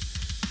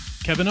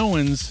lost. Kevin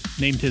Owens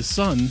named his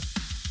son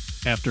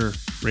after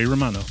Ray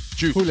Romano.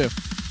 Julio.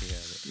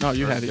 No,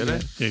 you had it. Did You I?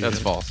 had it. Yeah, you That's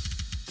had it. false.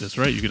 That's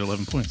right. You get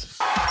 11 points.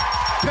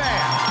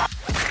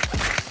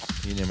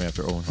 You name me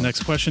after Owen Hart.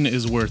 Next question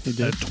is worth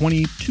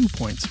 22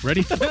 points.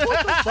 Ready?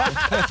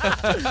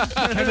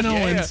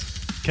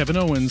 Kevin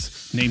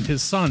Owens named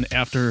his son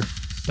after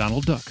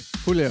Donald Duck.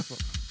 Julio.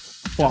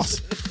 False.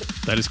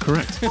 That is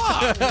correct. All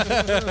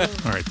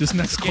right, this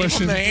next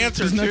question. the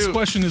answer, this next too.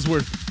 question is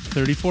worth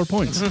 34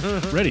 points.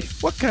 Ready?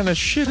 What kind of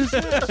shit is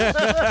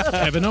that?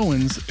 Kevin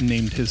Owens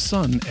named his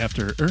son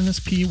after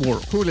Ernest P.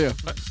 Worrell. Julio.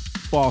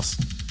 False.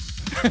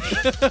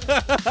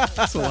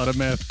 That's a lot of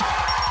math.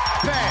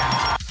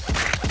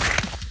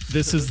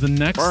 This is the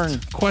next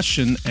Burn.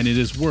 question, and it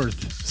is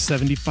worth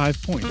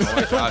 75 points.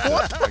 I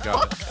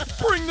got it.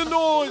 Bring the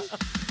noise.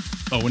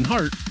 Owen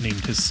Hart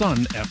named his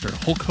son after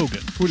Hulk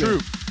Hogan. Julio. True.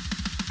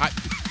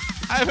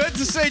 I meant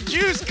to say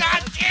juice.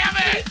 God damn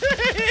it.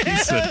 He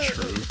said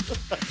true.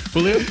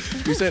 Julio?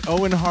 You said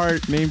Owen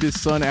Hart named his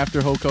son after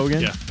Hulk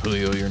Hogan? Yeah.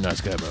 Julio, you're a nice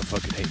guy, but I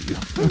fucking hate you.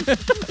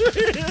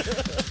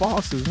 It's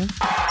false, isn't it?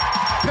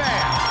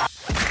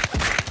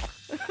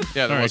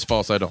 Yeah, that All was right.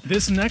 false. I don't.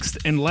 This next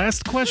and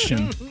last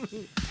question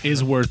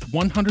is worth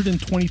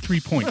 123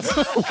 points.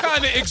 What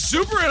kind of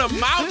exuberant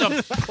amount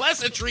of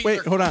pleasantry?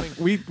 Wait, hold on.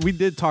 We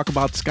did talk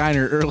about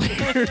Steiner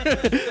earlier.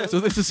 So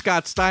this is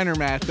Scott Steiner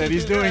math that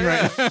he's doing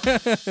right now.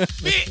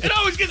 It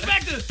always gets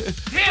back to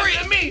Harry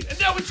and me, and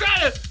then we try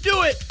to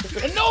do it,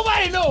 and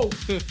nobody knows,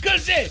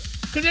 cause they're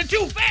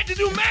too fat to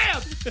do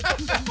math.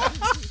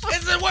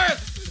 This is worth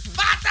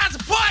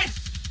 5,000 points,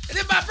 and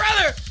then my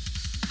brother,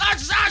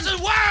 largest size in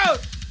the world,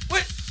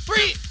 with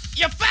 3,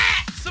 you're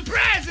fat.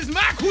 Surprise! It's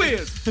my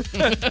quiz.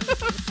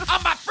 All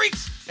my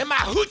freaks and my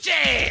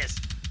hoochies.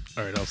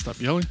 All right, I'll stop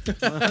yelling.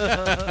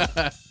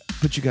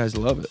 But you guys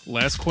love it.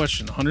 Last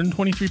question,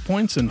 123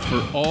 points, and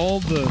for all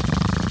the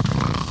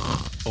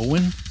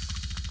Owen,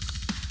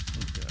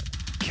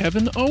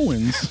 Kevin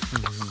Owens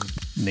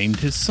named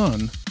his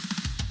son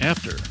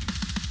after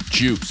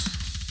Juice.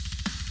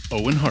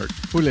 Owen Hart.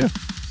 Julio.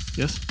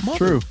 Yes?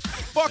 True.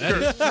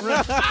 Fucker.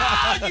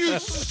 Oh, you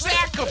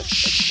sack of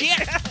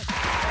shit.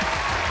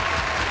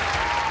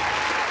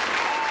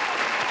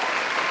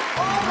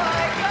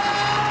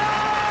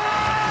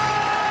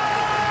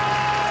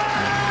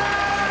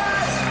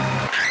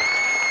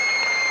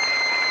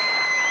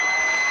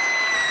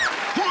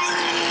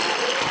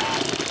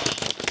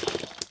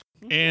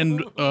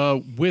 And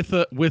with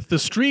the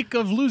streak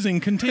of losing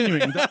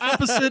continuing, the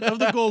opposite of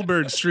the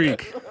Goldberg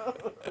streak.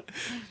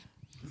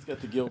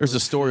 There's a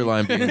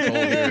storyline being told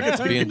here.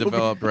 It's being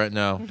developed right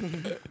now.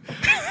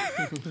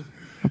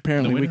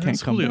 Apparently we winner can't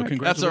is come Julio. back.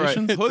 That's all right.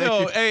 Congratulations.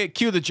 Julio, hey,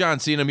 cue the John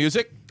Cena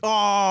music.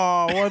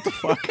 Oh, what the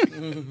fuck? I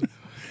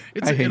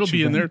hate It'll you,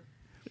 be in Ben.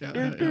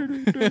 there.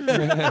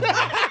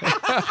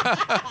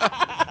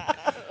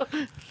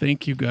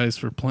 Thank you guys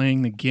for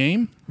playing the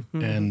game.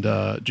 And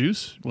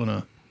Juice,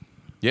 wanna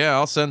Yeah,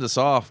 I'll send us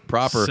off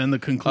proper. send the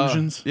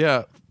conclusions?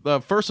 Yeah.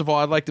 First of all,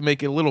 I'd like to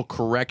make a little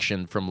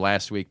correction from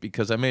last week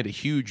because I made a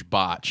huge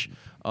botch.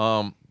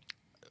 For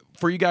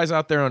you guys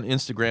out there on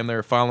Instagram that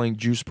are following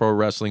Juice Pro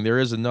Wrestling, there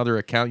is another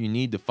account you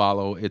need to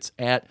follow. It's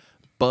at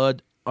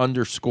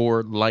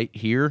Bud_Light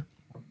here.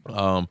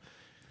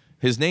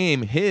 His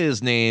name.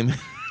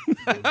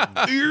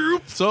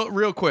 So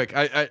real quick,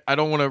 I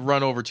don't want to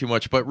run over too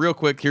much, but real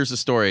quick, here's the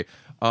story.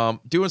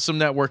 Doing some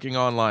networking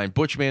online.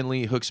 Butchman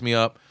Lee hooks me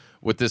up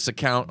with this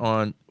account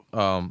on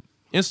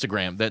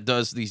Instagram that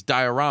does these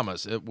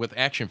dioramas with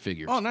action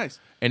figures. Oh, nice.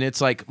 And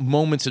it's like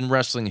moments in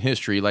wrestling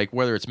history, like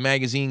whether it's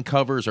magazine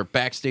covers or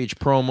backstage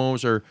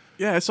promos or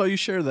Yeah, I saw you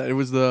share that. It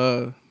was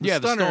the the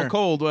Stunner. Stone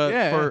Cold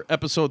for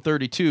episode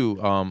 32.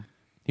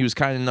 He was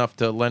kind enough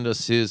to lend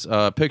us his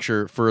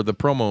picture for the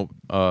promo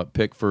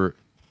pic for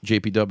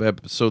JP Dub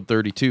episode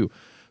 32.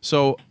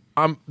 So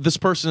this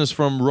person is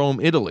from Rome,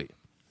 Italy.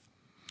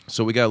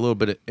 So we got a little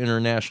bit of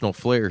international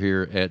flair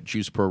here at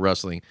Juice Pro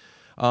Wrestling.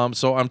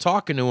 So I'm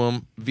talking to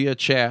him via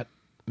chat,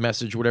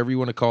 message, whatever you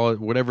want to call it,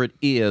 whatever it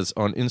is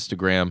on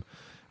Instagram.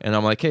 And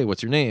I'm like, hey,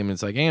 what's your name? And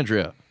it's like,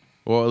 Andrea.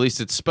 Well, at least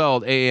it's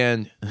spelled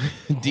Andrea.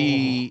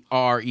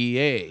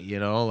 You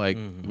know, like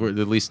we're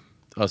at least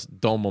us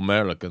dumb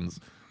Americans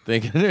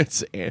thinking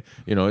it's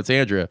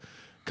Andrea.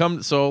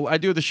 So I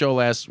do the show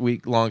last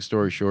week. Long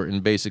story short,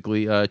 and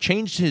basically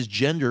changed his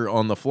gender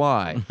on the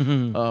fly.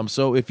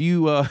 So if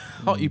you all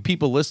you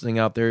people listening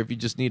out there, if you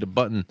just need a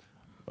button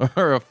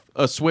or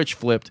a switch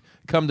flipped,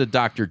 come to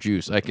Dr.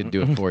 Juice. I can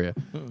do it for you.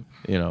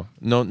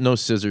 No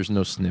scissors,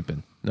 no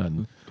snipping,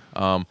 nothing.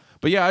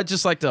 But yeah, I'd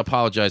just like to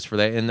apologize for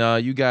that.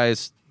 And you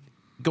guys,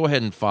 go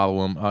ahead and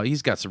follow him.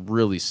 He's got some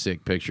really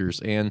sick pictures.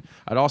 And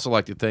I'd also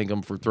like to thank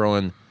him for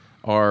throwing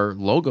our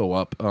logo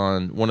up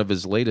on one of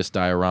his latest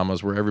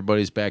dioramas where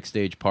everybody's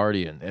backstage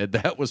partying. And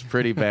that was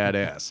pretty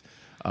badass.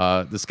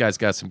 This guy's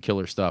got some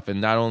killer stuff. And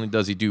not only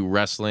does he do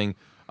wrestling,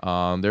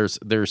 there's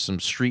some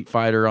Street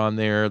Fighter on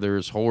there.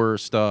 There's horror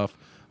stuff.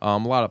 A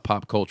lot of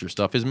pop culture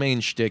stuff. His main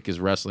shtick is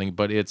wrestling,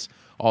 but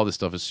all this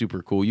stuff is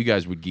super cool. You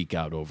guys would geek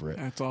out over it.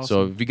 That's awesome.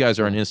 So if you guys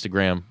are on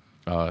Instagram,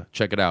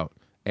 check it out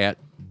at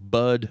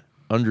Bud_Light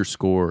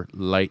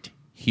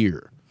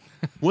here.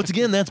 Once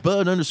again, that's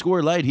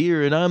Bud_Light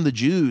here, and I'm the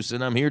Juice,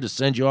 and I'm here to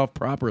send you off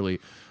properly.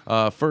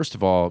 First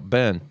of all,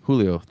 Ben,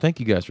 Julio, thank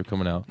you guys for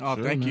coming out. Oh,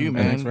 thank you,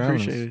 man.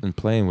 Appreciate it. And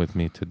playing with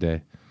me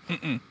today.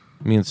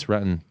 Me and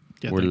Sretton,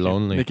 we're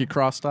lonely. Mickey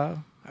Cross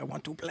style. I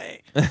want to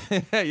play.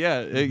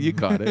 Yeah, you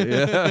got it.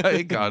 Yeah,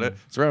 he got it.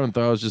 Sretton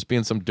thought I was just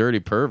being some dirty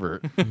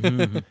pervert.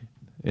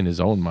 In his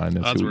own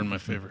mind. Odds were in my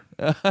favor.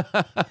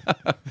 The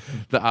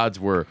odds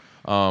were.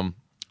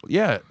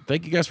 Yeah,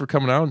 thank you guys for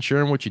coming out and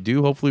sharing what you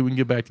do. Hopefully we can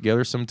get back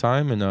together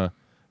sometime and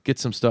get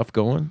some stuff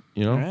going,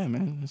 Yeah,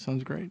 man, that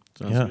sounds great.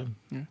 Sounds good.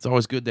 Yeah. It's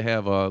always good to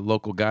have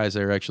local guys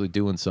that are actually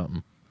doing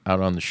something out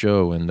on the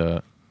show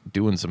and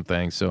doing some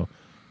things. So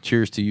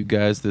cheers to you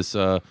guys. This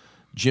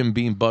Jim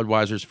Beam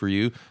Budweiser's for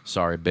you.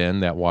 Sorry, Ben,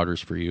 that water's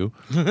for you.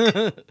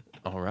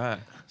 All right.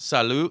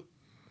 Salute.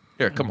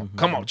 Here, come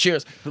on,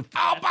 cheers.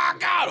 Oh, my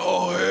God.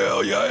 Oh,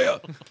 hell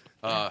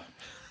yeah.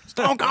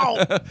 Stone Cold,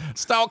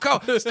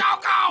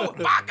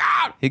 my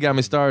God. He got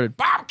me started.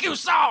 Barbecue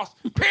sauce,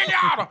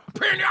 pinata.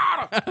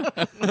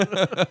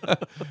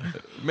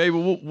 Maybe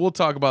we'll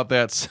talk about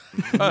that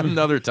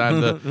another time.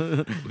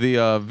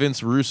 The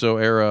Vince Russo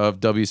era of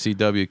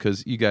WCW,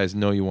 because you guys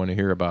know you want to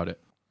hear about it.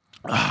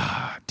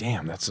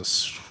 Damn, that's a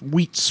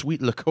sweet,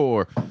 sweet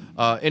liqueur.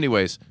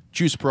 Anyways,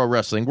 Juice Pro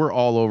Wrestling. We're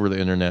all over the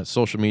internet,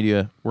 social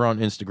media. We're on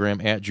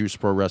Instagram at Juice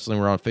Pro Wrestling.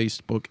 We're on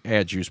Facebook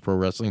at Juice Pro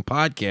Wrestling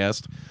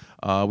Podcast.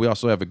 We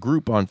also have a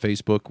group on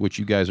Facebook, which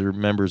you guys are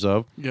members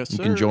of. Yes, you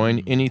sir. can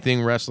join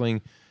anything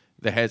wrestling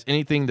that has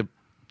anything to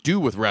do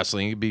with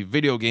wrestling. It could be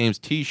video games,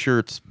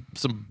 T-shirts,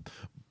 some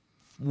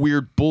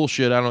weird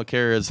bullshit. I don't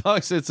care as long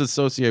as it's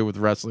associated with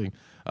wrestling.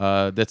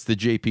 That's the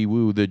JP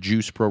Woo, the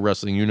Juice Pro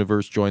Wrestling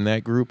Universe. Join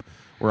that group.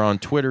 We're on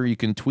Twitter. You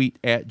can tweet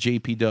at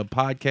JPW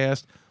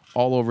Podcast.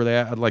 All over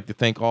that. I'd like to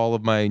thank all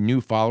of my new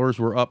followers.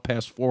 We're up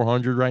past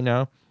 400 right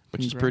now,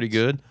 which is pretty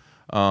good.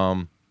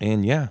 And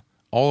yeah,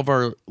 all of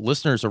our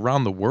listeners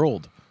around the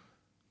world,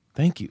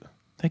 thank you.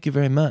 Thank you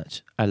very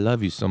much. I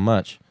love you so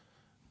much.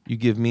 You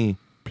give me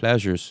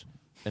pleasures,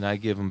 and I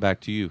give them back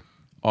to you,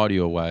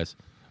 audio-wise.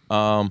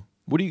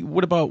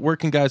 What about where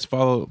can guys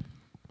follow?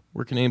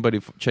 Where can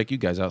anybody check you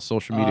guys out,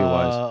 social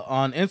media-wise?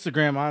 On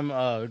Instagram,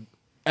 I'm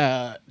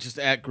just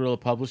at Guerrilla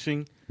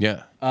Publishing.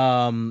 Yeah.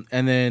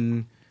 And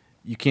then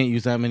you can't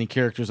use that many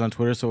characters on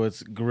Twitter, so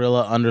it's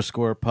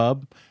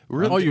Guerrilla_Pub.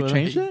 Oh, you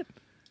changed it?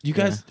 You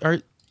guys are.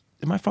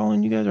 Am I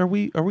following you guys? Are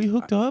we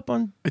hooked up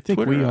on? I think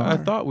Twitter? we are. I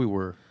thought we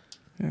were.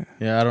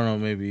 Yeah, I don't know.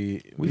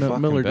 Maybe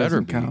Miller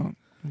better doesn't be. count.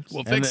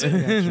 We'll fix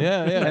it.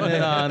 Yeah. And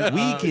then on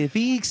We can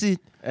fix it.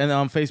 and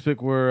on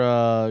Facebook,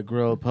 we're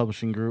Guerrilla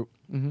Publishing Group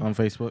on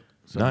Facebook.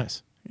 So.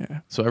 Nice. Yeah.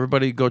 So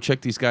everybody go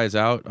check these guys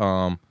out.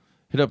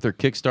 Hit up their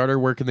Kickstarter.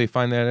 Where can they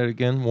find that at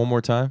again? One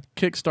more time.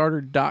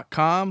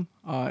 Kickstarter.com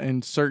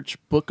and search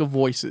Book of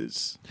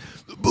Voices.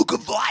 The Book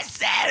of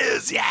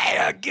Voices.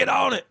 Yeah, get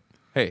on it.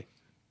 Hey,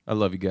 I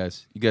love you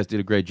guys. You guys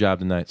did a great job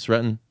tonight.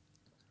 Sretton,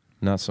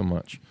 not so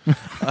much.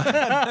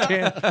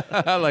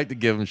 I like to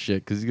give him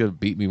shit because he's going to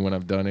beat me when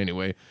I'm done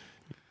anyway.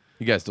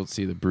 You guys don't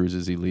see the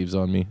bruises he leaves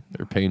on me.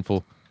 They're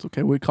painful. It's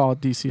okay. We call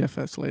it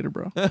DCFS later,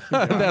 bro.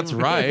 That's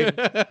right.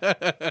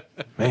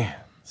 Man,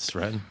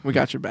 Sretton. We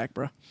got your back,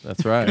 bro.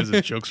 That's right. Because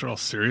the jokes are all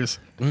serious.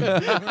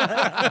 Yeah,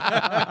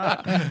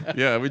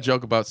 we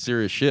joke about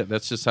serious shit.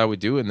 That's just how we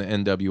do it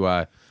in the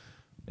NWI.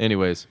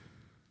 Anyways,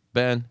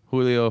 Ben,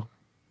 Julio,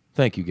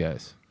 thank you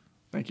guys.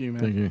 Thank you,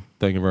 man. Thank you.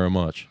 Thank you very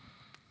much.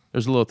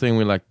 There's a little thing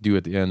we like to do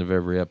at the end of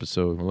every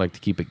episode. We like to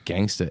keep it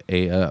gangsta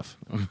AF.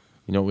 You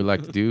know what we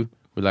like to do?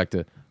 We like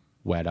to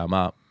wet 'em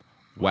up,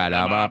 wet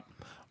 'em up,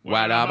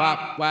 wet 'em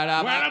up, wet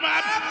 'em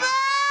up.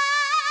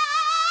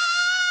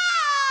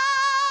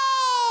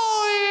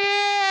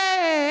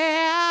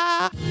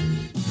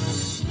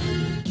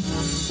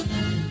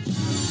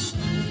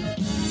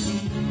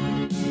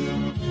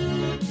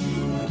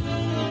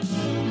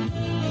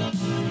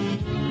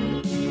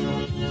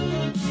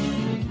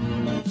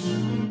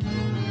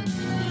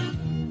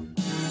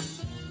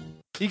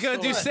 You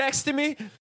gonna do sex to me?